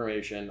interesting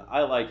information.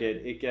 I like it.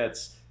 It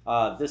gets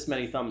this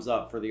many thumbs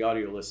up for the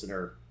audio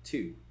listener,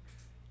 too.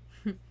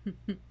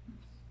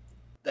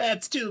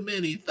 That's too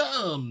many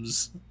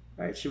thumbs.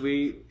 All right, should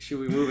we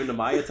move into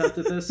my attempt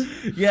at this?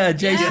 Yeah,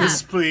 Jason.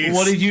 Yes, please.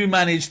 What did you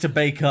manage to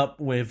bake up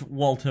with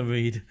Walter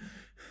Reed?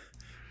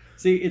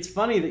 See, it's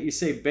funny that you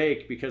say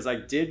bake because I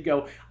did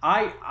go...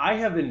 I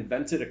have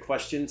invented a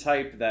question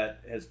type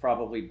that has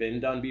probably been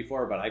done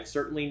before, but I've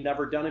certainly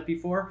never done it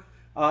before.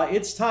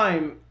 It's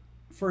time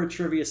for a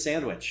trivia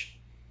sandwich.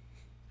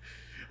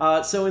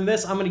 So in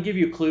this, I'm going to give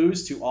you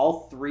clues to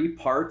all three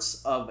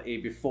parts of a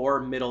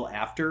before, middle,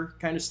 after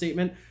kind of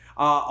statement.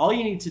 All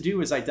you need to do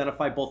is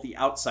identify both the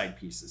outside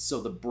pieces, so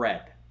the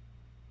bread.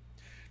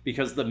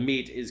 Because the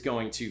meat is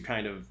going to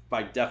kind of,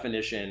 by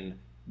definition,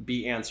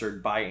 be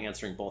answered by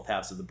answering both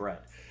halves of the bread.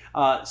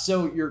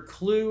 So your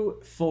clue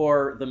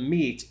for the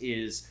meat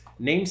is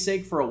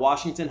namesake for a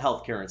Washington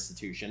healthcare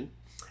institution,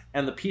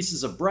 and the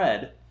pieces of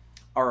bread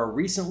are a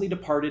recently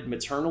departed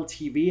maternal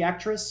TV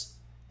actress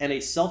and a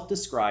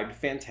self-described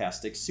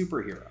fantastic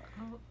superhero.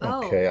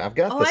 Oh. Okay, I've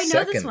got the I know this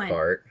second one.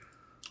 part.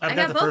 I've I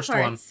got got the both first one.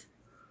 parts.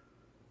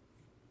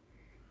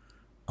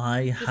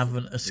 I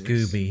haven't a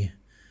Scooby,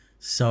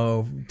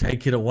 so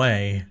take it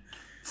away.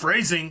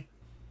 Phrasing.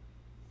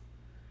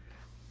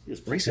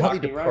 Just Recently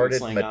Cockney rhyming departed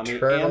slang on me,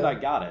 maternal- and I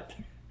got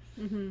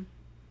it.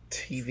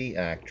 TV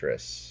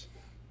actress.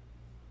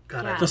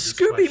 God, Yeah. I Does love this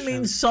Scooby question.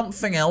 mean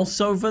something else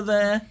over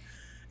there?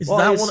 Is Well,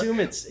 I that what? assume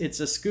it's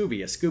a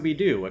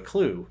Scooby-Doo, a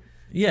clue.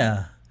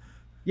 Yeah.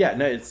 Yeah,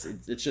 no, it's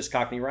just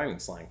Cockney rhyming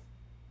slang.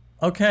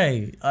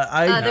 Okay.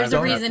 I There's a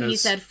don't- reason he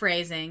this. said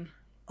phrasing.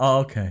 Oh,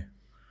 okay.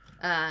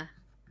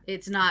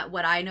 It's not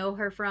what I know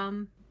her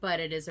from, but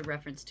it is a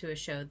reference to a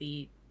show,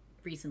 The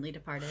Recently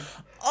Departed.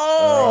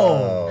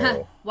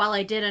 Oh. While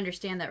I did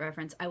understand that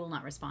reference, I will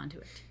not respond to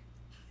it.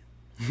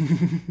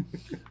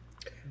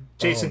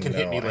 Jason Oh, can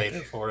hit no, me I-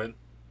 later for it.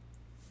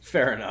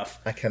 Fair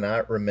enough. I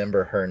cannot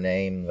remember her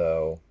name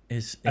though.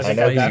 Is I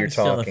know who phrasing you're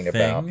still a talking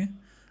about. thing?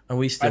 Are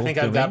we still I think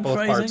doing I've got both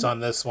phrasing? parts on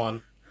this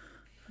one.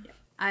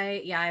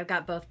 I've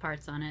got both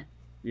parts on it.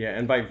 Yeah,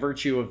 and by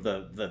virtue of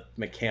the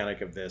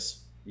mechanic of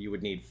this, you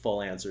would need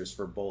full answers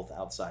for both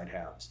outside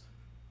halves.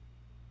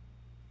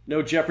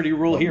 No Jeopardy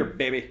rule here,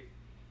 baby.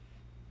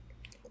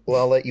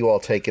 Well, I'll let you all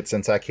take it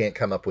since I can't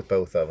come up with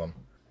both of them.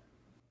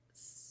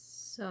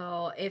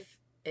 So if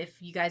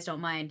you guys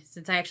don't mind,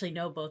 since I actually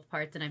know both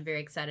parts and I'm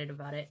very excited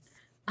about it,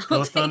 Go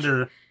I'll take-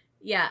 Thunder.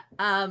 Yeah.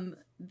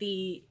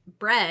 The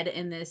bread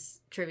in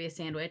this trivia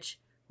sandwich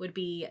would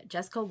be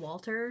Jessica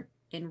Walter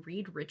and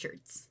Reed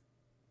Richards.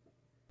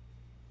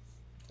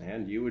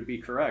 And you would be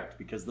correct,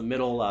 because the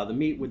middle, the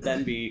meat would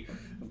then be,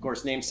 of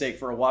course, namesake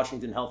for a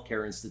Washington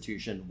healthcare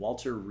institution,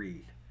 Walter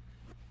Reed.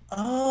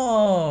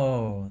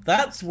 Oh,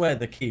 that's where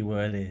the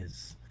keyword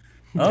is.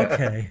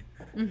 Okay.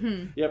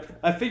 Yep.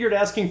 I figured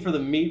asking for the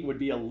meat would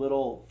be a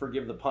little,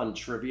 forgive the pun,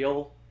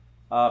 trivial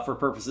for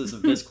purposes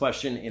of this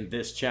question in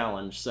this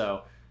challenge.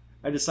 So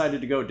I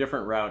decided to go a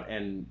different route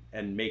and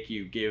make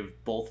you give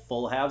both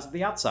full halves of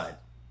the outside.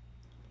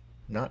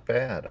 Not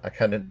bad. I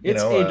kind of,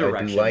 It's a I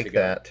direction do to like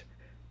go. that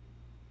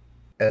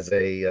as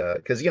a,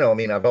 because, I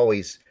mean,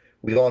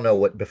 we all know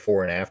what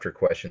before and after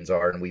questions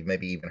are, and we've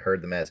maybe even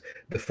heard them as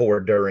before,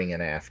 during,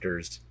 and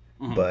afters.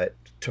 Mhm. But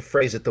to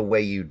phrase it the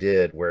way you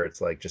did, where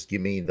it's like, just give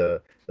me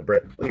the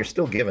bread, well, you're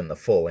still given the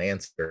full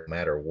answer no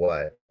matter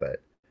what.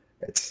 But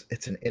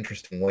it's an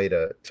interesting way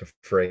to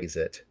phrase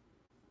it.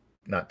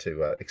 Not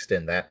to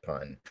extend that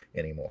pun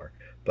anymore,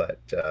 but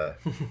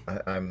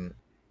I'm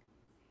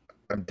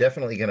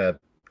definitely gonna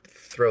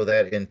throw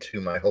that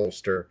into my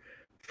holster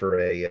for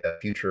a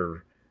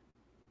future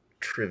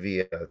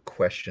trivia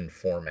question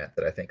format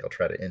that I think I'll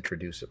try to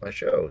introduce at my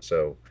show.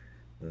 So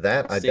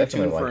that I Stay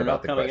definitely tuned like for an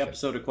about the upcoming question.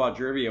 episode of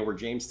Quadrivia where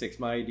James takes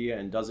my idea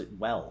and does it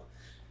well.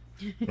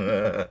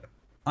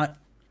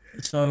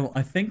 So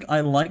I think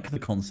I like the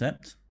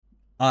concept.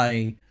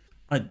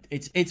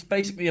 It's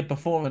basically a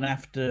before and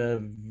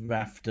after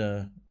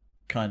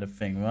kind of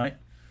thing, right?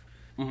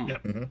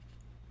 Yep. Mhm.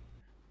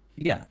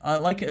 Yeah, I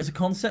like it as a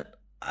concept.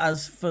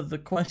 As for the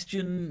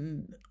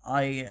question,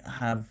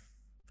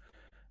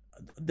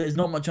 there's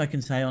not much I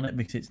can say on it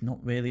because it's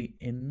not really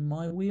in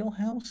my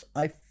wheelhouse.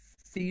 I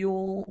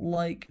feel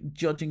like,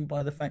 judging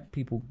by the fact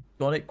people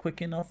got it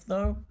quick enough,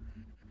 though,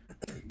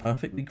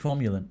 perfectly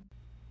cromulent.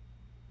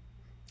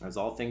 As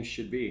all things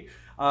should be.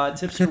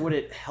 Tipster, would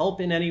it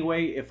help in any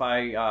way if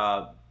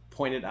I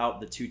pointed out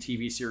the 2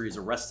 TV series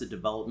Arrested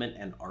Development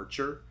and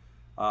Archer?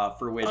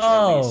 For which,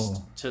 at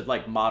least to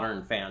like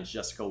modern fans,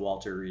 Jessica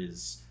Walter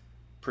is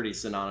pretty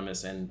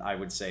synonymous, and I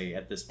would say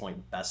at this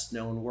point best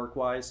known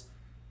work-wise.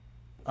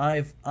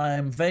 I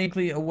am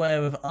vaguely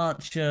aware of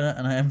Archer,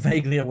 and I am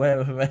vaguely aware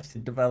of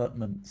Arrested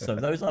Development. So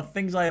those are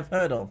things I have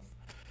heard of.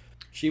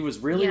 She was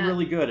really, Yeah.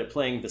 really good at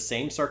playing the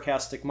same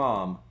sarcastic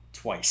mom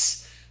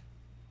twice.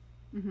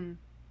 Mm-hmm.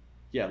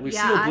 Yeah, Lucille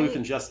Yeah,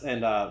 Bluth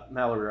and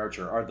Mallory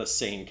Archer are the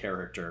same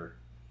character.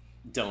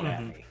 Don't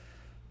at me.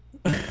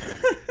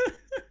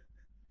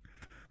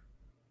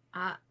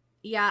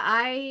 Yeah,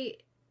 I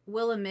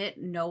will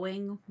admit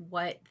knowing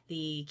what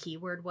the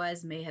keyword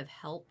was may have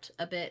helped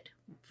a bit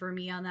for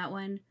me on that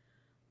one.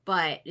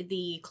 But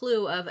the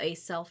clue of a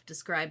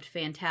self-described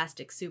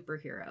fantastic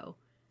superhero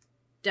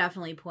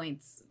definitely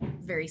points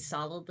very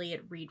solidly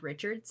at Reed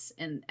Richards.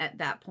 And at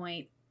that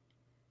point,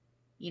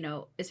 you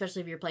know,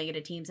 especially if you're playing at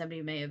a team,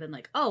 somebody may have been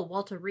like, oh,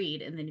 Walter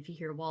Reed. And then if you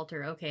hear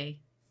Walter, okay,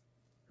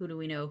 who do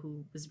we know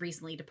who was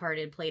recently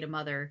departed, played a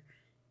mother,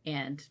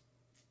 and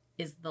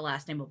is the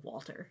last name of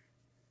Walter?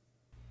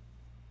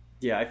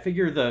 Yeah, I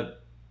figure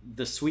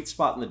the sweet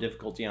spot and the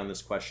difficulty on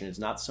this question is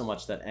not so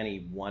much that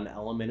any one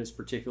element is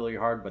particularly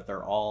hard, but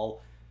they're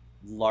all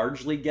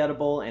largely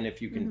gettable. And if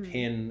you can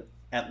pin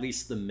at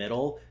least the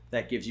middle,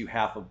 that gives you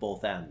half of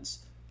both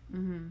ends.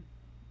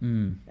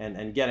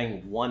 And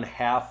getting one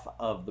half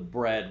of the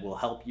bread will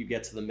help you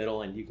get to the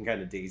middle, and you can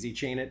kind of daisy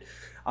chain it.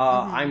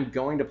 I'm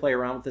going to play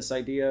around with this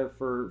idea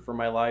for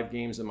my live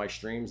games and my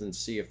streams and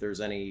see if there's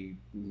any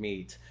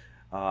meat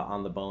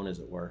on the bone, as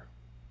it were.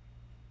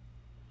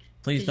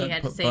 Please Did you don't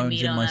have to put say bones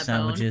meat in on my that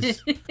bone?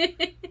 sandwiches.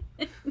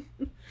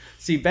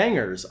 See,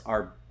 bangers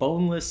are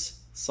boneless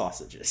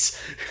sausages.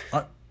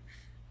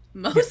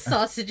 Most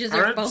sausages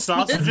are Aren't boneless.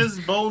 sausages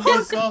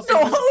boneless sausages?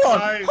 No,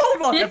 hold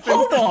on.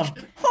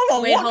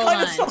 Wait, what hold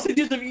kind of on.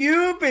 sausages have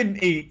you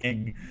been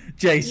eating,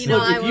 Jason? You know,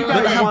 Look, I if you will-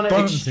 guys Have want to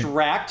bones in.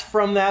 extract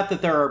from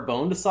that there are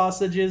boned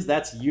sausages,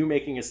 that's you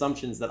making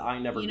assumptions that I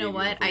never You gave know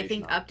what? I information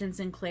think on. Upton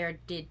Sinclair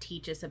did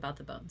teach us about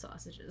the bone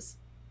sausages.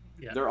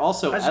 Yeah. They're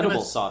also I was gonna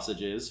edible s-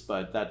 sausages,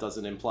 but that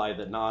doesn't imply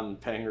that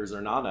non-pangers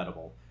are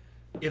non-edible.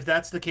 If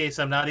that's the case,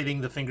 I'm not eating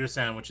the finger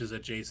sandwiches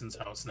at Jason's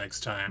house next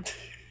time.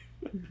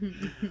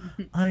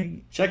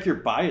 I Check your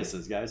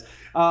biases, guys.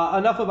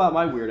 Enough about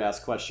my weird-ass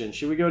question.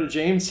 Should we go to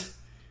James?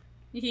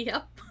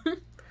 Yep.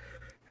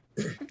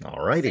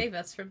 Alrighty. Save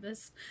us from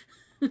this.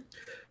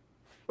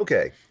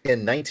 Okay,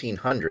 in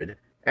 1900,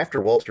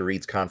 after Walter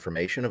Reed's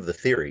confirmation of the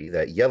theory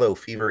that yellow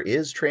fever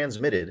is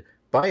transmitted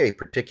by a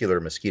particular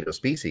mosquito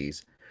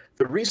species,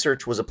 the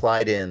research was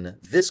applied in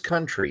this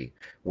country,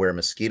 where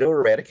mosquito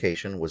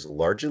eradication was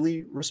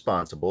largely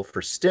responsible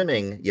for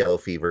stemming yellow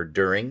fever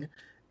during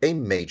a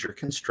major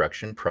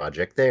construction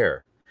project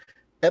there.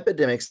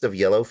 Epidemics of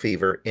yellow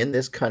fever in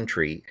this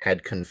country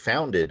had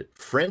confounded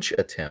French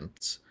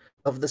attempts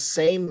of the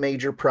same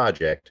major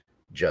project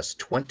just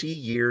 20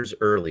 years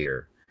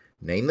earlier.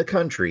 Name the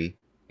country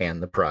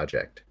and the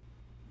project.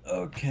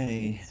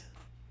 okay.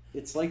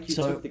 It's like you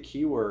So- took the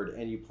keyword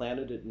and you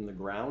planted it in the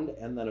ground,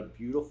 and then a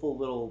beautiful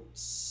little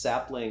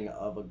sapling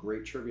of a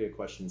great trivia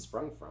question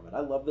sprung from it. I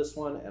love this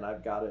one, and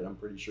I've got it, I'm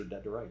pretty sure,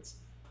 dead to rights.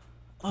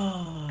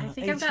 I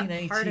think I've got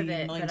part of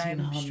it, but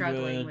I'm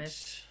struggling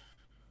with.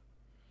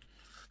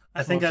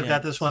 I think I've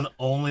got Projects. this one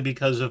only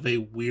because of a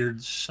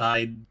weird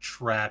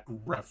sidetrack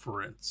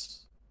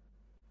reference.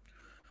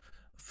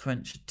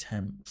 French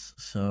attempts.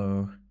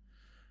 So,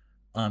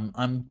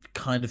 I'm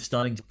kind of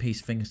starting to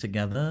piece things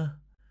together.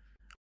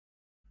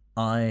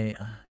 Yellow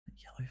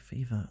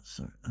fever.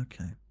 So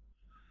okay.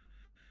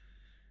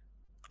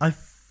 I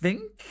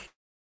think,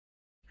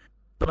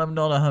 but I'm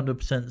not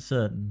 100%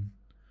 certain.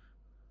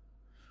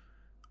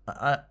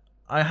 I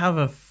have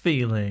a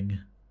feeling.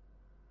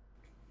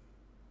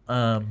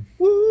 But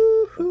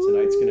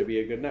tonight's going to be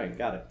a good night.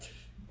 Got it.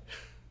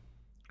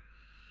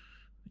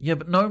 Yeah,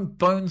 but no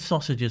bone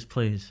sausages,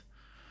 please.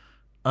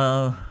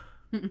 Now,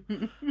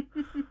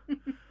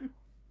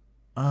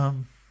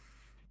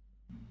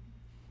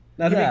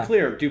 Now, to Yeah. be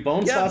clear, do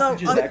bone Yeah, no,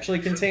 sausages I- actually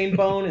contain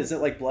bone? Is it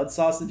like blood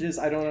sausages?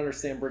 I don't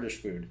understand British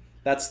food.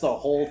 That's the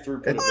whole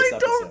throughput of this I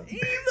don't episode.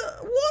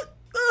 either. What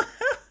the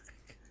heck?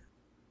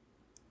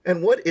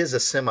 And what is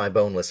a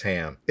semi-boneless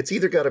ham? It's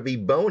either got to be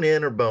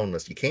bone-in or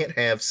boneless. You can't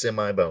have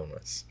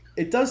semi-boneless.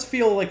 It does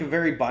feel like a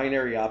very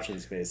binary option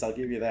space. I'll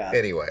give you that.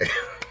 Anyway,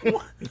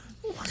 What?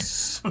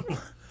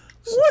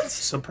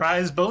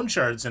 Surprise bone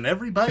shards in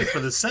every bite for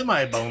the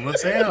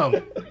semi-boneless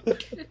ham.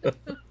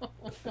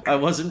 I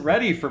wasn't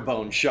ready for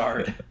bone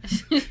shard.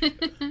 No,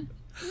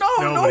 Nobody's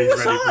no,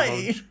 was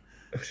ready for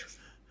I?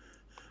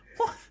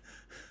 What?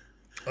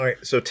 all right.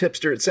 So,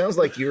 Tipster, it sounds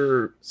like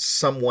you're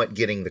somewhat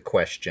getting the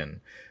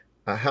question.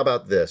 How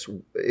about this?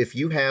 If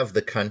you have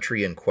the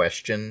country in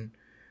question,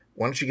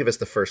 why don't you give us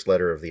the first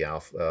letter of the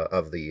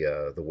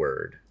the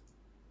word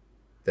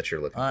that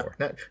you're looking for?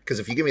 Because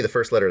if you give me the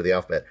first letter of the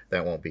alphabet,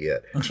 that won't be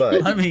it.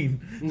 But I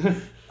mean,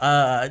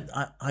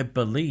 I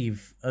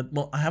believe.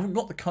 Well, I haven't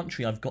got the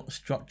country. I've got the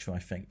structure. I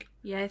think.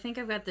 Yeah, I think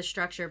I've got the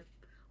structure.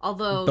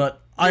 Although,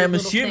 But I your am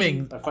little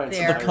assuming thing I find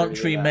there- some the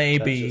country irony in may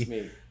that. be-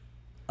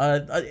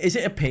 That's just me. is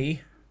it a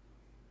P?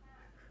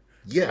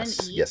 yes,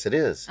 An E? yes, it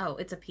is. Oh,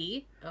 it's a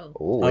P. Oh,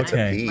 Oh, it's a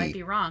Okay. P. might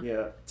be wrong.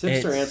 Yeah,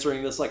 Tipster It's-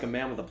 answering this like a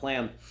man with a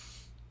plan.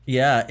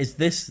 Yeah. Is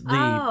this the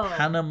Oh.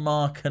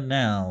 Panama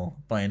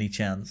Canal by any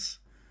chance?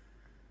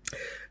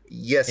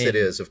 Yes, it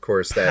In is. Of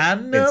course, that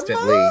Panama?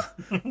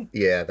 instantly.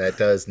 Yeah, that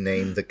does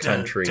name the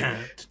country.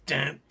 Dun,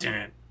 dun,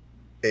 dun.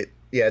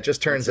 It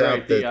just turns That's out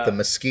right, that the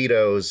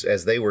mosquitoes,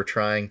 as they were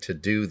trying to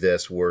do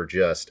this, were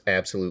just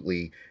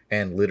absolutely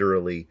and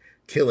literally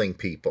killing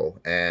people.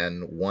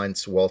 And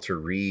once Walter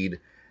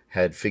Reed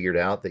had figured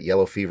out that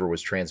yellow fever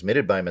was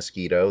transmitted by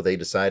mosquito, they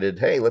decided,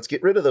 hey, let's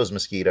get rid of those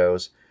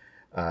mosquitoes.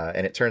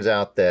 And it turns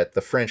out that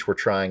the French were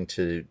trying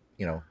to,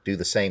 do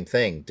the same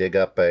thing, dig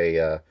up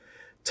a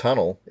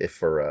tunnel,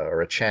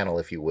 or a channel,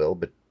 if you will,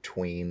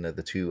 between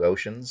the two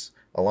oceans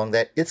along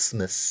that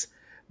isthmus,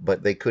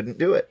 but they couldn't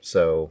do it.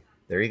 So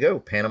there you go,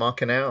 Panama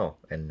Canal,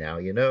 and now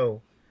you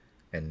know,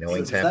 and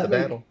knowing's So does half the that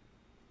make- battle.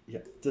 Yeah.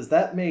 Does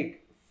that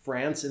make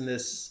France in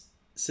this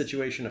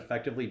situation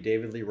effectively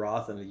David Lee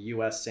Roth and the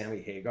U.S.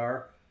 Sammy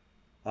Hagar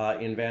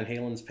in Van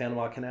Halen's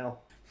Panama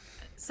Canal?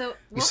 So You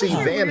what see, was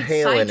your Van weird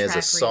Halen is sidetrack a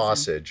reason?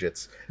 sausage.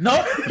 It's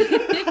No.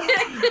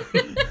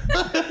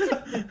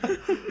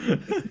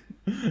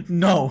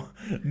 No,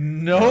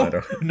 No, I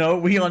don't- no,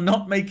 we are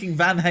not making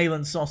Van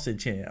Halen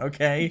sausage here,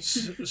 okay?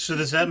 So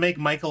does that make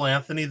Michael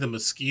Anthony the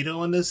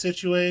mosquito in this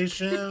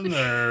situation,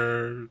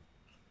 or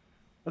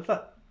I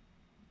thought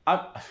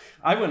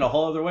I went a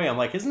whole other way. I'm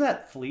like, isn't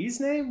that Flea's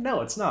name?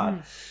 No, it's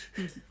not.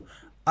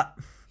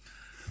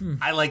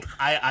 I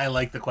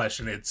like the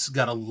question. It's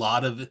got a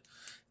lot of.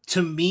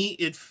 To me,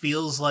 it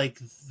feels like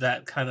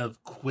that kind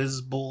of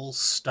quiz bowl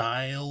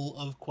style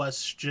of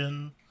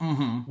question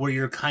Mm-hmm. where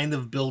you're kind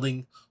of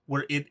building,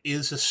 where it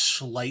is a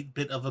slight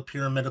bit of a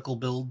pyramidical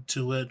build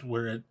to it,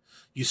 where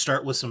you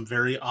start with some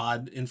very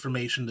odd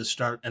information to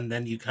start, and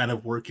then you kind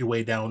of work your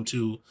way down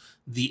to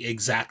the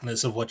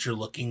exactness of what you're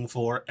looking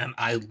for. And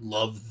I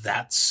love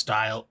that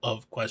style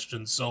of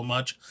question so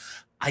much.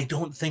 I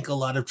don't think a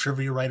lot of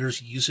trivia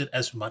writers use it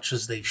as much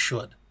as they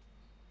should.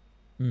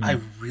 I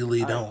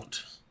really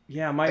don't.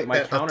 Yeah, my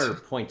I-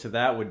 counterpoint to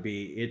that would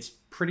be it's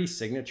pretty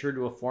signature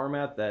to a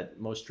format that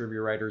most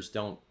trivia writers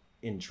don't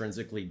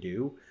intrinsically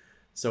do.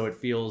 So it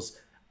feels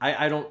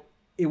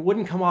it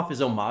wouldn't come off as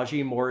homage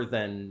more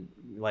than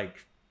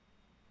like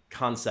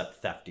concept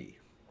thefty.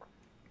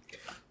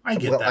 I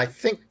get well, that. I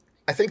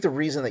think the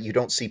reason that you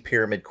don't see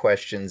pyramid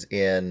questions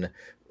in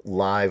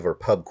live or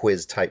pub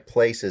quiz type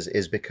places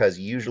is because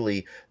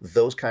usually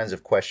those kinds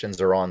of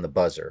questions are on the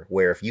buzzer,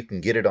 where if you can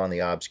get it on the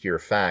obscure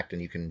fact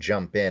and you can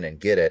jump in and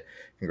get it,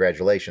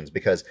 congratulations.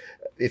 Because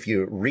if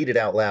you read it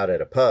out loud at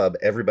a pub,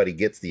 everybody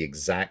gets the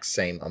exact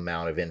same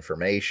amount of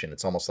information.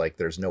 It's almost like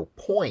there's no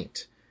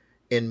point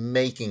in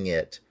making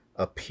it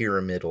a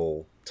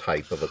pyramidal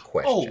type of a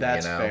question. Oh,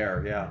 That's you know?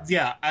 fair, yeah.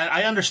 Yeah,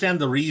 I understand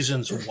the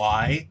reasons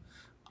why.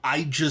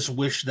 I just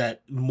wish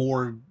that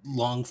more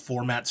long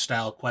format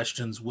style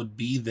questions would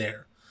be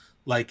there.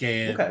 Like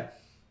Okay.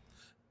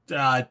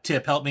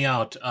 Tip, help me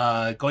out.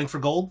 Going for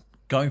gold?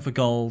 Going for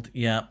gold,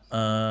 yeah.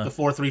 The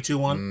 4, 3, 2,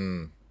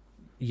 1?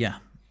 Yeah,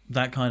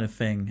 that kind of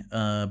thing.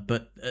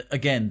 But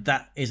again,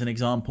 that is an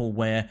example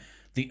where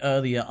the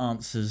earlier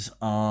answers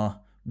are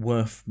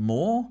worth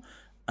more,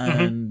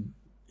 and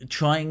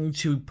trying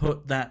to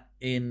put that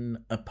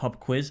in a pub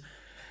quiz,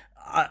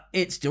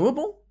 it's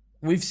doable.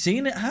 We've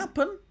seen it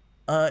happen.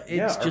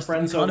 It's Our just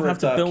friends you kind over of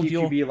have at to build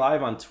PQB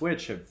Live on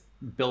Twitch have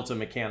built a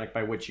mechanic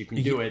by which you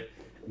can do it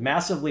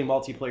massively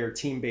multiplayer,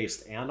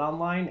 team-based, and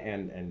online,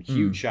 and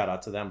huge shout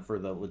out to them for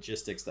the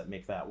logistics that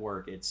make that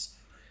work. It's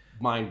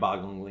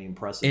mind-bogglingly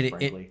impressive,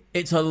 frankly.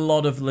 It's a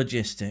lot of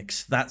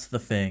logistics. That's the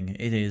thing.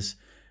 It is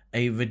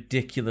a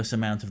ridiculous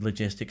amount of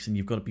logistics, and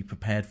you've got to be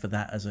prepared for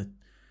that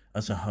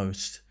as a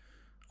host.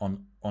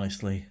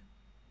 Honestly,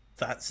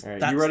 that's All right,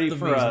 that's you ready the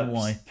for reason a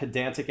why.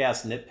 pedantic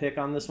ass nitpick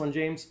on this one,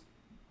 James?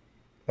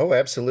 Oh,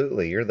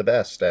 absolutely. You're the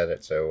best at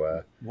it.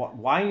 So,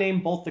 Why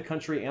name both the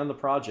country and the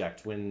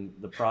project when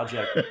the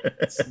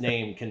project's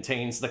name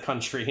contains the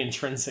country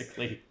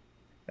intrinsically?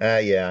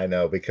 yeah, I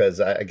know,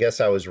 because I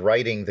guess I was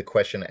writing the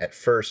question at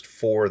first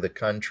for the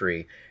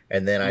country,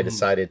 and then I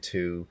decided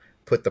to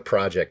put the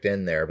project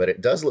in there. But it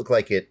does look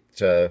like it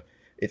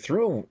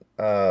threw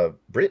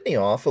Brittany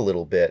off a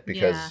little bit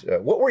because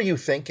what were you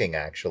thinking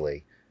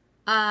actually?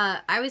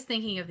 I was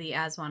thinking of the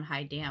Aswan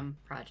High Dam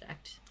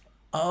project.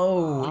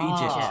 Oh,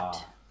 Egypt.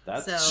 Egypt.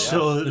 That's The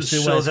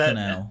Suez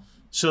Canal.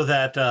 So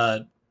that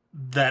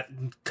that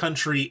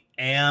country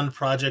and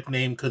project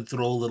name could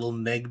throw a little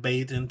neg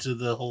bait into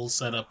the whole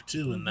setup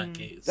too. In that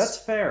case, that's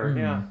fair.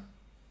 Yeah.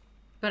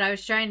 But I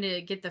was trying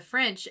to get the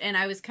French, and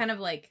I was kind of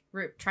like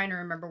trying to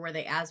remember where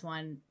the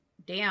Aswan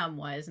Dam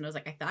was, and I was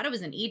like, I thought it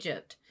was in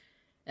Egypt,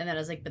 and then I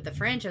was like, but the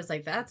French, I was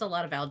like, that's a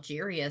lot of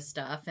Algeria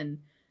stuff, and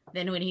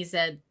then when he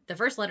said the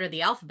first letter of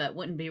the alphabet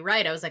wouldn't be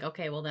right, I was like,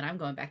 okay, well then I'm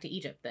going back to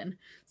Egypt then.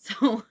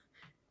 So,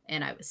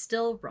 and I was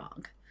still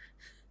wrong.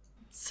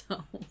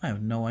 So I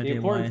have no The idea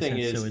important why I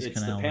thing said is Suez it's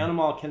Canal. the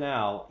Panama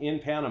Canal in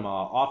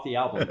Panama off the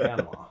album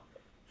Panama.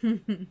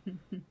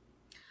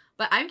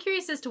 But I'm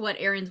curious as to what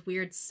Aaron's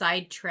weird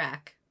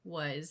sidetrack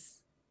was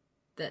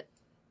that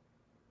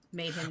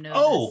made him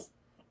know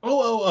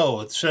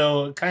this.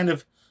 So kind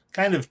of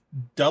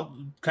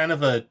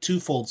a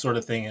twofold sort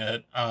of thing.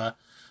 I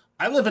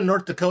live in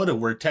North Dakota,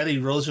 where Teddy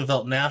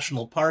Roosevelt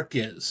National Park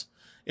is.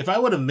 If I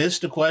would have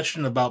missed a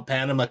question about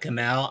Panama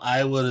Canal,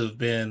 I would have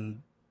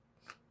been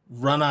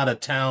run out of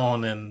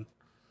town and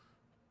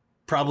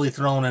probably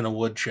thrown in a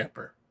wood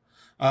chipper.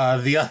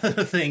 The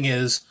other thing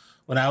is,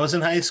 when I was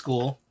in high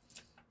school,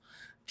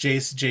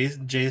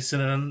 Jason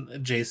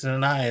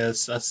and I,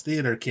 as us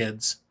theater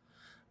kids,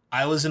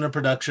 I was in a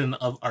production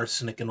of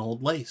Arsenic and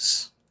Old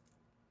Lace.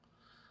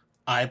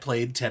 I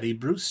played Teddy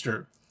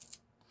Brewster.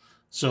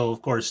 So,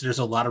 of course, there's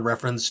a lot of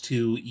reference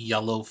to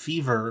yellow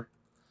fever,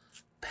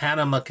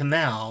 Panama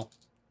Canal,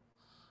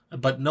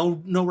 but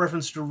no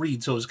reference to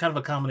Reed. So it was kind of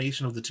a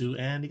combination of the two,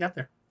 and he got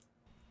there.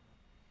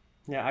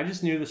 Yeah, I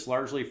just knew this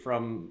largely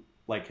from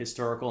like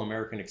historical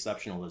American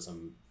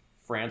exceptionalism.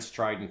 France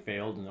tried and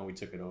failed, and then we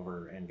took it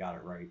over and got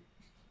it right.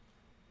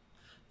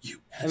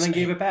 And then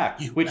gave it back,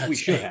 which we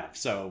should have.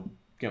 So,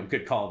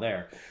 good call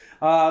there.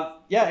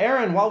 Yeah,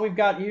 Aaron, while we've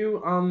got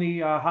you on the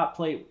hot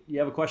plate, you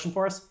have a question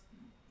for us?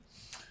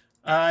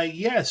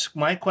 Yes,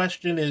 my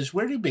question is,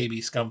 where do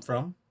babies come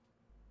from?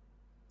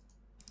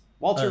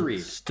 Walter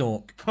Reed.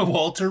 Stork.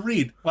 Walter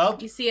Reed. Well,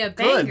 You see, a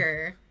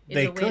banger is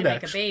They a way could to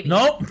make actually. a baby.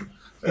 Nope.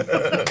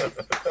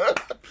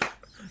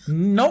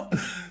 Nope.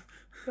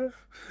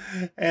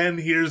 And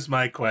here's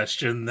my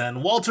question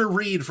then. Walter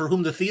Reed, for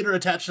whom the theater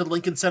attached to the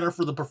Lincoln Center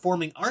for the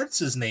Performing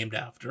Arts is named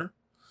after,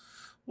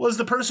 was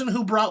the person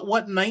who brought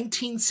what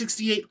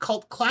 1968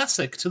 cult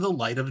classic to the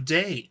light of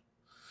day.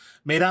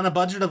 Made on a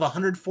budget of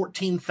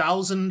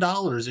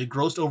 $114,000, it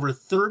grossed over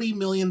 $30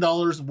 million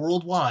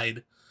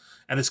worldwide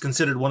and is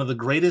considered one of the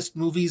greatest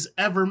movies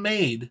ever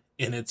made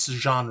in its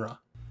genre.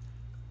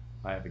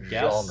 I have a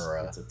guess.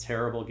 Genre. It's a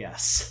terrible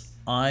guess.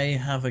 I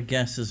have a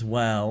guess as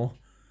well.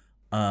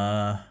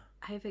 I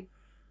have a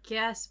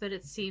guess, but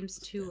it seems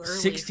too early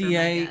 68. for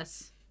my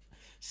guess.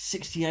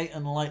 68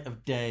 and Light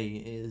of Day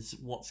is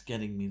what's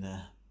getting me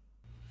there.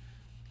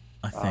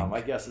 I think.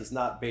 My guess is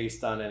not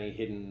based on any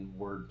hidden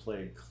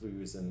wordplay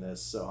clues in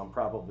this, so I'm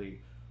probably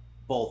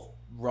both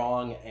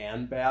wrong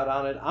and bad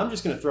on it. I'm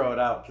just going to throw it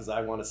out because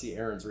I want to see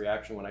Aaron's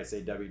reaction when I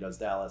say Debbie Does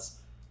Dallas.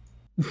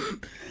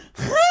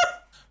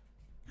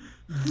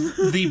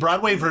 The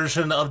Broadway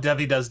version of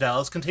Debbie Does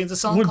Dallas contains a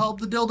song called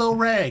The Dildo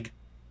Rag.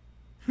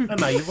 And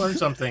now you've learned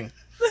something.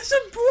 There's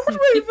a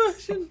Broadway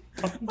version.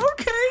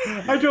 Okay.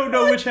 I don't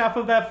know which half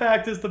of that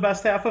fact is the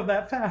best half of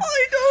that fact.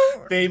 I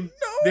don't.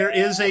 There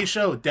is a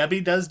show, Debbie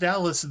Does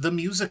Dallas, the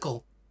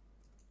musical.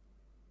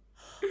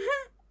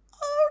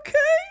 Okay.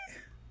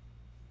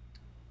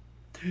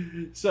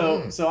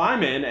 So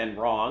I'm in and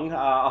wrong.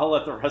 I'll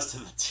let the rest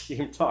of the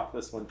team talk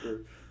this one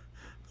through.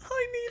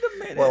 I need a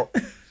minute.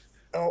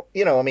 Well,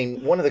 I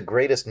mean, one of the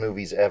greatest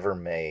movies ever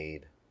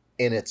made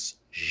in its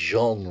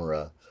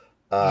genre.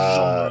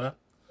 Genre.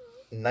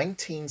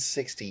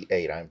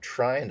 1968. I'm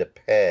trying to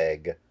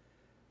peg,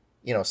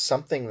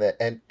 something that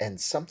and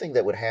something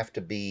that would have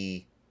to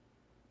be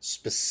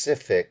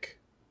specific.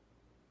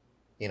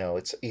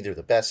 It's either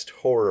the best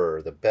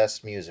horror, the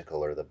best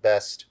musical, or the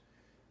best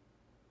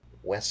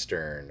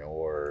Western,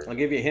 or I'll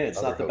give you a hint.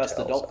 It's not the best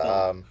adult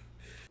film.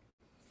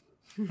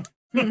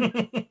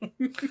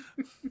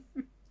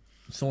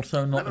 It's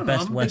also I not the don't know.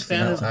 best I'm a big Western.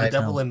 fan of The I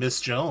Devil know. and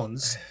Miss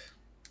Jones.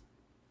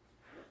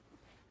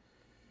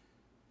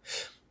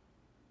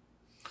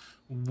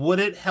 Would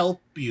it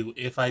help you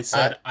if I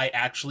said I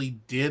actually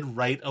did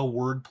write a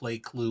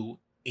wordplay clue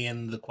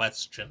in the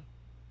question?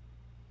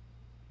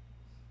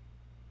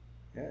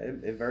 Yeah,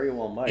 it very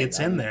well might. It's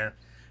in there.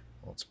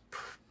 Well, it's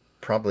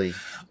probably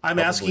I'm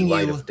probably asking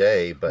Light you, of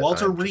Day, but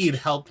Walter I'm just- Reed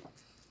helped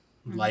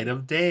Light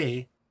of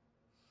Day.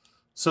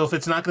 So if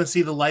it's not going to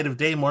see the light of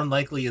day, more than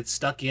likely it's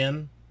stuck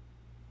in.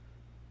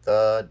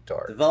 the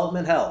dark.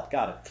 Development hell.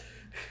 Got it.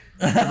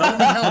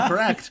 Development hell,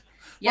 correct.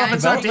 Yeah, Well, if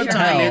it's I'm not pretty sure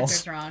daytime, my it's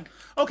answer's wrong.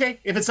 okay.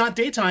 If it's not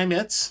daytime,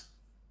 it's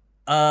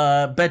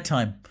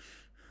Bedtime.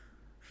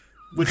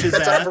 which is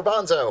Time at for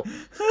Bonzo.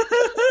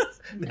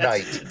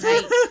 Night.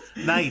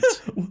 night.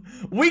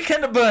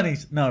 Weekend at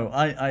Bernie's. No,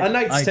 A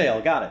Knight's Tale.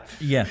 Got it.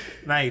 Yeah.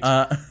 Night.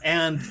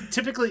 And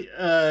typically,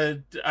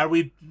 are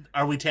we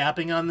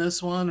tapping on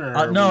this one or?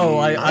 are No,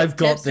 we- I've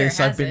got Tipster this.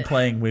 I've has been it.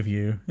 playing with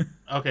you.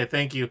 Okay,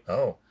 thank you,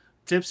 Oh.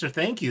 Tipster.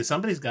 Thank you.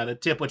 Somebody's got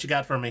it. Tip, what you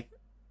got for me?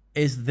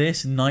 Is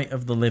this Night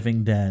of the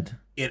Living Dead?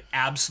 It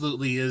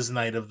absolutely is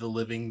Night of the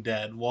Living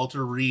Dead.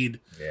 Walter Reed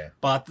Yeah.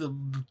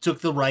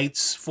 took the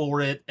rights for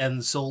it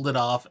and sold it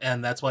off,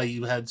 and that's why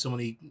you had so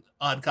many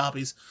odd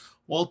copies.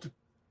 Walter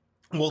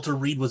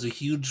Reed was a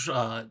huge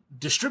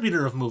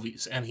distributor of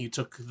movies, and he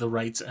took the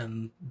rights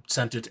and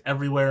sent it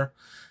everywhere.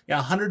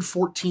 Yeah,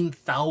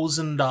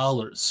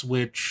 $114,000,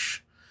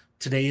 which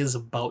today is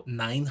about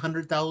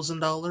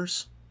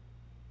 $900,000,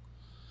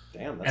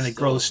 Damn. That's and it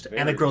still grossed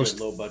very good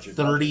low budget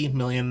 $30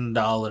 million.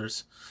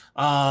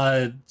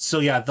 So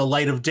yeah, The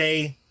Light of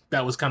Day,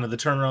 that was kind of the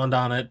turnaround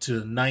on it,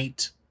 to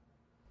Night.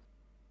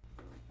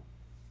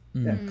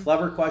 Yeah,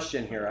 clever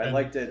question here. I And-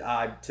 liked it.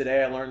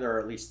 Today I learned there are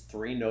at least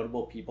 3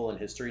 notable people in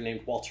history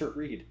named Walter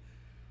Reed.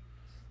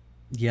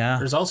 Yeah.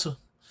 There's also,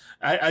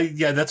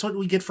 yeah, that's what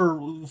we get for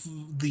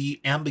the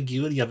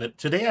ambiguity of it.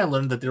 Today I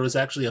learned that there was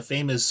actually a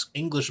famous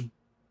English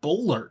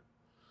bowler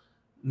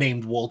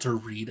named Walter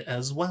Reed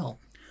as well.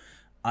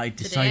 I Today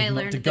I decided not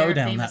learned to that there go are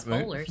down famous that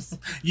route. bowlers.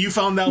 You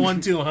found that one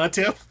too, huh,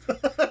 Tip?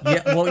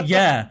 Yeah, well,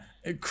 yeah.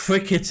 A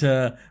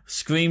cricketer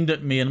screamed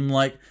at me, and I'm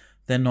like,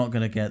 they're not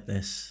going to get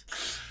this.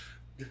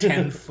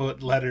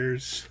 10-foot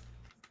letters.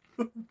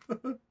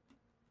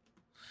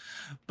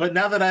 But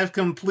now that I've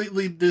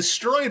completely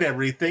destroyed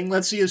everything,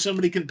 let's see if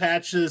somebody can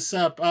patch this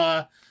up.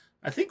 I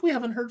think we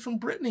haven't heard from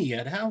Brittany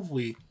yet, have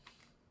we?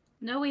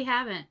 No, we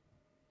haven't.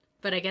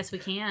 But I guess we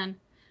can.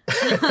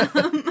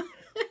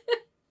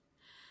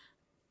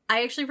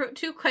 I actually wrote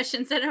 2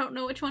 questions. I don't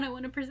know which one I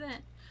want to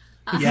present.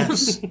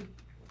 Yes.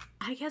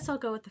 I guess I'll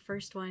go with the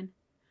first one.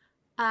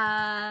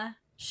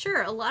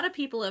 Sure, a lot of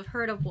people have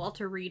heard of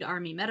Walter Reed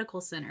Army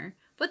Medical Center,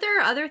 but there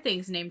are other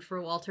things named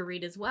for Walter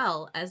Reed as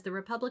well, as the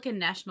Republican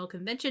National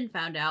Convention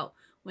found out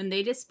when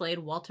they displayed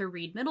Walter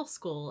Reed Middle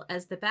School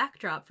as the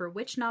backdrop for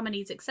which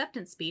nominee's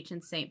acceptance speech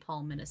in St.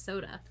 Paul,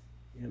 Minnesota.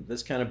 Yeah,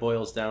 this kind of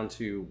boils down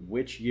to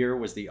which year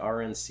was the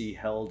RNC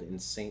held in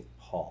St.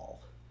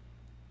 Paul?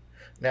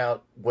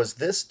 Now, was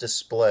this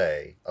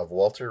display of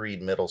Walter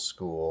Reed Middle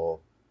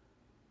School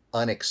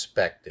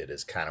unexpected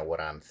is kind of what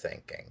I'm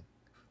thinking.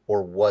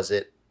 Or was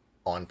it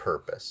on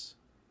purpose?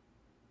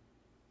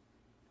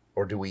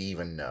 Or do we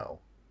even know?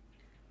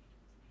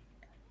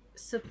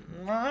 So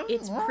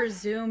it's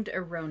presumed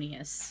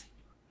erroneous.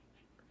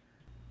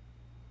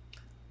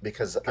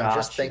 Because I'm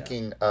just Gotcha.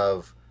 thinking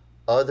of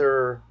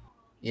other,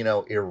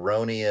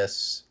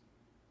 erroneous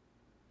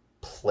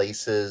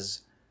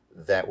places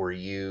that were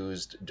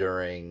used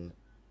during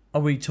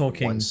Are we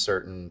talking? one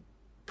certain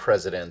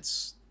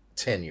president's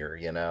tenure,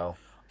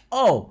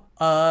 Oh,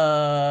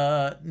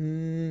 I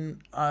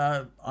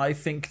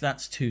think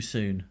that's too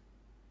soon.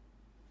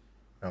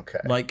 Okay.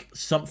 Like,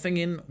 something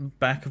in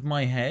back of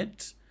my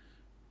head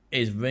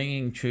is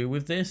ringing true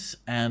with this,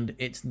 and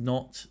it's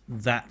not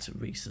that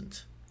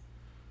recent.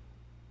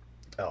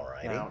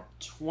 Alrighty. Now,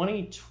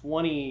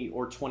 2020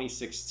 or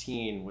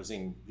 2016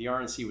 the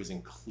RNC was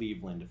in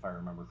Cleveland, if I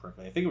remember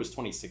correctly. I think it was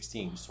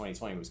 2016 because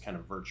 2020 was kind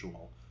of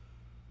virtual.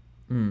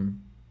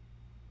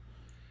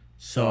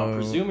 So I'm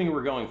presuming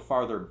we're going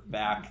farther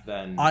back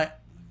than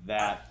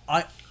that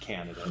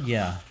candidate.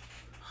 Yeah.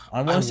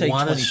 I want to say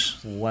wanna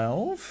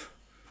 2012?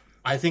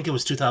 I think it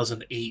was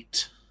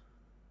 2008.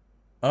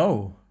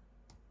 Oh.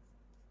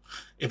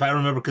 If I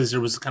remember, because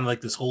there was kind of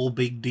like this whole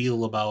big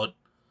deal about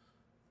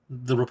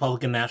the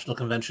Republican National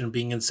Convention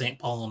being in St.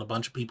 Paul and a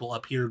bunch of people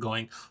up here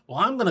going, well,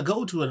 I'm going to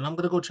go to it and I'm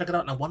going to go check it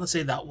out. And I want to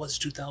say that was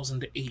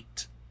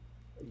 2008.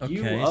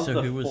 You Okay, of so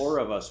the who was- 4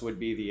 of us would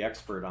be the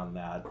expert on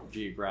that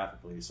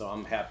geographically, so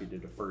I'm happy to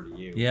defer to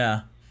you.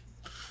 Yeah.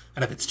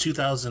 And if it's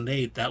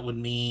 2008, that would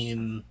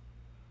mean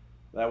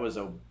That was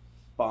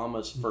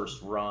Obama's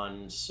first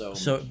run, so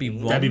So it'd be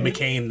McCain- that'd be Romney?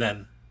 McCain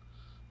then.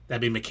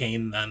 That'd be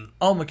McCain then.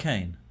 Oh,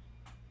 McCain.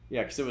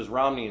 Yeah, because it was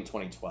Romney in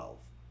 2012.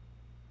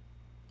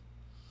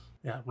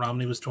 Yeah,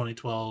 Romney was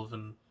 2012,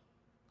 and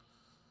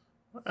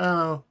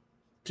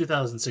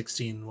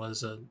 2016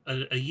 was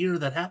a year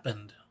that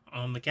happened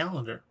on the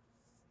calendar.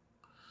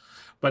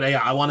 But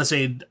yeah, I want to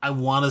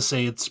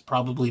say it's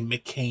probably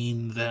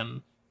McCain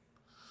then.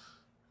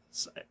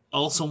 So I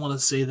also want to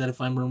say that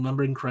if I'm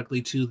remembering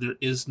correctly too, there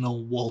is no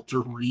Walter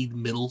Reed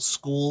Middle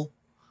School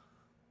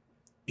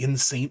in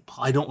St.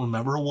 Paul. I don't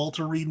remember a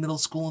Walter Reed Middle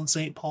School in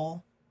St.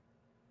 Paul,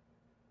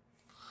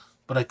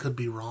 but I could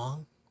be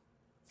wrong.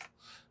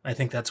 I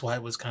think that's why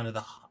it was kind of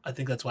the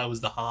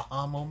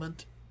ha-ha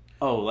moment.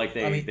 Oh, like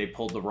they, mean- they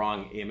pulled the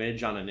wrong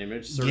image on an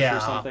image search Yeah. or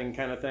something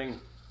kind of thing?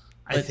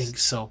 I think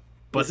so.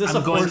 But Is this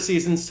I'm a going. Four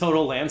Seasons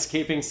total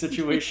landscaping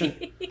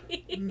situation?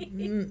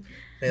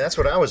 mean, that's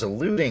what I was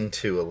alluding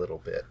to a little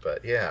bit,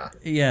 but yeah.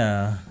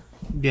 Yeah.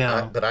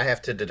 Yeah. But I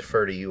have to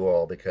defer to you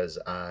all because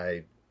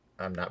I'm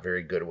not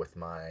very good with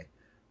my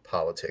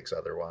politics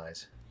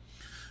otherwise.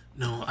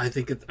 No, I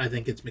think it's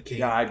McCain.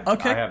 Yeah,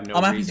 Okay, I have no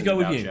I'm happy to reason go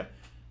with doubt you.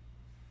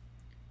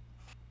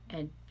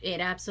 And it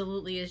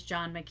absolutely is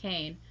John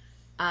McCain.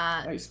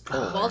 Nice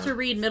pull. Walter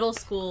Reed Middle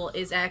School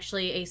is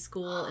actually a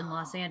school in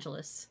Los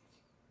Angeles.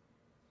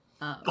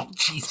 Oh,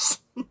 jeez.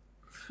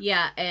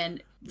 Yeah,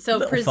 and so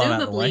Little far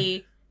out of the way.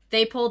 presumably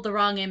they pulled the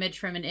wrong image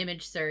from an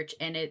image search,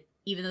 and it,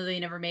 even though they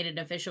never made an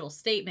official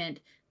statement,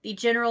 the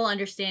general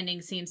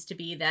understanding seems to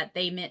be that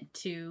they meant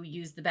to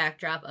use the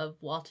backdrop of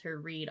Walter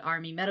Reed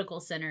Army Medical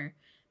Center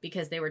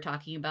because they were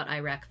talking about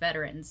Iraq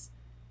veterans.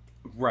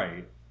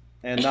 Right.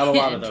 And not a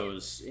lot of And-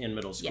 those in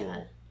middle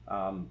school.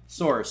 Yeah.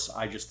 Source,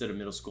 I just did a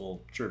middle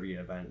school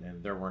trivia event,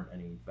 and there weren't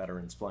any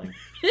veterans playing.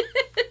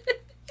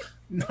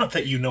 Not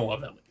that you know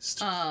of, at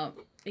least.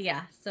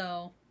 Yeah,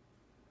 so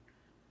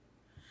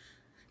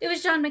it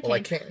was John McCain.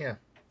 Well,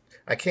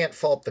 I can't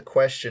fault the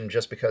question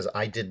just because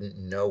I didn't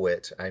know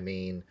it. I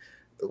mean,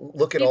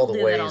 look at all People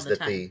the do that all ways the that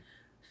time.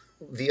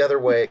 the other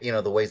way,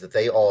 the ways that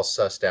they all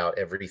sussed out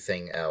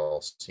everything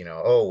else.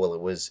 Oh, well,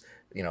 it was,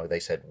 they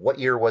said, what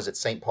year was it,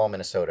 St. Paul,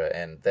 Minnesota?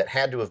 And that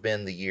had to have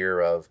been the year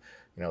of,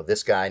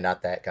 this guy,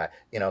 not that guy.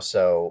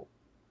 So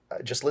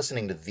just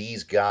listening to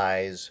these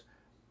guys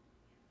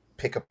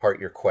pick apart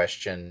your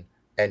question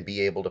and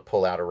be able to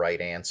pull out a right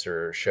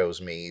answer shows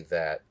me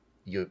that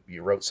you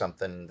wrote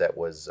something that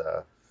was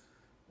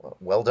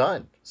well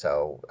done.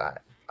 So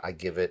I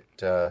give it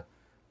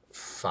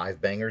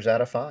 5 bangers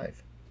out of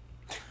 5.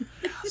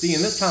 See,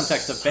 in this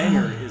context, a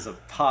banger is a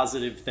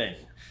positive thing.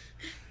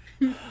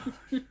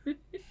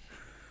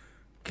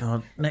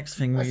 God, next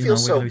thing I we're feel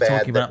so going to be bad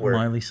talking that about we're-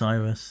 Miley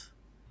Cyrus.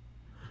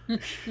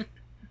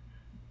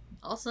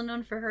 Also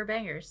known for her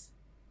bangers.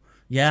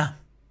 Yeah.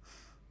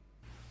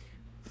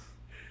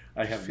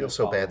 I I have feel no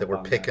so bad that we're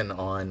follow-up on picking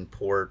on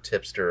poor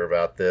Tipster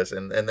about this,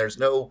 and there's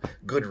no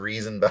good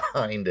reason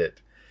behind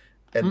it,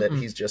 and that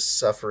he's just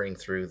suffering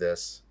through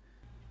this,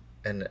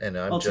 and I'm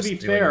Well, to just be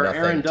doing fair,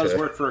 nothing Aaron does to...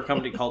 work for a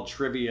company called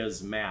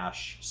Trivia's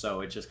MASH,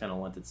 so it just kind of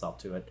lent itself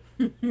to it.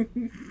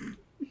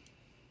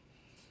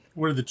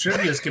 Where the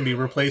trivias can be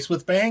replaced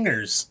with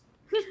bangers.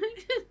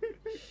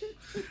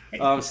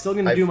 I'm still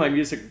going to do my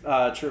music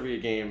trivia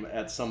game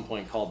at some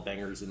point called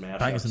Bangers and Mashups.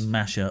 Bangers and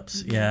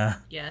mashups. Yeah.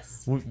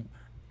 Yes.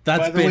 That's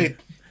By the been way,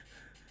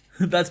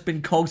 that's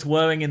been cogs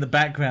whirring in the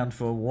background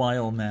for a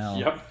while now.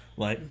 Yep.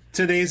 Like,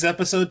 today's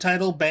episode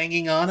title,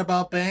 Banging On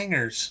About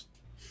Bangers.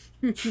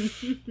 oh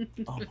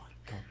my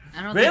god.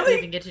 I don't think Really? we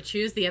even get to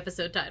choose the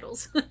episode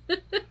titles.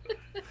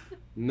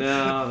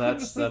 No,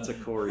 that's a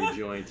Corey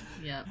joint.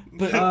 Yeah.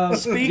 But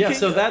speaking yeah,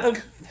 so that of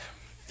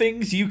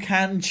things you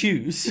can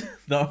choose,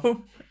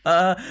 though,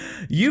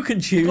 you can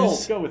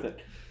choose go with it.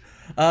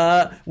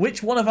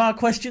 which one of our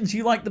questions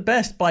you like the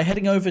best by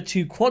heading over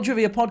to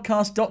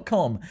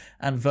quadriviapodcast.com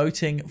and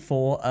voting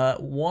for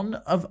one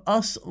of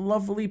us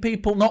lovely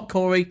people, not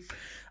Corey,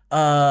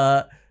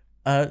 for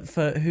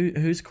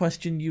whose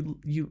question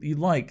you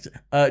liked.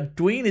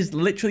 Dwayne is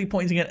literally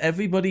pointing at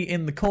everybody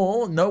in the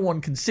call. No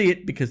one can see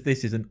it because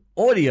this is an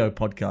audio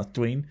podcast,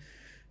 Dwayne.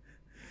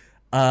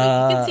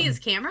 Wait, you can see his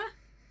camera?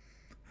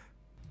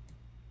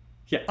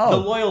 Yeah, Oh. the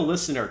loyal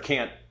listener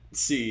can't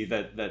see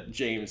that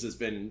James has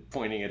been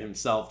pointing at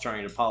himself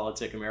trying to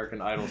politic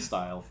American Idol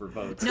style for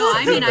votes. No,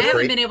 I mean, I haven't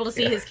Great- been able to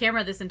see yeah. his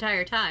camera this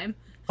entire time.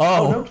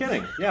 Oh, no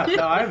kidding. Yeah,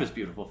 no, I have his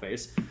beautiful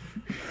face.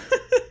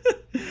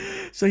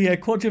 So yeah,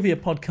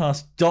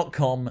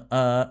 quadriviapodcast.com.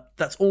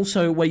 That's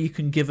also where you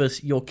can give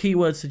us your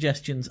keyword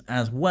suggestions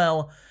as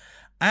well.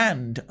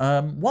 And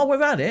while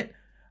we're at it,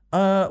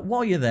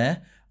 while you're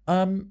there,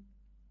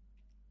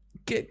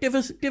 give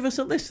us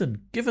a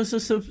listen. Give us a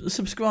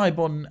subscribe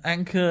on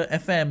Anchor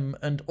FM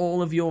and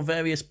all of your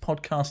various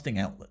podcasting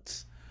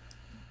outlets.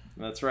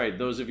 That's right.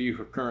 Those of you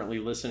who are currently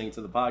listening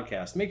to the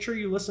podcast, make sure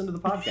you listen to the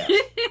podcast.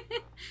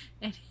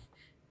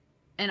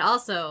 And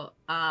also,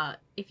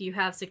 if you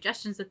have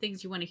suggestions of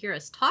things you want to hear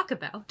us talk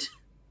about,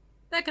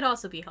 that could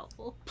also be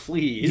helpful.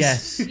 Please.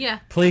 Yes, Yeah.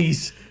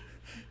 please.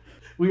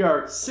 We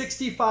are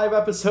 65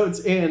 episodes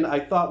in. I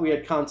thought we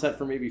had content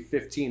for maybe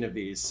 15 of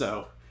these,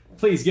 so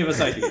please give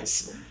us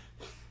ideas.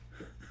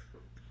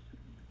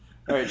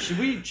 All right, should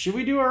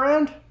we do a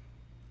round?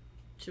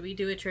 Should we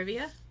do a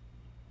trivia?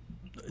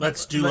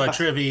 Let's do a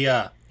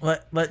trivia.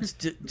 Let's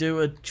do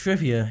a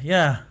trivia.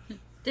 Yeah.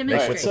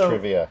 Demonstrate. What's so- the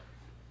trivia?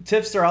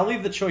 Tipster, I'll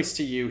leave the choice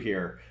to you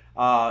here.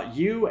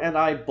 You and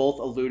I both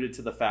alluded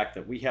to the fact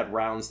that we had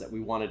rounds that we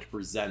wanted to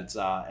present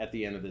at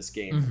the end of this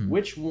game.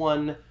 Which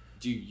one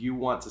do you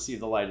want to see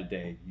the light of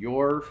day?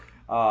 Your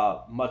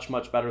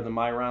much better than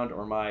my round,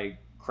 or my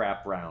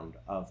crap round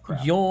of crap?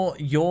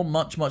 You're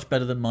much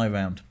better than my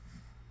round.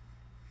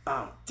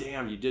 Oh,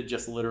 damn, you did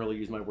just literally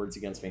use my words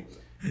against me.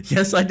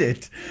 Yes, I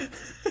did.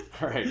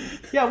 All right.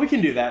 Yeah, we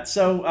can do that.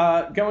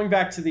 So going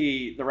back to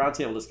the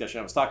roundtable discussion,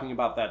 I was talking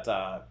about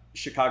that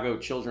Chicago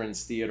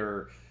Children's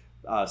Theater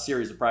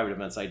series of private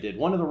events I did.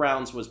 One of the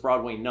rounds was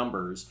Broadway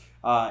numbers,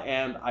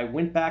 and I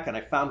went back and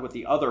I found what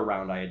the other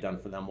round I had done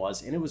for them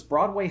was, and it was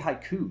Broadway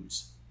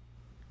haikus.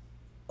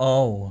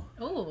 Oh.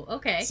 Oh,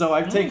 okay. So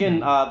I've taken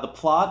the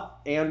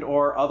plot and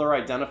or other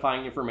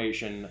identifying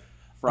information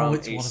from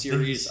it's a one of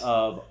series these.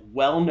 of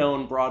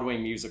well-known Broadway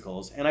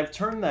musicals, and I've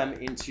turned them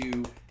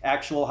into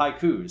actual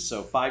haikus.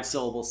 So 5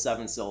 syllables,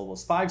 7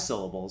 syllables, 5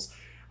 syllables.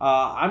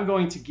 I'm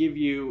going to give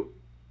you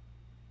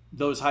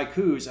those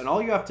haikus, and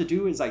all you have to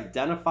do is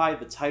identify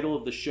the title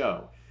of the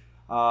show.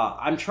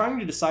 I'm trying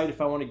to decide if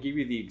I want to give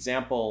you the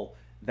example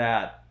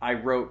that I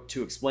wrote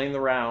to explain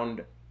the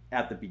round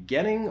at the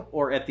beginning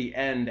or at the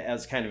end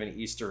as kind of an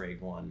Easter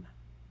egg one.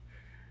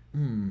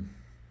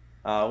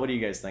 What do you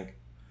guys think?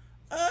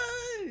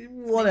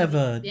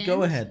 Whatever. End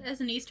Go ahead.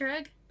 As an Easter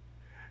egg?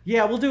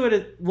 Yeah, we'll do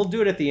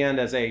it at the end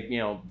as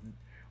a,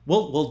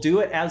 we'll do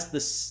it as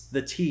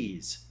the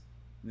tease,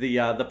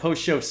 the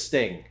post-show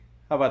sting.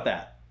 How about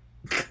that?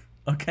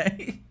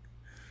 Okay.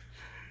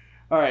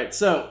 All right,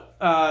 so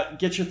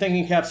get your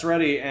thinking caps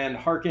ready and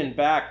hearken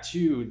back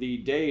to the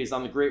days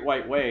on the Great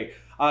White Way.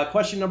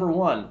 Question number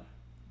 1.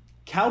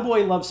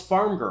 Cowboy loves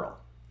farm girl,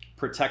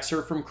 protects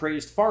her from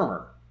crazed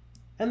farmer,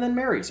 and then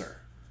marries her.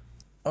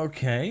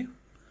 Okay.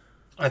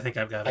 I think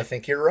I've got it. I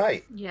think you're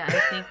right. Yeah, I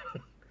think.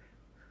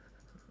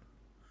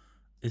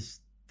 Is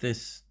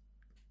this...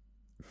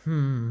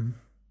 Did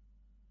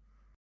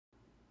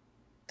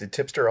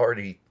Tipster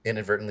already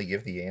inadvertently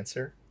give the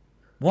answer?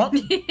 What?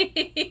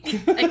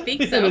 I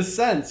think In so. a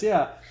sense,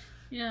 yeah.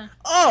 Yeah.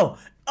 Oh!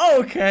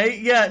 Okay,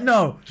 yeah,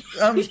 no.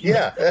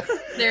 Yeah,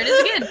 There it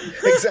is again.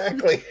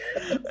 exactly.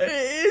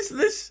 Is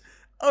this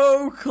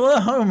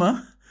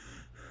Oklahoma?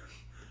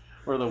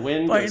 Where the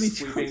wind By goes any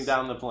sweeping chance?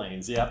 down the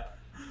plains, yep.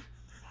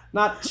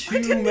 Not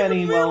too didn't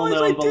many even realize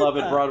I well-known, did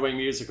beloved that. Broadway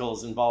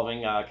musicals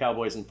involving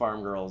cowboys and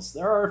farm girls.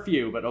 There are a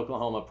few, but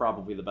Oklahoma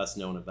probably the best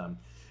known of them.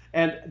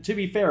 And to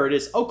be fair, it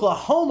is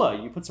Oklahoma.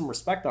 You put some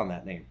respect on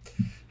that name.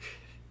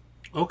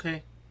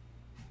 Okay.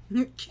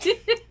 All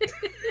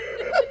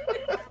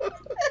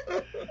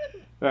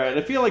right,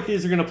 I feel like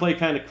these are going to play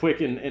kind of quick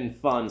and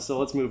fun, so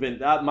let's move in.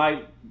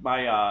 My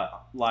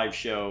live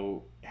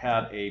show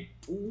had a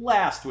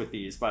blast with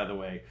these, by the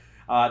way.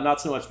 Not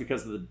so much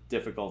because of the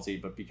difficulty,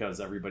 but because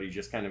everybody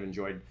just kind of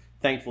enjoyed,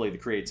 thankfully, the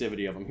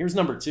creativity of them. Here's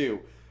number 2.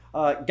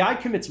 Guy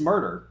commits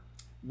murder.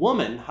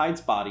 Woman hides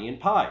body in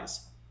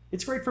pies.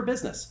 It's great for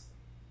business.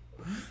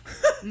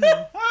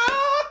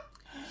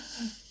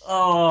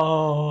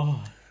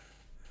 Oh...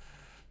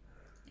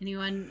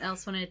 Anyone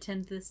else want to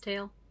attend to this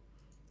tale?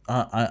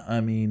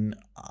 I mean,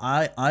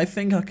 I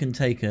think I can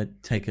take a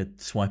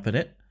swipe at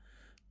it.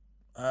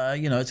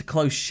 It's a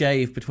close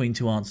shave between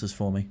 2 answers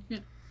for me.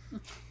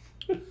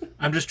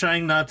 I'm just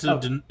trying not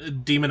to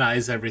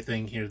demonize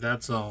everything here.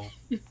 That's all.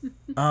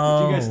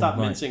 Oh, Did you guys stop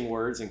right. mincing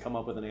words and come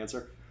up with an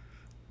answer?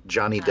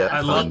 Johnny Depp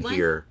I fun love-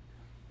 here.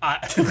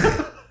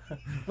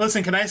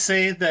 Listen, can I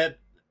say that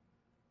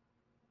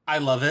I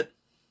love it?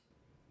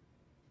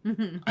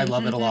 I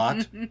love it a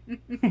lot.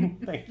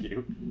 Thank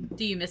you.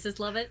 Do you Mrs.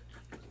 Lovett?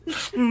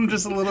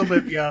 Just a little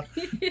bit, yeah.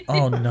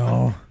 Oh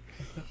no.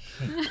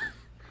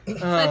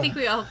 I think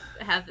we all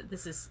have that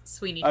this is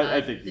Sweeney I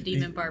Todd, think- the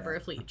demon barber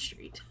of Fleet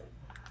Street.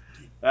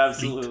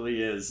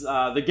 Absolutely is.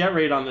 The get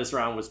rate on this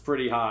round was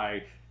pretty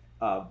high,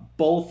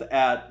 both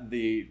at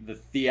the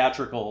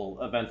theatrical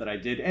event that I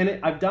did, and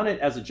I've done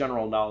it as a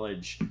general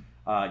knowledge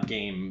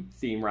game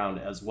theme round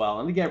as well,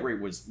 and the get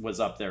rate was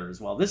up there as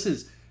well. This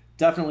is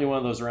definitely one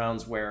of those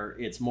rounds where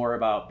it's more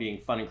about being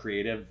fun and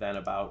creative than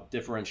about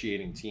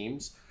differentiating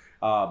teams,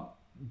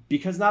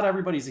 because not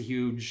everybody's a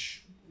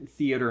huge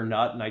theater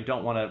nut, and I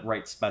don't want to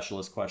write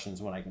specialist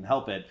questions when I can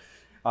help it.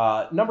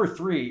 Number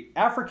 3,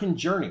 African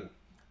Journey.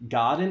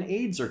 God and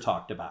AIDS are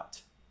talked about.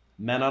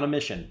 Men on a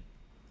mission.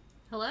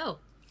 Hello.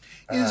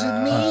 Is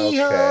it me okay.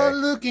 you're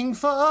looking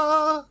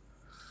for?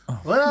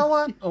 What I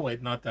want? Oh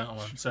wait, not that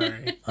one.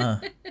 Sorry.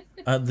 The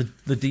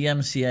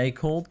DMCA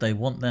called. They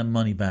want their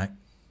money back.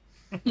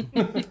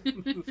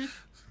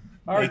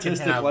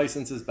 Artistic have-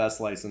 license is best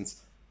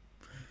license.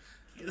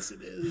 Yes,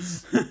 it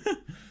is.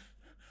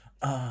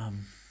 I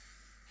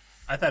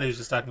thought he was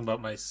just talking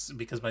about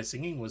because my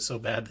singing was so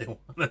bad they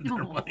wanted their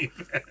Aw. money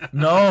back.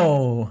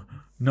 No.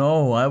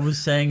 I was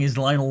saying is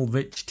Lionel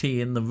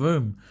Richie in the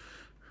room.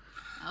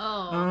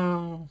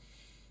 Oh.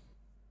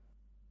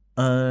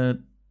 Oh.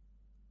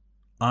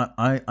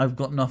 I've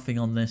got nothing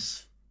on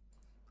this.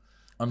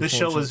 This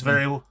show is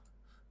unfortunately. very.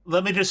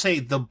 Let me just say,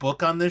 the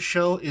book on this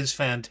show is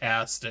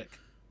fantastic.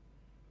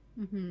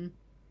 Mm-hmm.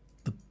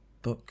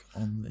 book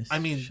on this. I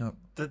mean, show.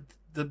 the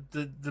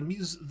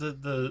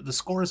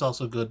score is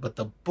also good, but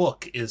the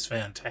book is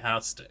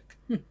fantastic.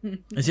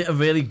 Is it a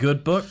really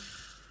good book?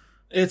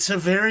 It's a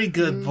very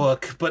good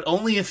book, but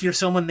only if you're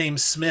someone named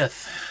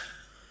Smith.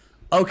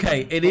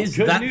 Okay, it is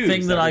good that news,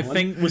 thing that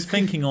everyone. I was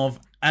thinking of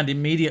and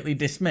immediately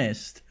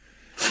dismissed.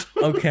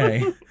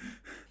 Okay.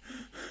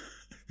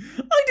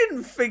 I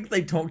didn't think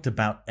they talked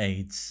about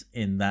AIDS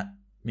in that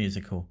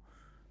musical.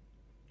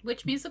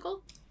 Which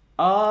musical?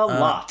 A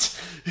lot.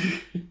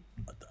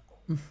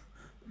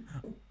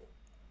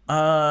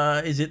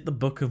 Is it the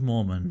Book of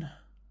Mormon?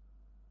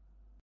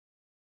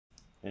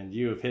 And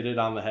you have hit it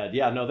on the head.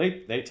 Yeah, no,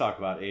 they talk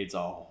about AIDS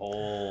a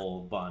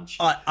whole bunch.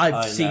 I've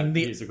in seen that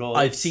the musical.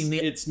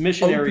 it's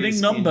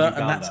missionaries opening number, in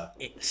and that's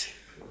Uganda. it.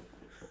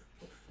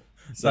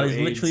 So that is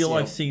AIDS, literally all you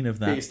know, I've seen of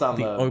that. based on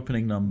the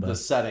opening number. The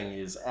setting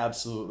is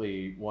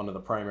absolutely one of the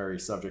primary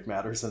subject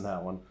matters in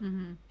that one.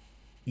 Mm-hmm.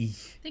 I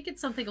think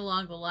it's something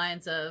along the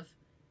lines of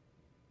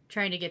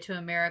trying to get to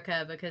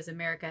America because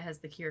America has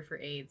the cure for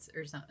AIDS,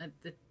 or something.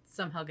 It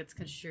somehow gets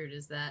construed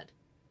as that.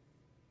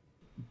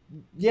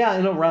 Yeah,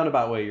 in a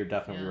roundabout way, you're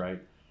definitely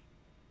right.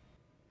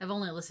 I've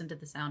only listened to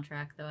the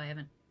soundtrack, though. I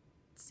haven't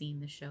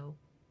seen the show.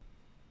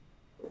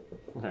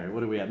 All right, what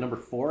do we have? Number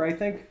 4, I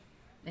think?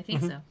 I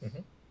think so.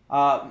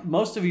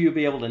 Most of you will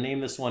be able to name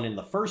this one in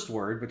the first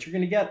word, but you're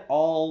going to get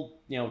all,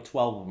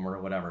 12 of them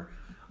or whatever.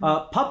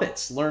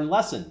 Puppets learn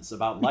lessons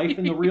about life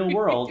in the real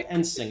world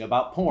and sing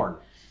about porn.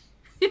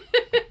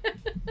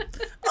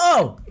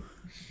 Oh!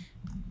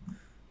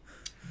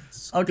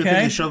 Good thing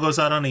Okay. the show goes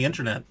out on the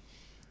internet.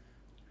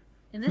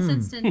 In this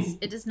instance,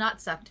 it does not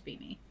suck to be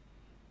me.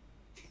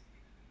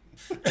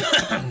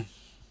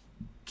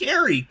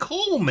 Gary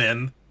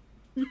Coleman.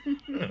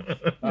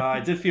 I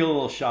did feel a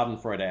little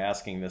schadenfreude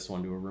asking this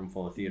one to a room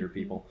full of theater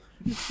people.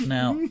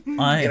 Now,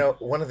 I... You know,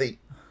 one of the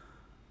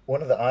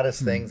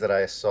oddest things that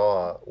I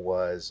saw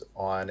was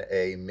on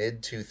a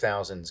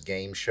mid-2000s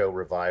game show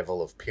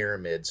revival of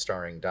Pyramid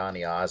starring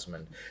Donny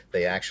Osmond.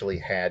 They actually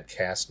had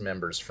cast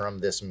members from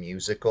this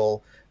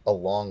musical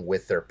along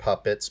with their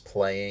puppets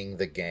playing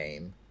the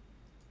game.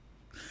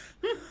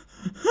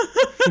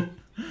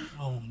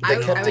 Oh, They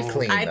no. kept it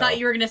clean, I though. thought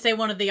you were going to say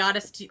one of the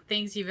oddest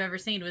things you've ever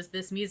seen was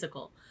this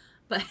musical.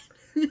 But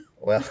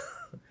Well,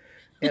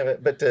 yeah,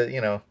 but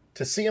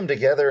to see them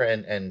together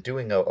and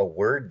doing a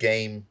word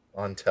game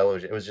on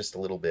television, it was just a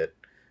little bit,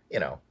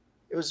 it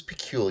was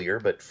peculiar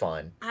but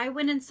fun. I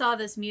went and saw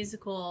this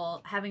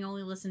musical having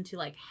only listened to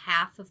like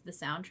half of the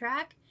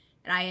soundtrack,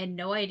 and I had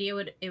no idea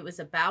what it was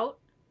about.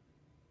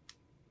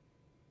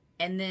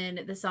 And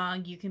then the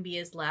song "You Can Be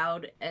As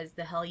Loud as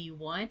the Hell You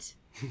Want"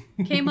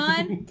 came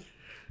on.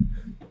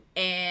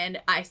 And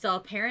I saw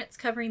parents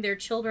covering their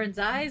children's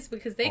eyes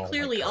because they Oh my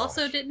clearly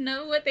also gosh. didn't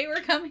know what they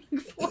were coming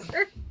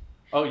for.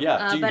 Oh,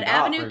 yeah. Do But not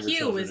Avenue bring your Q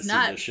children was to see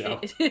not. this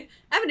show.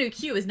 Avenue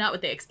Q is not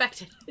what they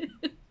expected.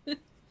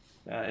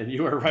 And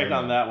you were right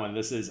on that one.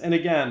 This is, and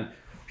again,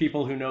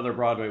 people who know their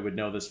Broadway would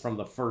know this from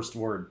the first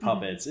word,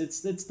 puppets.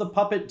 It's the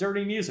puppet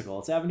dirty musical.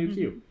 It's Avenue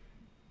Q.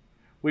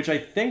 Which I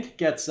think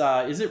gets,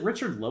 is it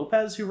Richard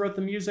Lopez who wrote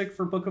the music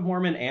for Book of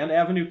Mormon and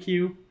Avenue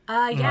Q?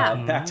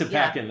 Yeah. Back to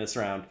back Yeah. in this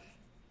round.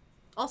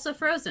 Also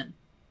Frozen.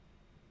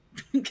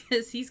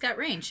 Because he's got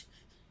range.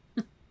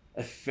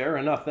 Fair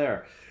enough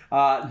there.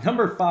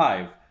 Number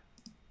 5. Let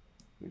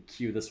me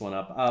cue this one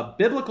up. A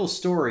biblical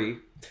story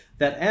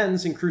that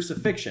ends in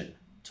crucifixion,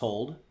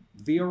 told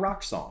via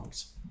rock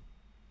songs.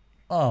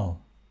 Oh.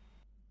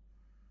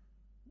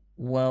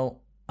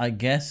 Well, I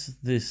guess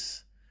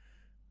this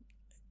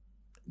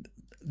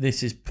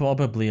is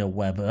probably a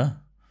Weber.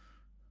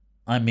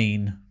 I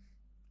mean,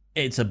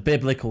 it's a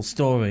biblical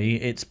story.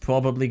 It's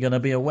probably going to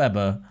be a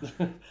Weber.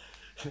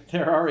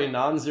 There are a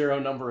non-zero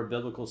number of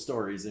biblical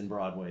stories in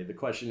Broadway. The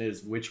question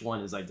is, which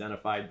one is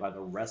identified by the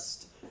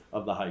rest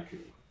of the haiku?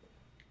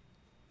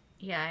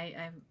 Yeah,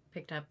 I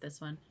picked up this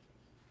one.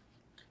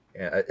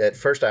 Yeah, at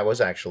first I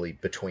was actually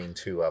between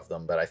two of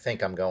them, but I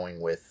think I'm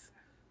going with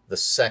the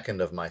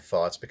second of my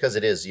thoughts because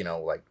it is,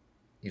 like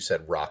you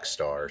said, rock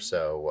star.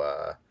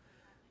 So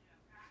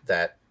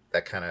that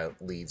kind of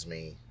leads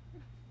me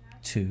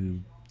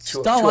To To-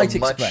 Starlight to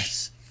a much-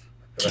 Express.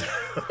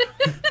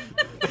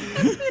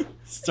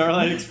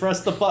 Starlight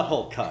Express, the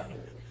butthole cut.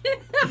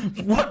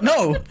 What?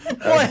 No.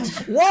 Why?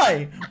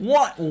 Why?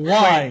 What?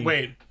 Why?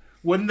 Wait,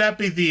 wouldn't that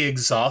be the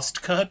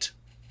exhaust cut?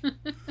 Oh,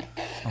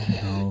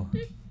 no.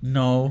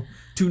 No.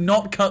 Do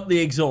not cut the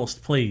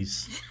exhaust,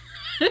 please.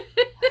 Do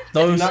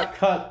Those. not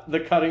cut the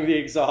cutting the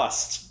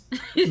exhaust.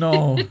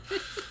 No.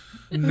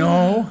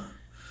 No.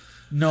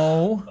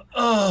 No.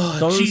 Oh,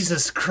 Those-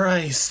 Jesus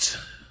Christ.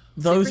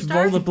 Those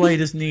Superstar?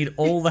 rollerbladers need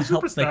all the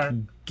help they Superstar.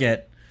 can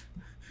get.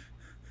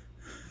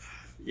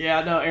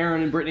 Yeah, no,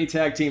 Aaron and Brittany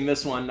tag team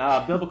this one.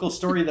 Biblical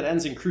story that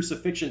ends in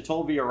crucifixion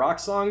told via rock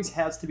songs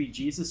has to be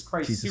Jesus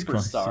Christ Jesus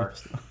Christ Superstar.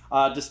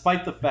 Superstar.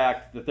 Despite the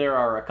fact that there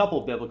are a couple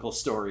biblical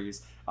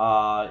stories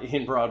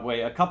in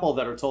Broadway, a couple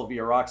that are told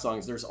via rock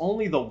songs, there's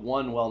only the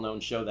one well-known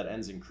show that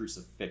ends in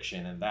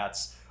crucifixion, and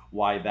that's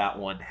why that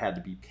one had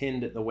to be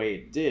pinned the way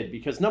it did,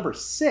 because number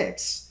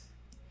 6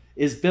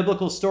 is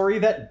biblical story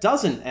that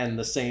doesn't end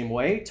the same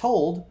way,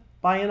 told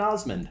by an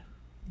Osmond.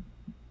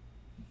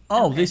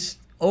 Oh, this.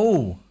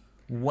 Oh.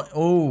 What?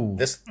 Oh.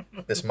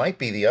 this might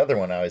be the other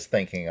one I was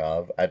thinking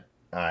of.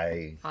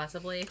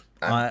 Possibly.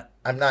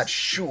 I'm not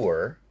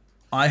sure.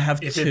 I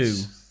have If two,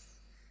 it's-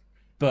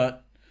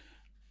 but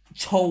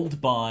told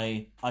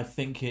by, I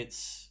think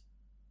it's,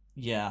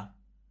 yeah.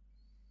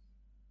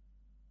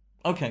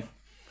 Okay.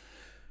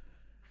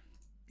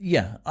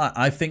 Yeah,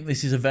 I think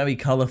this is a very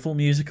colourful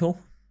musical.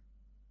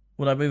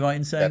 Would I be right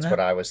in saying That's that? what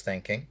I was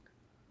thinking.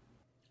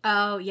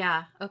 Oh,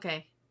 yeah.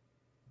 Okay.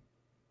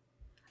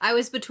 I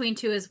was between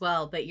two as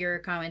well, but your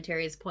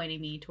commentary is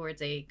pointing me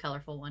towards a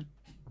colorful one.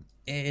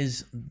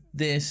 Is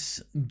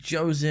this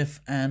Joseph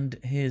and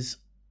his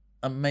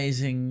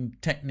amazing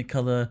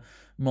Technicolor,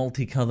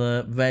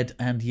 multicolor, red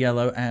and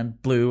yellow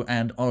and blue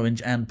and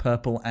orange and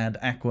purple and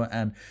aqua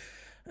and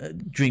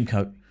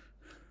Dreamcoat?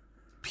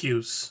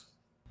 Puce.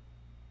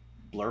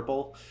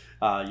 Blurple.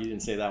 You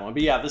didn't say that one,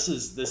 but yeah, this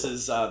is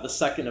the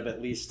second of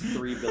at least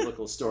 3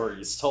 biblical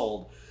stories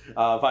told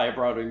via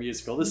Broadway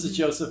musical. This is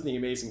Joseph and the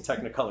Amazing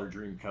Technicolor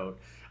Dreamcoat.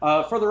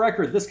 For the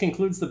record, this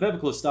concludes the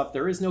biblical stuff.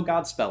 There is no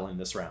Godspell in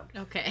this round,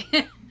 Okay.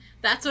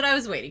 That's what I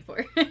was waiting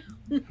for.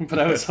 but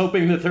I was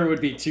hoping that there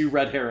would be 2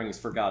 red herrings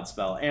for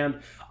Godspell,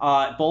 and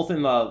both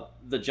in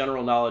the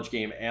general knowledge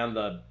game and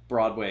the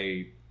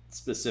Broadway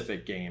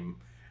specific game,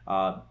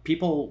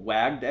 people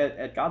wagged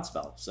at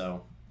Godspell,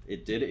 so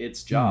it did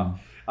its job.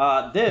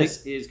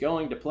 This is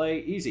going to play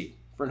easy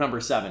for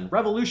number 7.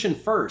 Revolution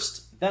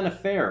first, then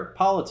Affair,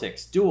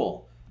 Politics,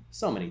 Duel.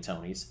 So many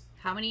Tonys.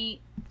 How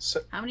many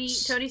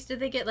Tonys did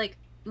they get? Like,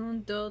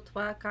 1, 2,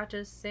 3,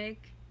 4, 5?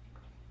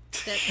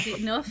 That's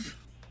enough?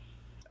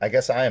 I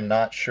guess I am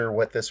not sure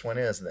what this one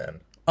is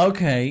then.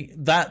 Okay,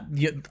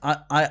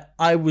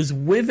 I was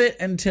with it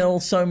until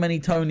so many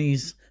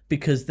Tonys,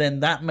 because then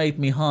that made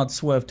me hard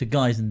swerve to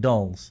Guys and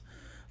Dolls.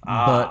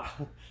 But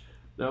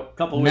Nope,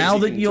 couple ways now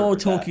you that can you're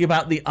interpret talking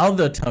about the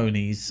other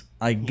Tonys,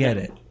 I get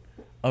it.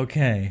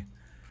 Okay,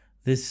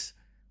 this,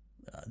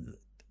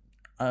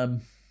 I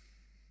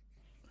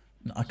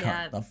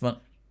can't. Yeah.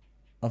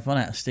 I've run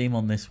out of steam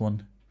on this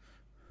one.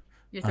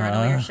 You're throwing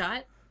away your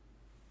shot?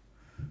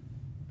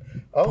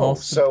 Oh,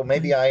 Pulse. so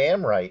maybe I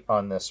am right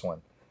on this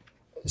one.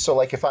 So,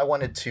 like, if I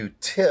wanted to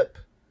tip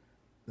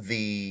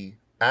the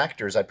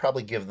actors, I'd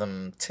probably give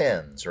them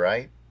 10s,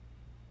 right?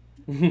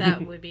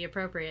 That would be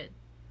appropriate.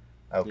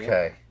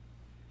 Okay.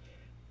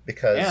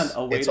 Because and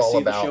a way it's to all see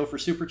about the show for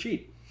super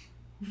cheap.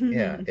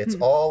 yeah, it's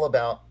all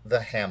about the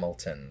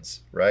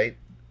Hamiltons, right?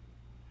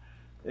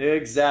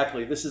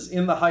 Exactly. This is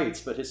In the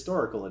Heights, but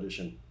historical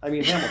edition. I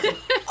mean, Hamilton.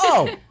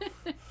 Oh!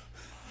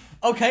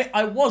 Okay,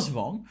 I was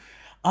wrong.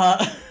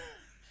 I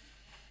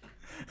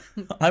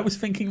was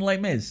thinking Les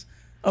Mis.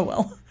 Oh,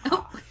 well.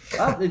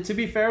 Well, to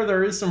be fair,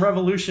 there is some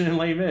revolution in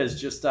Les Mis,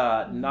 just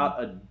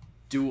not a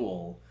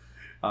duel.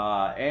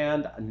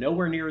 And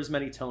nowhere near as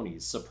many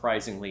Tonys,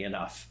 surprisingly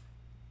enough.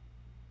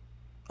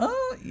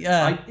 Oh,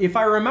 yeah. If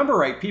I remember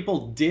right,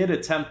 people did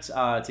attempt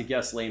to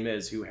guess Les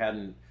Mis who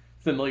hadn't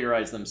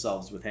familiarized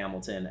themselves with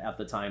Hamilton at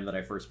the time that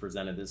I first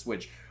presented this,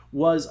 which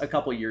was a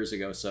couple years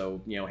ago.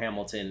 So,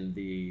 Hamilton,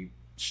 the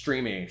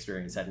streaming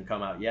experience, hadn't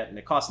come out yet, and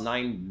it cost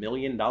 $9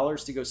 million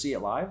to go see it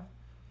live.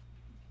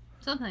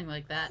 Something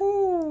like that.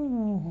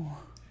 Ooh.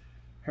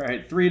 All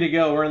right, 3 to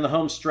go. We're in the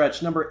home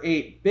stretch. Number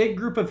 8, big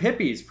group of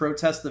hippies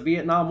protest the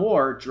Vietnam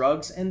War.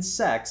 Drugs and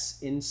sex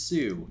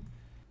ensue.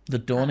 The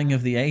dawning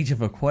of the age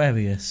of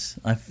Aquarius,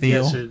 I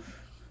feel.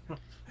 Yes,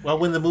 well,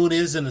 when the moon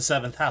is in the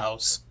 7th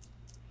house.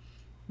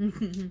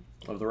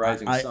 Of the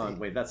rising sun.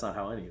 Wait, that's not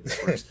how any of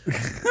this works.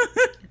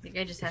 I think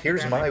I just have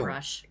Here's to grab my my-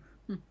 brush.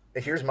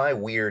 Here's my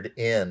weird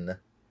into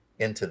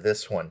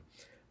this one.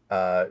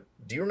 Do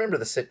you remember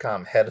the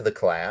sitcom Head of the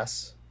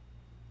Class?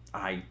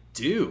 I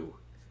do.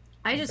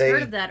 I just They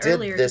heard of that did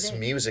earlier this today.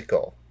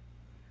 musical.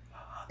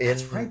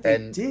 That's right,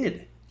 they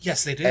did.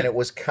 Yes, they did. And it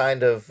was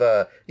kind of,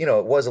 it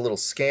was a little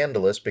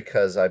scandalous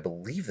because I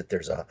believe that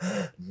there's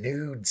a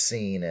nude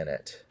scene in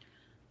it.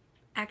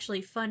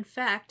 Actually, fun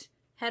fact,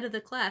 Head of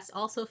the Class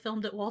also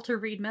filmed at Walter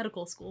Reed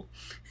Medical School.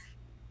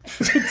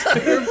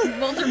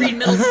 Walter Reed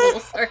Middle School,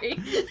 sorry.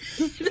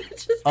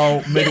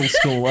 Oh, middle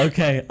school.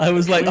 Okay. I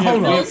was like,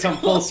 hold on. We've come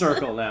full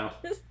circle now.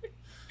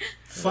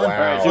 Fun. Wow. All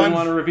right, do you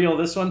want to reveal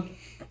this one?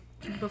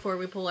 Before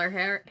we pull our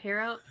hair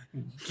out.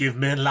 Give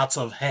me lots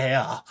of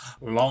hair.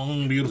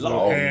 Long,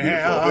 beautiful hair.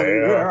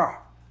 Yeah.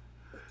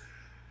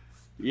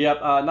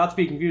 Yep, not to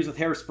be confused with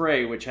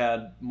Hairspray, which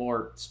had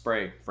more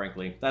spray,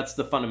 frankly. That's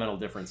the fundamental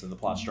difference in the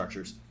plot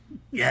structures.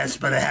 Yes,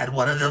 but it had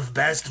one of the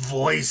best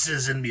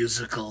voices in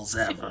musicals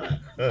ever.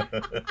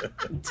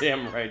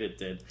 Damn right it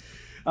did.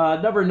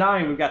 Number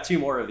 9, we've got 2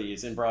 more of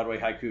these in Broadway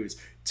haikus.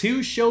 2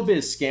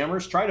 showbiz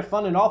scammers try to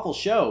fund an awful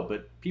show,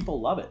 but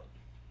people love it.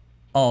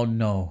 Oh,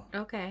 no.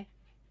 Okay.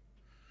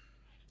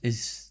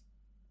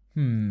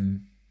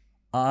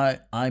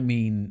 I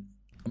mean,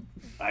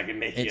 I can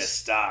make you a It's-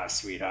 star,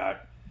 sweetheart.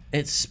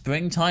 it's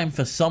springtime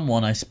for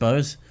someone, I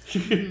suppose.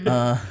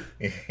 Yeah.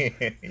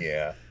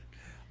 Yeah.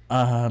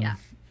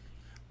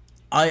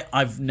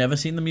 I've never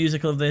seen the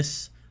musical of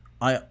this.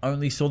 I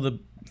only saw the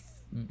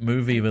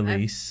movie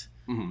release.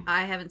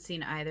 I haven't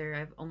seen either.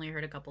 I've only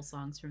heard a couple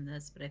songs from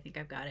this, but I think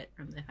I've got it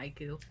from the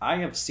haiku. I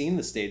have seen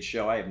the stage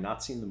show. I have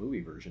not seen the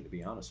movie version, to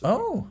be honest with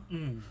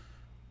you.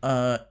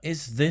 Oh.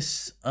 Is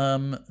this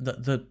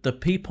the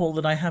people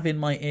that I have in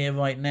my ear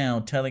right now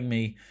telling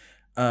me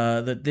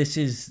that this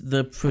is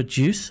the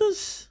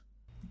producers?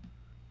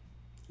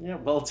 Yeah,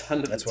 well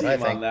done to That's the what I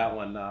team on think. that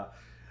one.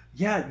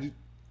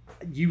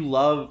 You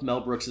love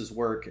Mel Brooks's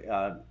work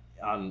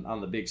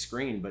on the big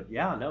screen, but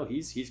yeah, no,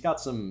 he's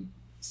got some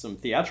some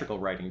theatrical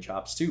writing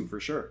chops too, for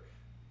sure.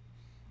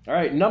 All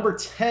right, number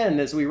 10,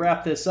 as we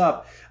wrap this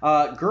up.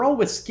 Girl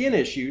with skin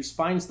issues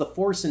finds the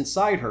force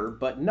inside her,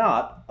 but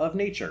not of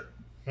nature.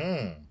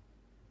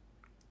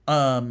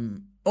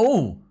 Oh.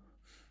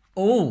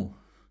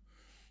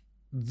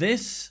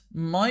 This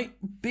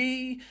might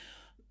be,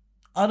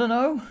 I don't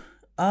know.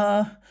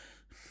 I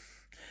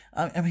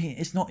mean,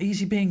 it's not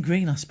easy being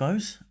green, I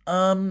suppose.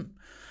 Oh,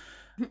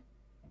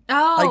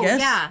 I guess.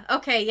 yeah.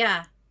 Okay,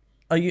 yeah.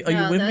 Are you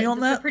with me on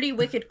that's that? a pretty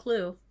wicked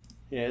clue.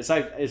 Yeah, as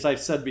I've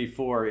said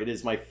before, it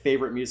is my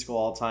favorite musical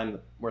of all time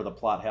where the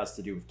plot has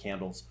to do with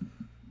candles.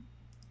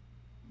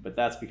 But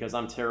that's because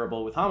I'm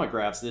terrible with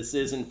homographs. This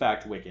is, in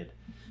fact, Wicked.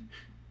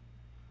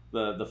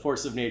 The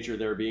force of nature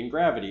there being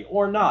gravity.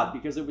 Or not,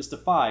 because it was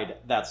defied.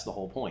 That's the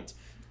whole point.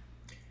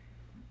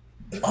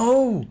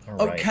 Oh,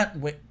 All right. cat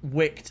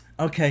wicked.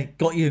 Okay,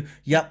 got you.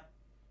 Yep.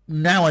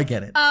 Now I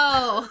get it.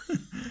 Oh.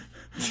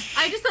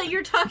 I just thought you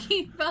were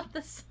talking about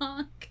the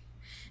song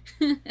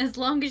As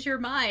Long As You're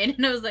Mine.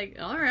 And I was like,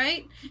 all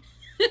right.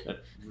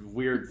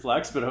 Weird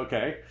flex, but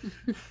okay.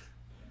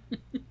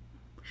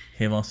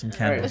 Here are some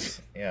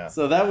candles. Yeah.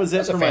 So that was it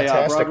That's a for my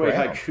fantastic Broadway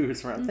round.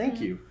 haikus round.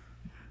 Thank you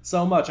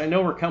so much. I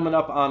know we're coming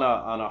up on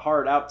a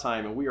hard out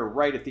time, and we are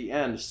right at the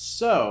end.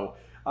 So,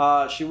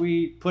 should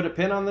we put a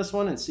pin on this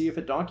one and see if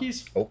it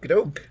donkeys? Okie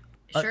doke.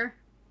 Sure.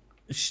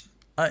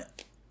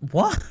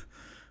 What?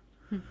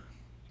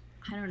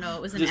 I don't know.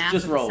 It was an Just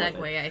ass of a roll with it.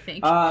 segue, I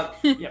think.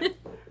 Yeah.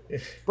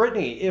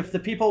 Brittany, if the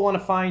people want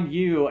to find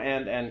you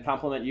and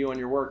compliment you on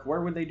your work,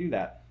 where would they do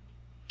that?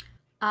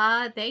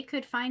 They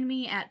could find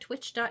me at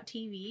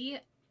twitch.tv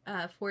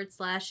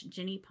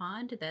 /Ginny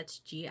Pond. That's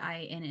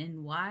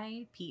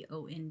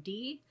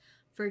GINNYPOND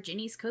for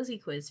Ginny's Cozy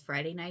Quiz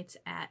Friday nights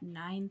at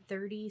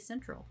 9:30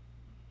 Central.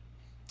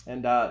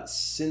 And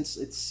since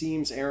it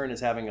seems Aaron is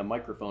having a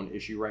microphone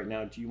issue right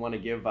now, do you want to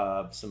give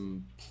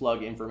some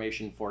plug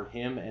information for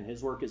him and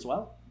his work as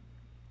well?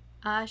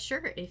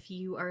 Sure. If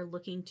you are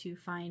looking to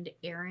find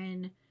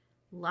Aaron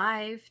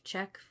live,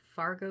 check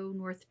Fargo,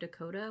 North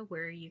Dakota,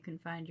 where you can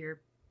find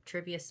your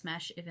Trivia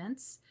Smash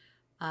events.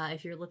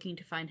 If you're looking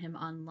to find him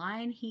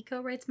online, he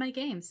co-writes my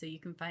game, so you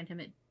can find him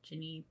at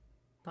Ginny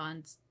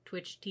Pond's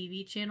Twitch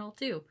TV channel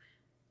too.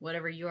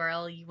 Whatever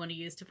URL you want to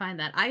use to find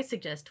that. I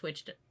suggest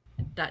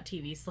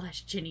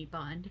twitch.tv/Ginny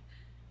Pond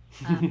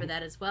for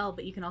that as well,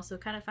 but you can also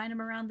kind of find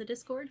him around the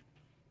Discord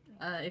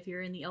if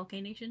you're in the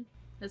LK Nation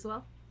as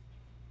well.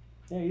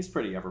 Yeah, he's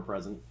pretty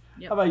ever-present.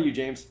 Yep. How about you,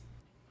 James?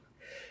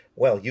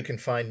 Well, you can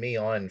find me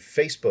on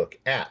Facebook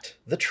at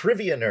The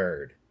Trivia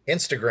Nerd,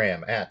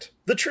 Instagram at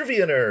The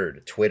Trivia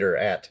Nerd, Twitter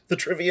at The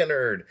Trivia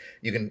Nerd.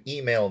 You can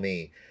email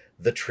me,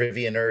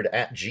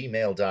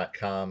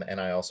 thetrivianerd@gmail.com, and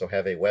I also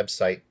have a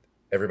website.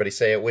 Everybody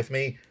say it with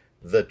me,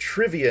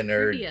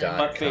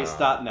 thetrivianerd.com.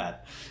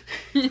 Buttface.net.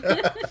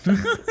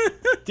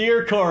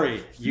 Dear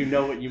Corey, you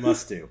know what you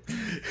must do.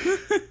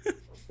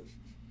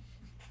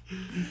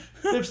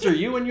 Hipster,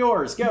 you and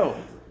yours, go.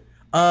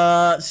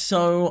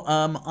 So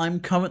I'm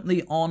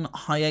currently on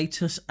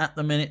hiatus at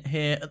the minute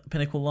here at the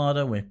Pinnacle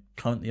Larder. We're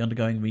currently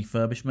undergoing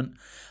refurbishment,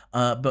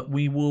 but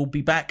we will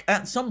be back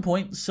at some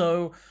point.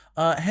 So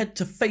head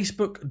to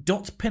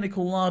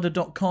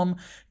facebook.pinnaclelarder.com,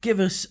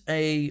 give us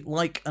a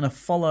like and a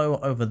follow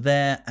over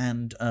there,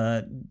 and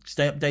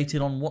stay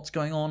updated on what's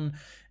going on.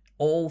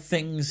 All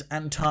things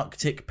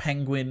Antarctic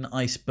penguin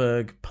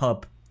iceberg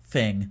pub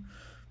thing.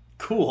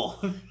 Cool.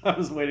 I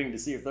was waiting to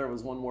see if there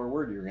was one more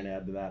word you were going to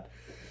add to that.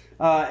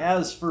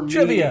 As for me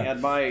Trivia.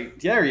 and my...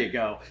 There you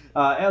go.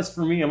 As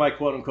for me and my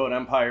quote-unquote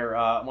empire,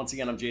 once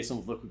again, I'm Jason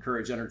with Liquid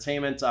Courage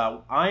Entertainment.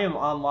 I am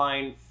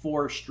online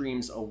 4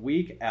 streams a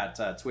week at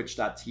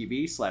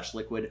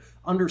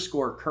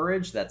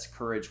twitch.tv/liquid_courage. That's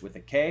courage with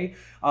a K.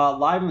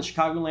 Live in the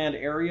Chicagoland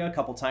area a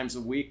couple times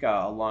a week,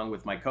 along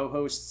with my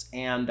co-hosts.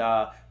 And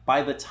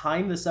by the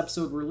time this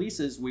episode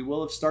releases, we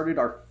will have started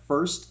our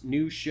first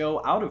new show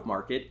out of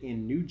market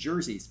in New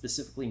Jersey,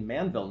 specifically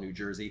Manville, New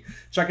Jersey.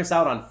 Check us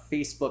out on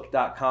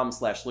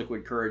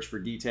facebook.com/Liquid Courage for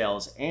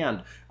details,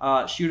 and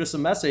shoot us a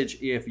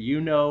message if you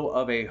know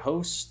of a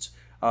host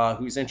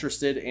who's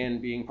interested in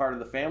being part of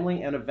the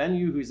family, and a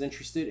venue who's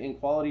interested in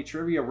quality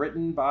trivia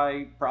written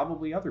by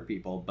probably other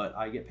people, but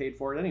I get paid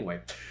for it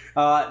anyway.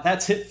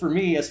 That's it for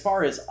me. As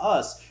far as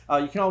us,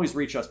 you can always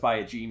reach us by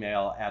a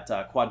Gmail at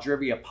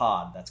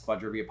quadriviapod. That's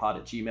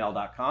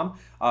quadriviapod@gmail.com.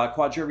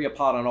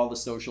 Quadriviapod on all the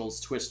socials,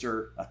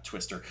 Twitter,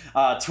 Facebook,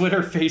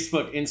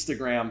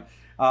 Instagram.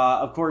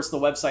 Of course, the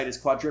website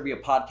is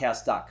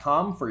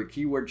quadriviapodcast.com for your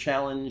keyword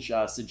challenge,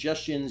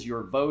 suggestions,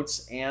 your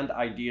votes, and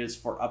ideas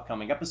for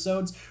upcoming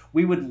episodes.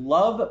 We would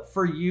love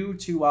for you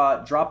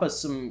to drop us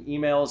some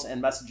emails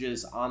and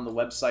messages on the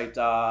website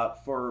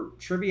for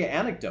trivia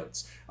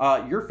anecdotes,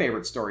 your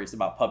favorite stories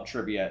about pub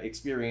trivia,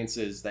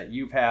 experiences that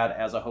you've had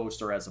as a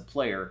host or as a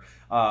player.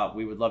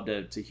 We would love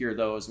to hear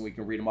those, and we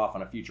can read them off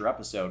on a future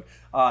episode.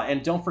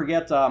 And don't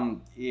forget,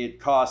 it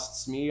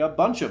costs me a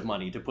bunch of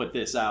money to put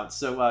this out.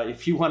 So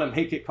if you want to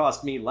make it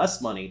cost me less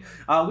money,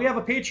 we have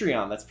a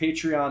Patreon. That's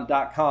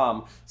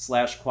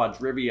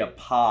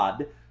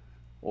patreon.com/quadriviapod.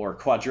 or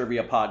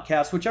Quadrivia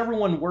Podcast, whichever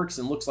one works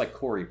and looks like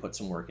Corey put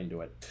some work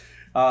into it.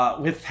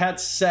 With that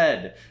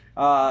said,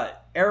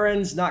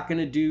 Aaron's not going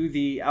to do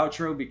the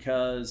outro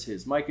because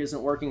his mic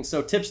isn't working.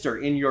 So, Tipster,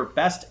 in your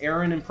best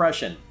Aaron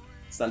impression,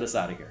 send us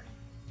out of here.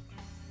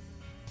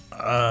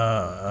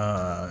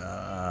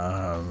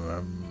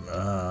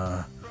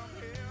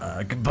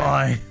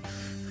 Goodbye.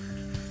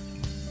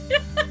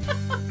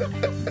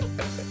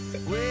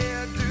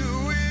 Where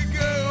do we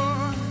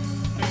go?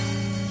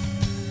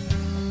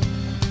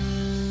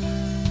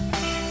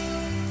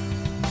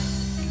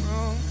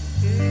 Oh,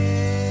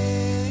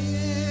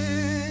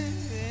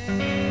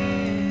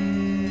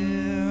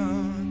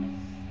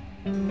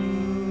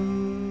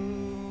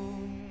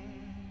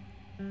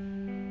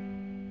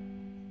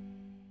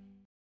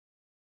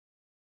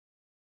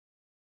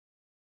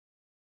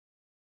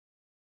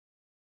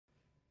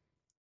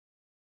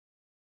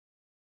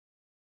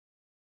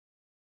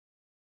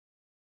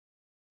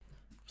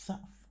 What's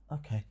that?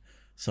 Okay.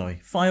 Sorry.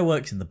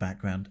 Fireworks in the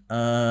background.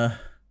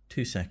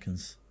 2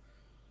 seconds.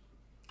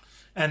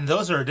 And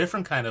those are a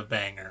different kind of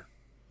banger.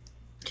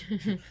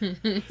 See,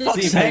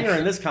 banger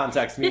in this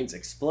context means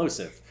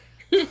explosive.